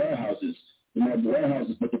in more warehouses. The more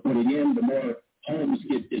warehouses that they're putting in, the more homes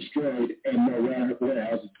get destroyed and more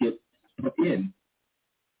warehouses get put in.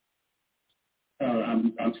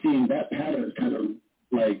 I'm seeing that pattern kind of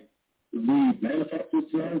like re-manifest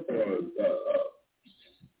itself or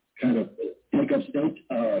kind of take up state.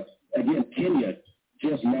 Again, Kenya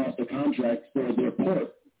just lost a contract for their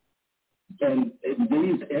port. And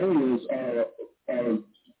these areas are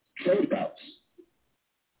trade routes.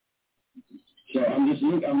 So I'm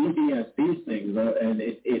looking at these things, and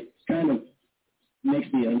it kind of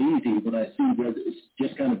makes me uneasy when I see that it's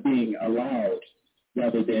just kind of being allowed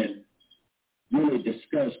rather than really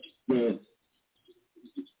discussed with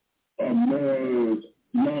a more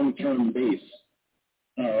long-term base,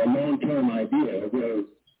 a long-term idea where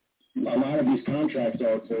a lot of these contracts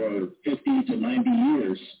are for 50 to 90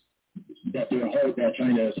 years that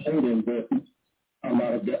China is holding with a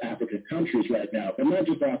lot of the African countries right now, but not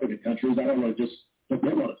just African countries. I don't want to just put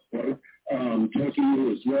them on the board. Turkey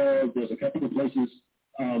as well. There's a couple of places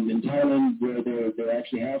in Thailand where they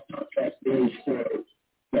actually have contracts there for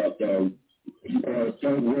the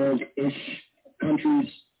third world-ish countries.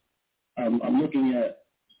 I'm looking at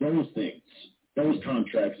those things. Those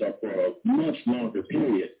contracts are for a much longer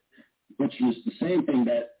period, which is the same thing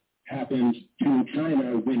that happened to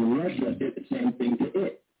China when Russia did the same thing to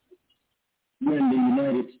it. When the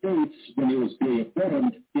United States, when it was being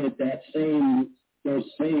formed, did those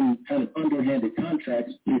same kind of underhanded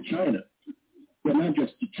contracts to China. But not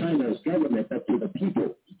just to China's government, but to the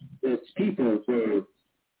people. Its people were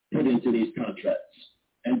put into these contracts.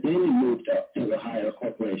 And then it moved up to the higher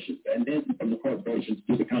corporations, and then from the corporations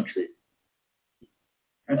to the country.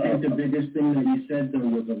 I think the biggest thing that you said, though,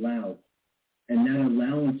 was allowed. And that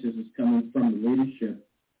allowances is coming from the leadership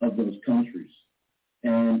of those countries.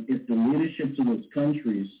 And if the leaderships of those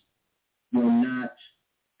countries were not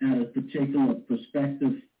at a particular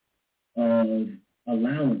perspective of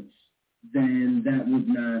allowance, then that would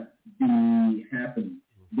not be happening.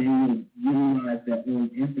 They would utilize their own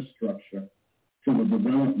infrastructure for the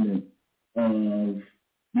development of,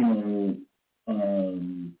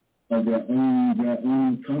 of their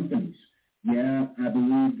own companies. Yeah, I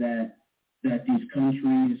believe that these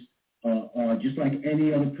countries are just like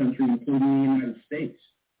any other country, including the United States,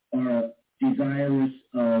 are desirous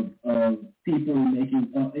of people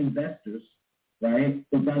making investors, right?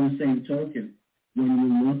 But by the same token, when you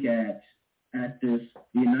look at this,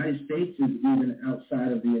 the United States is even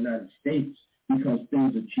outside of the United States because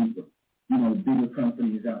things are cheaper. Bigger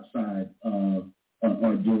companies outside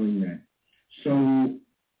are doing that. So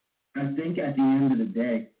I think at the end of the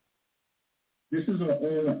day, this is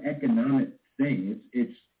all an economic thing.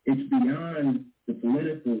 It's beyond the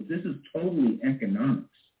political. This is totally economics.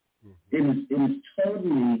 It is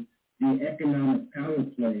totally the economic power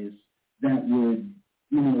plays that would,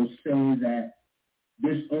 say that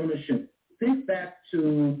this ownership. Think back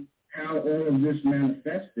to how all of this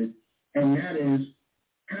manifested, and that is,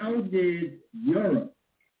 how did Europe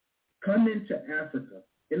come into Africa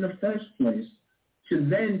in the first place to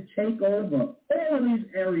then take over all of these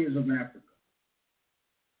areas of Africa?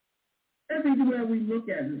 Everywhere we look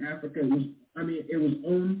at in Africa, it was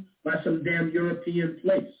owned by some damn European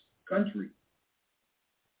country.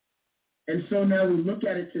 And so now we look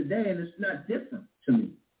at it today, and it's not different to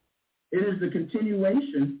me. It is the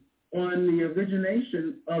continuation on the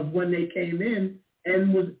origination of when they came in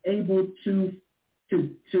and was able to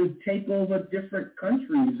take over different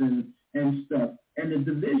countries and stuff. And the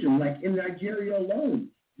division, like in Nigeria alone,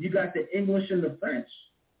 you got the English and the French.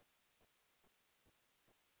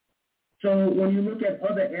 So when you look at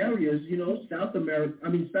other areas, South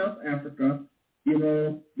Africa,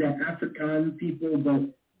 the African people, but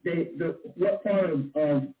what part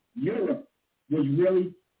of Europe was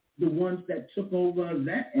really the ones that took over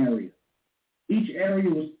that area. Each area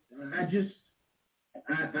was,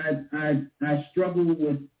 I struggle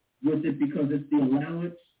with it because it's the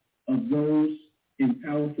allowance of those in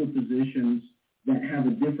powerful positions that have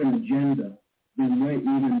a different agenda than we're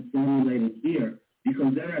even formulated here,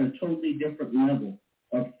 because they're at a totally different level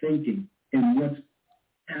of thinking and what's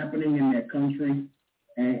happening in their country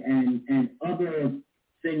and other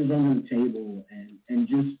things under the table and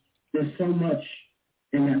just there's so much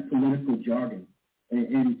in that political jargon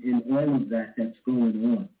in all of that that's going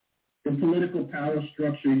on. The political power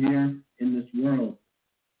structure here in this world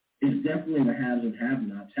is definitely the haves and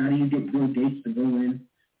have-nots. How do you get Bill Gates to go in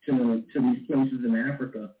to these places in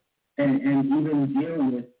Africa and even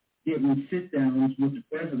deal with getting sit-downs with the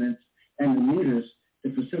presidents and the leaders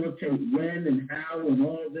to facilitate when and how and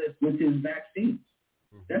all of this with his vaccines?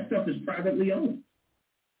 That stuff is privately owned.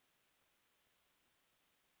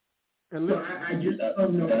 And so I just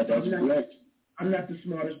don't know. That's correct. I'm not the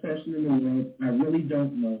smartest person in the world. I really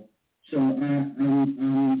don't know. So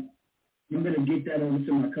I'm going to get that over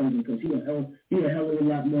to my cousin because he's a hell of a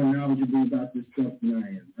lot more knowledgeable about this stuff than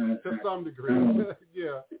I am. To some degree,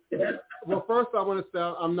 yeah. Well, first I want to say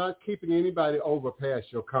I'm not keeping anybody over past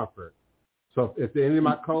your comfort. So if any of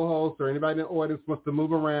my co-hosts or anybody in the audience wants to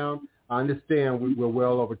move around, I understand we're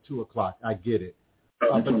well over 2 o'clock. I get it.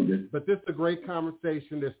 But this is a great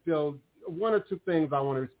conversation. There's still one or two things I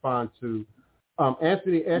want to respond to.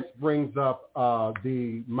 Anthony X brings up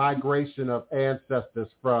the migration of ancestors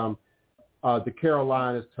from the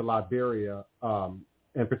Carolinas to Liberia,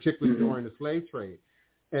 and particularly during the slave trade.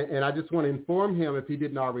 And I just want to inform him, if he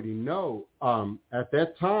didn't already know, at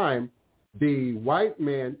that time, the white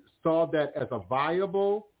man saw that as a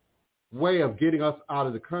viable way of getting us out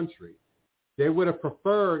of the country. They would have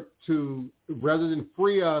preferred to, rather than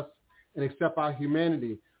free us and accept our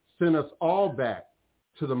humanity, send us all back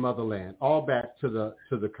to the motherland, all back to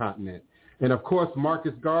the continent. And of course,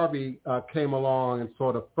 Marcus Garvey came along and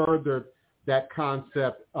sort of furthered that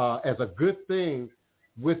concept as a good thing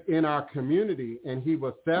within our community, and he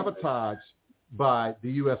was sabotaged by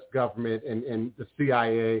the U.S. government and the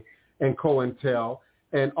CIA and COINTEL.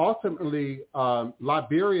 And ultimately,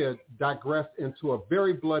 Liberia digressed into a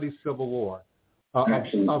very bloody civil war,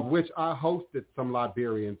 of which I hosted some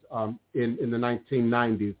Liberians in the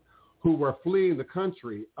 1990s who were fleeing the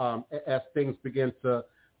country as things began to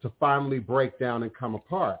finally break down and come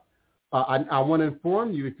apart. I want to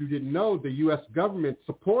inform you, if you didn't know, the U.S. government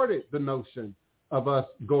supported the notion of us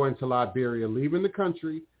going to Liberia, leaving the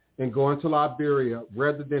country and going to Liberia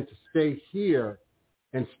rather than to stay here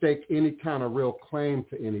and stake any kind of real claim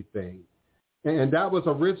to anything. And that was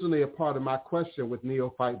originally a part of my question with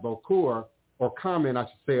Neophyte Bokur, or comment, I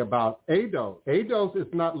should say, about ADOS. ADOS is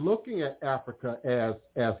not looking at Africa as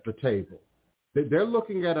the table. They're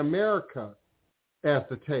looking at America as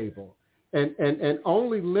the table, and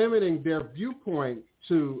only limiting their viewpoint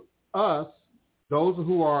to us, those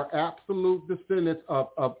who are absolute descendants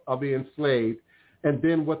of the enslaved, and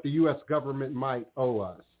then what the U.S. government might owe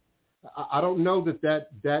us. I don't know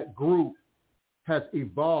that group has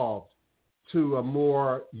evolved to a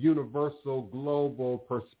more universal global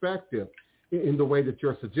perspective in the way that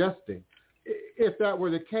you're suggesting. If that were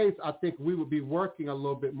the case, I think we would be working a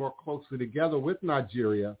little bit more closely together with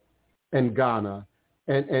Nigeria and Ghana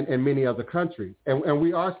and many other countries. And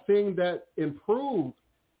we are seeing that improve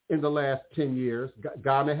in the last 10 years.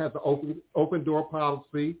 Ghana has an open door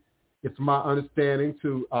policy. It's my understanding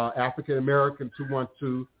to African Americans who want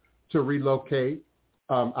to relocate.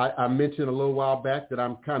 I mentioned a little while back that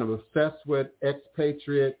I'm kind of obsessed with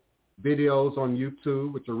expatriate videos on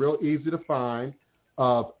YouTube, which are real easy to find,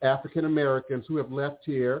 of African Americans who have left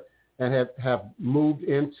here and have moved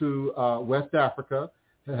into West Africa,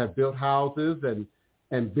 and have built houses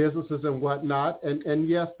and businesses and whatnot. And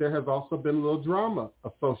yes, there has also been a little drama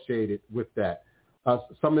associated with that.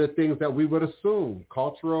 Some of the things that we would assume,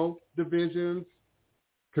 cultural divisions,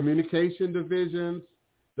 communication divisions,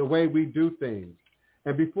 the way we do things.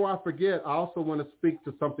 And before I forget, I also want to speak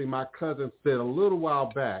to something my cousin said a little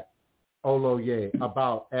while back, Oloye,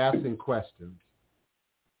 about asking questions.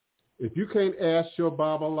 If you can't ask your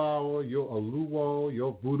Babalawo, your Oluwo,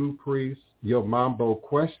 your Voodoo priest, your Mambo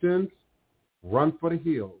questions, run for the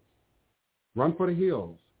hills. Run for the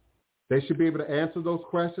hills. They should be able to answer those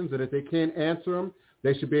questions, and if they can't answer them,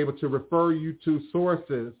 they should be able to refer you to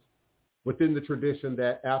sources within the tradition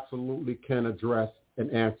that absolutely can address and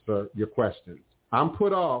answer your questions. I'm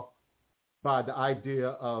put off by the idea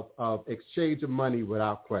of exchange of money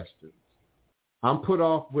without questions. I'm put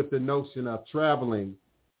off with the notion of traveling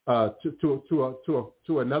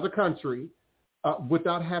to another country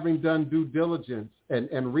without having done due diligence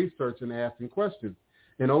and research and asking questions.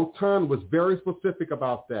 And Otun was very specific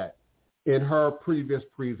about that in her previous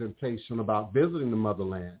presentation about visiting the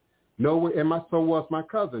motherland. So was my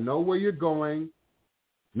cousin. Know where you're going,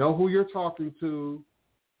 know who you're talking to,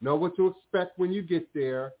 know what to expect when you get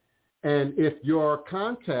there. And if your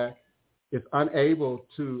contact is unable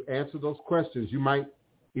to answer those questions, you might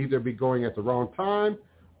either be going at the wrong time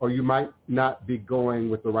or you might not be going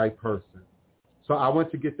with the right person. So I want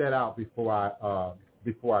to get that out before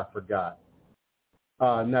I forgot.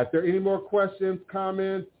 Now, if there are any more questions,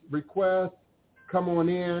 comments, requests, come on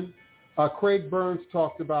in. Craig Burns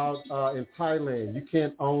talked about in Thailand, you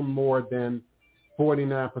can't own more than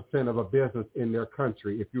 49% of a business in their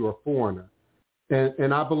country if you're a foreigner.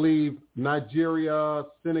 And I believe Nigeria,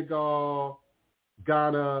 Senegal,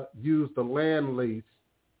 Ghana use the land lease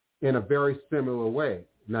in a very similar way.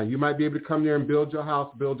 Now, you might be able to come there and build your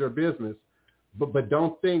house, build your business, but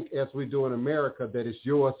don't think, as we do in America, that it's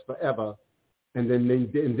yours forever, and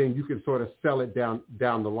then you can sort of sell it down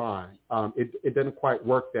the line. It doesn't quite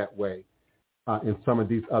work that way in some of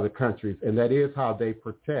these other countries, and that is how they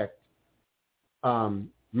protect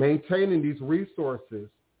maintaining these resources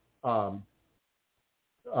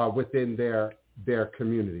within their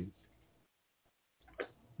communities.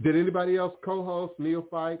 Did anybody else co-host,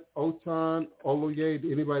 Neophyte, Otan, Oloye,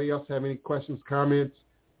 did anybody else have any questions, comments?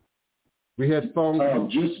 We had phone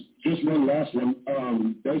calls. Just one last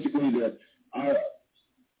one. Basically, that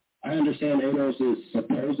I understand ADOS is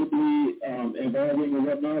supposedly evolving and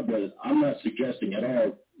whatnot, but I'm not suggesting at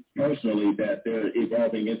all personally that they're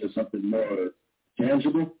evolving into something more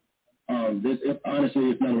tangible. Honestly,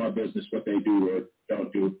 it's none of my business what they do or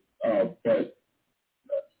don't do. But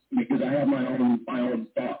because I have my own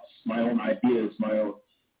thoughts, my own ideas, my own.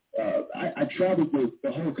 I travel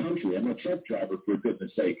the whole country. I'm a truck driver, for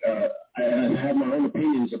goodness sake. I have my own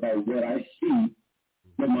opinions about what I see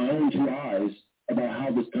with my own two eyes about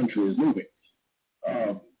how this country is moving.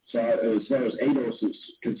 So as far as ADOS is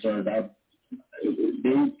concerned,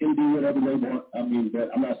 they can do whatever they want. I mean, but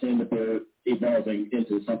I'm not saying that they're evolving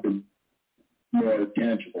into something more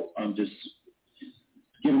tangible. I'm just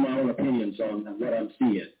giving my own opinions on what I'm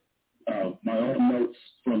seeing. My own notes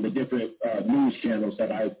from the different news channels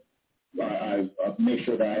that I make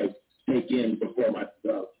sure that I take in before my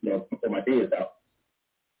day is out.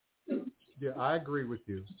 Yeah, I agree with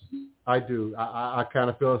you. I do. I kind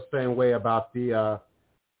of feel the same way about the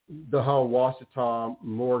whole Washita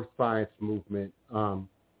Moor science movement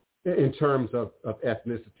in terms of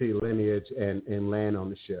ethnicity, lineage, and land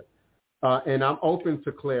ownership. And I'm open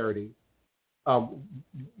to clarity.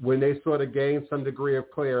 When they sort of gain some degree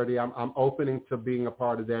of clarity, I'm opening to being a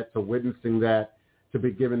part of that, to witnessing that, to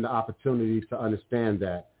be given the opportunity to understand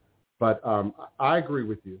that. But I agree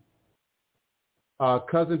with you.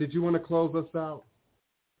 Cousin, did you want to close us out?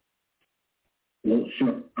 Well,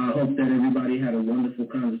 sure. I hope that everybody had a wonderful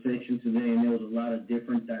conversation today, and there was a lot of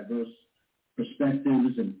different, diverse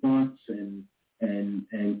perspectives and thoughts and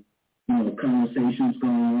conversations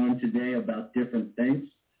going on today about different things.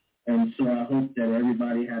 And so I hope that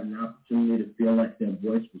everybody had an opportunity to feel like their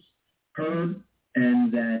voice was heard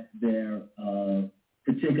and that their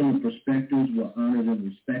particular perspectives were honored and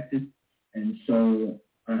respected. And so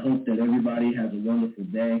I hope that everybody has a wonderful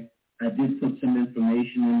day. I did put some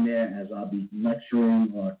information in there as I'll be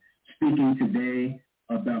lecturing or speaking today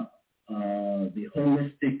about the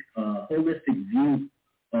holistic view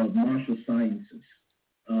of martial sciences.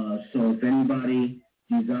 So if anybody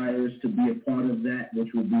desires to be a part of that,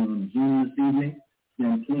 which will be on Zoom this evening,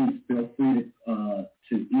 then please feel free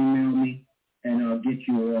to email me, and I'll get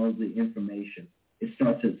you all the information. It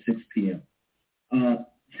starts at 6 p.m.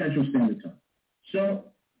 Central Standard Time. So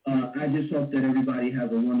I just hope that everybody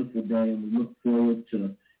has a wonderful day, and we look forward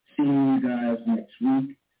to seeing you guys next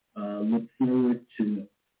week. Look forward to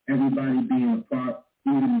everybody being a part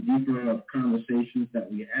even deeper of conversations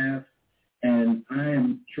that we have. And I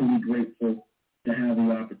am truly grateful to have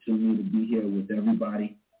the opportunity to be here with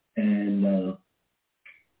everybody. And,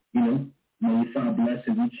 may God bless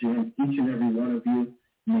each and every one of you.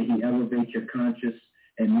 May he elevate your conscience,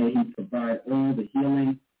 and may he provide all the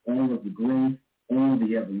healing, all of the growth, all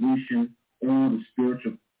the evolution, all the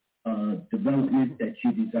spiritual development that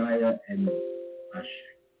you desire. And Ashe.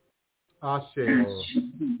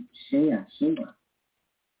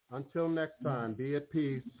 Until next time, be at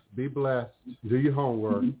peace, be blessed, do your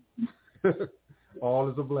homework. All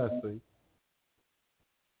is a blessing.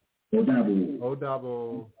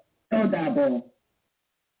 Odabo.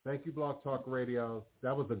 Thank you, Blog Talk Radio.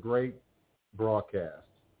 That was a great broadcast.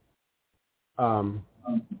 I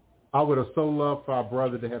would have so loved for our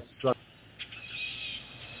brother to have struck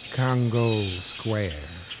Congo Square.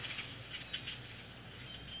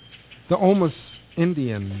 The Omas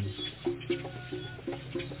Indians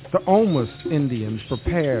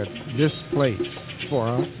prepared this place for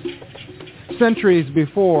us centuries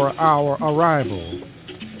before our arrival.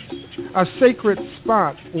 A sacred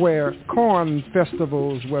spot where corn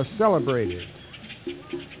festivals were celebrated.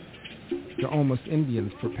 The Omas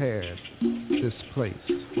Indians prepared this place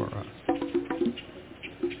for us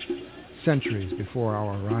centuries before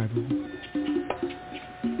our arrival.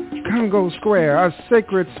 Congo Square, a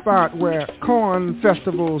sacred spot where corn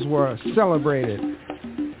festivals were celebrated.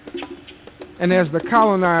 And as the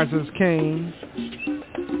colonizers came,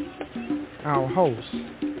 our hosts,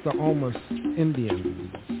 the Omas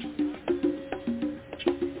Indians,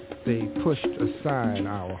 they pushed aside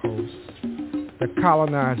our hosts. The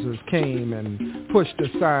colonizers came and pushed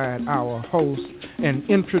aside our hosts and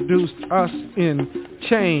introduced us in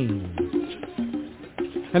chains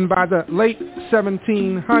And by the late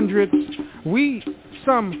 1700s, we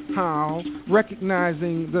somehow,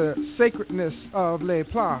 recognizing the sacredness of Les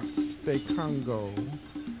Places de Congo,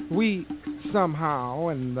 we somehow,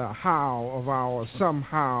 and the how of our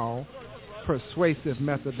somehow persuasive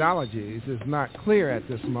methodologies is not clear at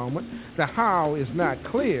this moment. The how is not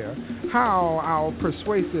clear. How our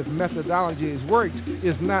persuasive methodologies worked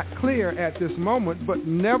is not clear at this moment, but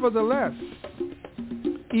nevertheless,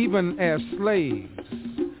 even as slaves,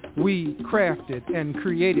 we crafted and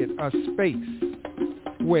created a space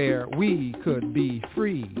where we could be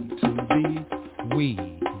free to be we.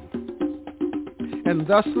 And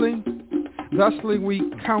thusly we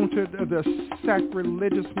countered the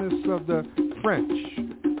sacrilegiousness of the French,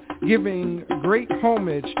 giving great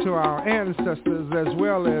homage to our ancestors as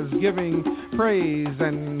well as giving praise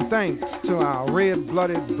and thanks to our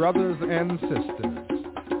red-blooded brothers and sisters.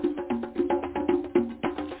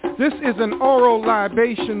 This is an oral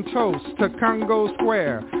libation toast to Congo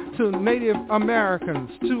Square, to Native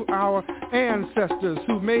Americans, to our ancestors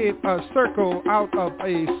who made a circle out of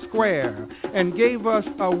a square and gave us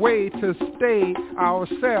a way to save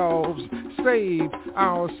ourselves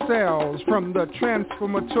from the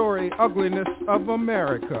transformatory ugliness of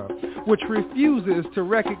America, which refuses to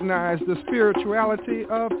recognize the spirituality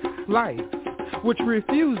of life, which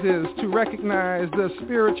refuses to recognize the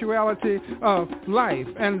spirituality of life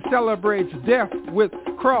and celebrates death with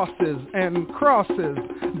crosses and crosses,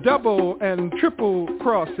 double and triple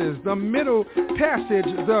crosses, the middle passage,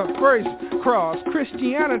 the first cross,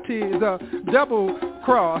 Christianity, the double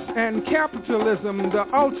cross, and capitalism, the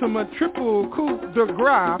ultimate triple coup de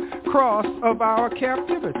grace cross of our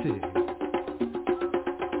captivity.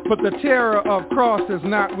 But the terror of crosses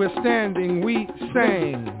notwithstanding, we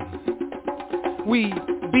sang, we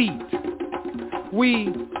beat, we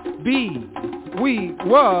be, we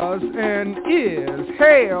was and is.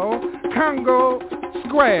 Hail Congo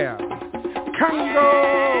Square,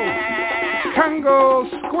 Congo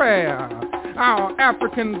Square. Our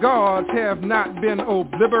African gods have not been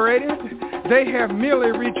obliterated. They have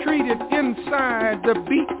merely retreated inside the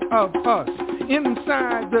beat of us.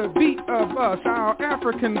 Inside the beat of us, our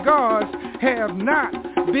African gods have not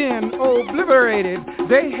been obliterated.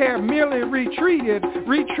 They have merely retreated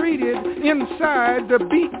inside the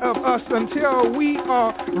beat of us until we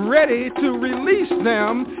are ready to release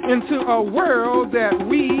them into a world that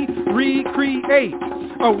we recreate.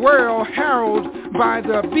 A world heralded by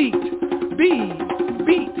the beating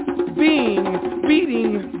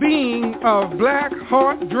of black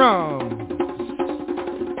heart drums.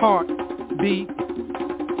 Heart beat,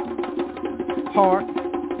 heart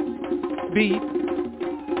beat,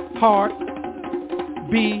 heart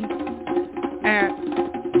beat at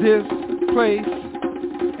this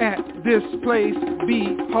place,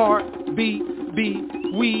 be heart beat, be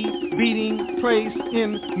we beating place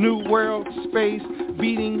in new world space,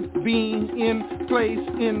 beating being in place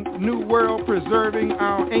in new world, preserving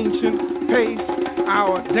our ancient pace.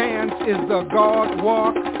 Our dance is the God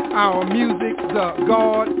walk, our music the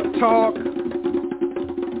God talk.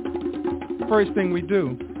 First thing we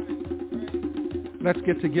do, let's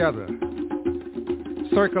get together,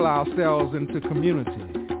 circle ourselves into community.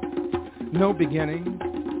 No beginning,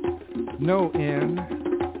 no end,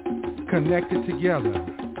 connected together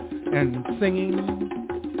and singing,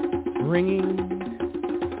 ringing,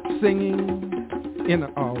 singing in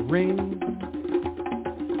a ring.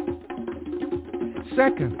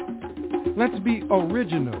 Second, let's be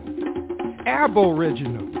original,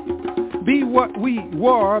 aboriginal. Be what we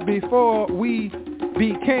were before we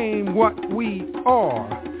became what we are.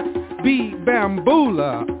 Be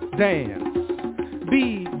bamboola dance,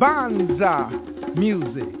 be banza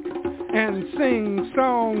music, and sing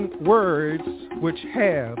song words which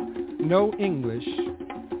have no English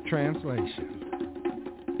translation.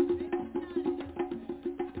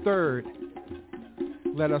 Third,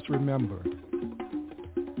 let us remember.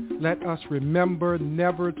 Let us remember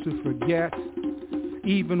never to forget.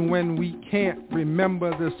 Even when we can't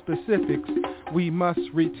remember the specifics, we must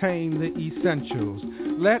retain the essentials.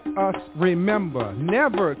 Let us remember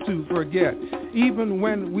never to forget. Even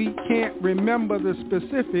when we can't remember the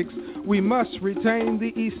specifics, we must retain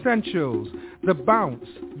the essentials. The bounce,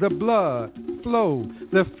 the blood flow,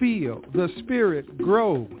 the feel, the spirit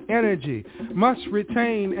grow, energy must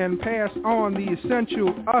retain and pass on the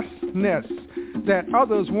essential us-ness that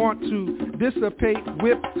others want to dissipate,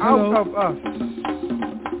 whip out of us.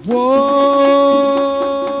 Whoa!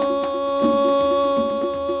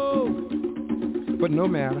 But no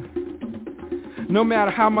matter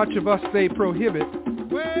how much of us they prohibit,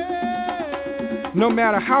 no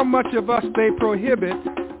matter how much of us they prohibit,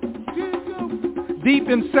 Deep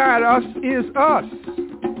inside us is us.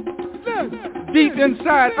 Deep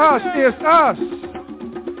inside us is us.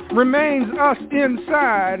 Remains us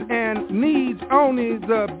inside and needs only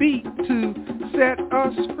the beat to set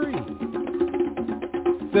us free.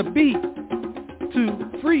 The beat to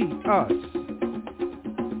free us.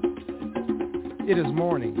 It is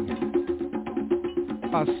morning,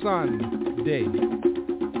 a Sunday,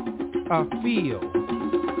 a field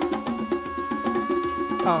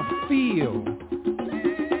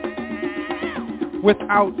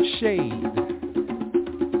without shade,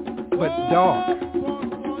 but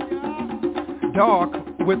dark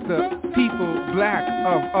with the people black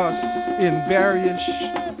of us in various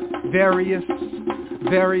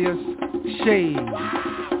shades,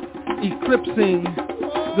 eclipsing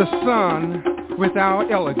the sun with our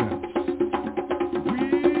elegance.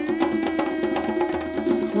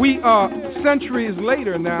 We are centuries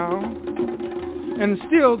later now, and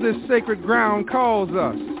still this sacred ground calls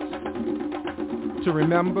us to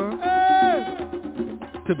remember,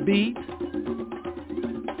 to beat,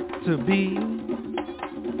 to be.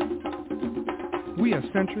 We are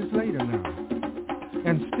centuries later now,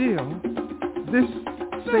 and still this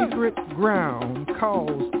sacred ground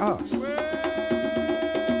calls us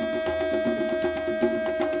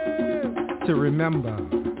to remember,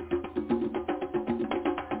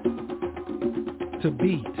 to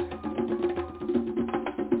beat,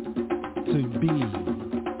 to be.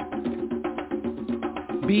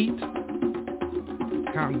 Beat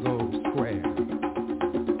Congo Square.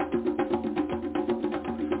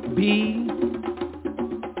 Be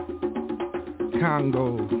Congo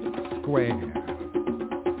Square.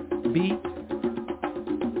 Beat,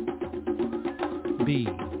 be.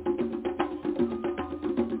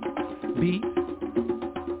 Beat,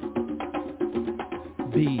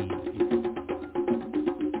 be.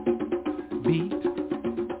 Beat,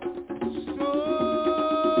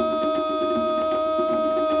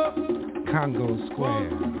 Congo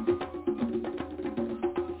Square.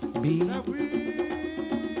 Be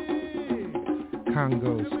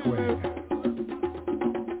Congo Square.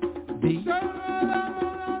 Be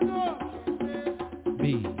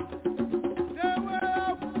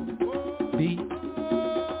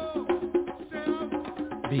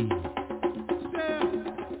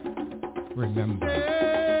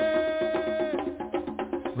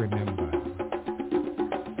remember.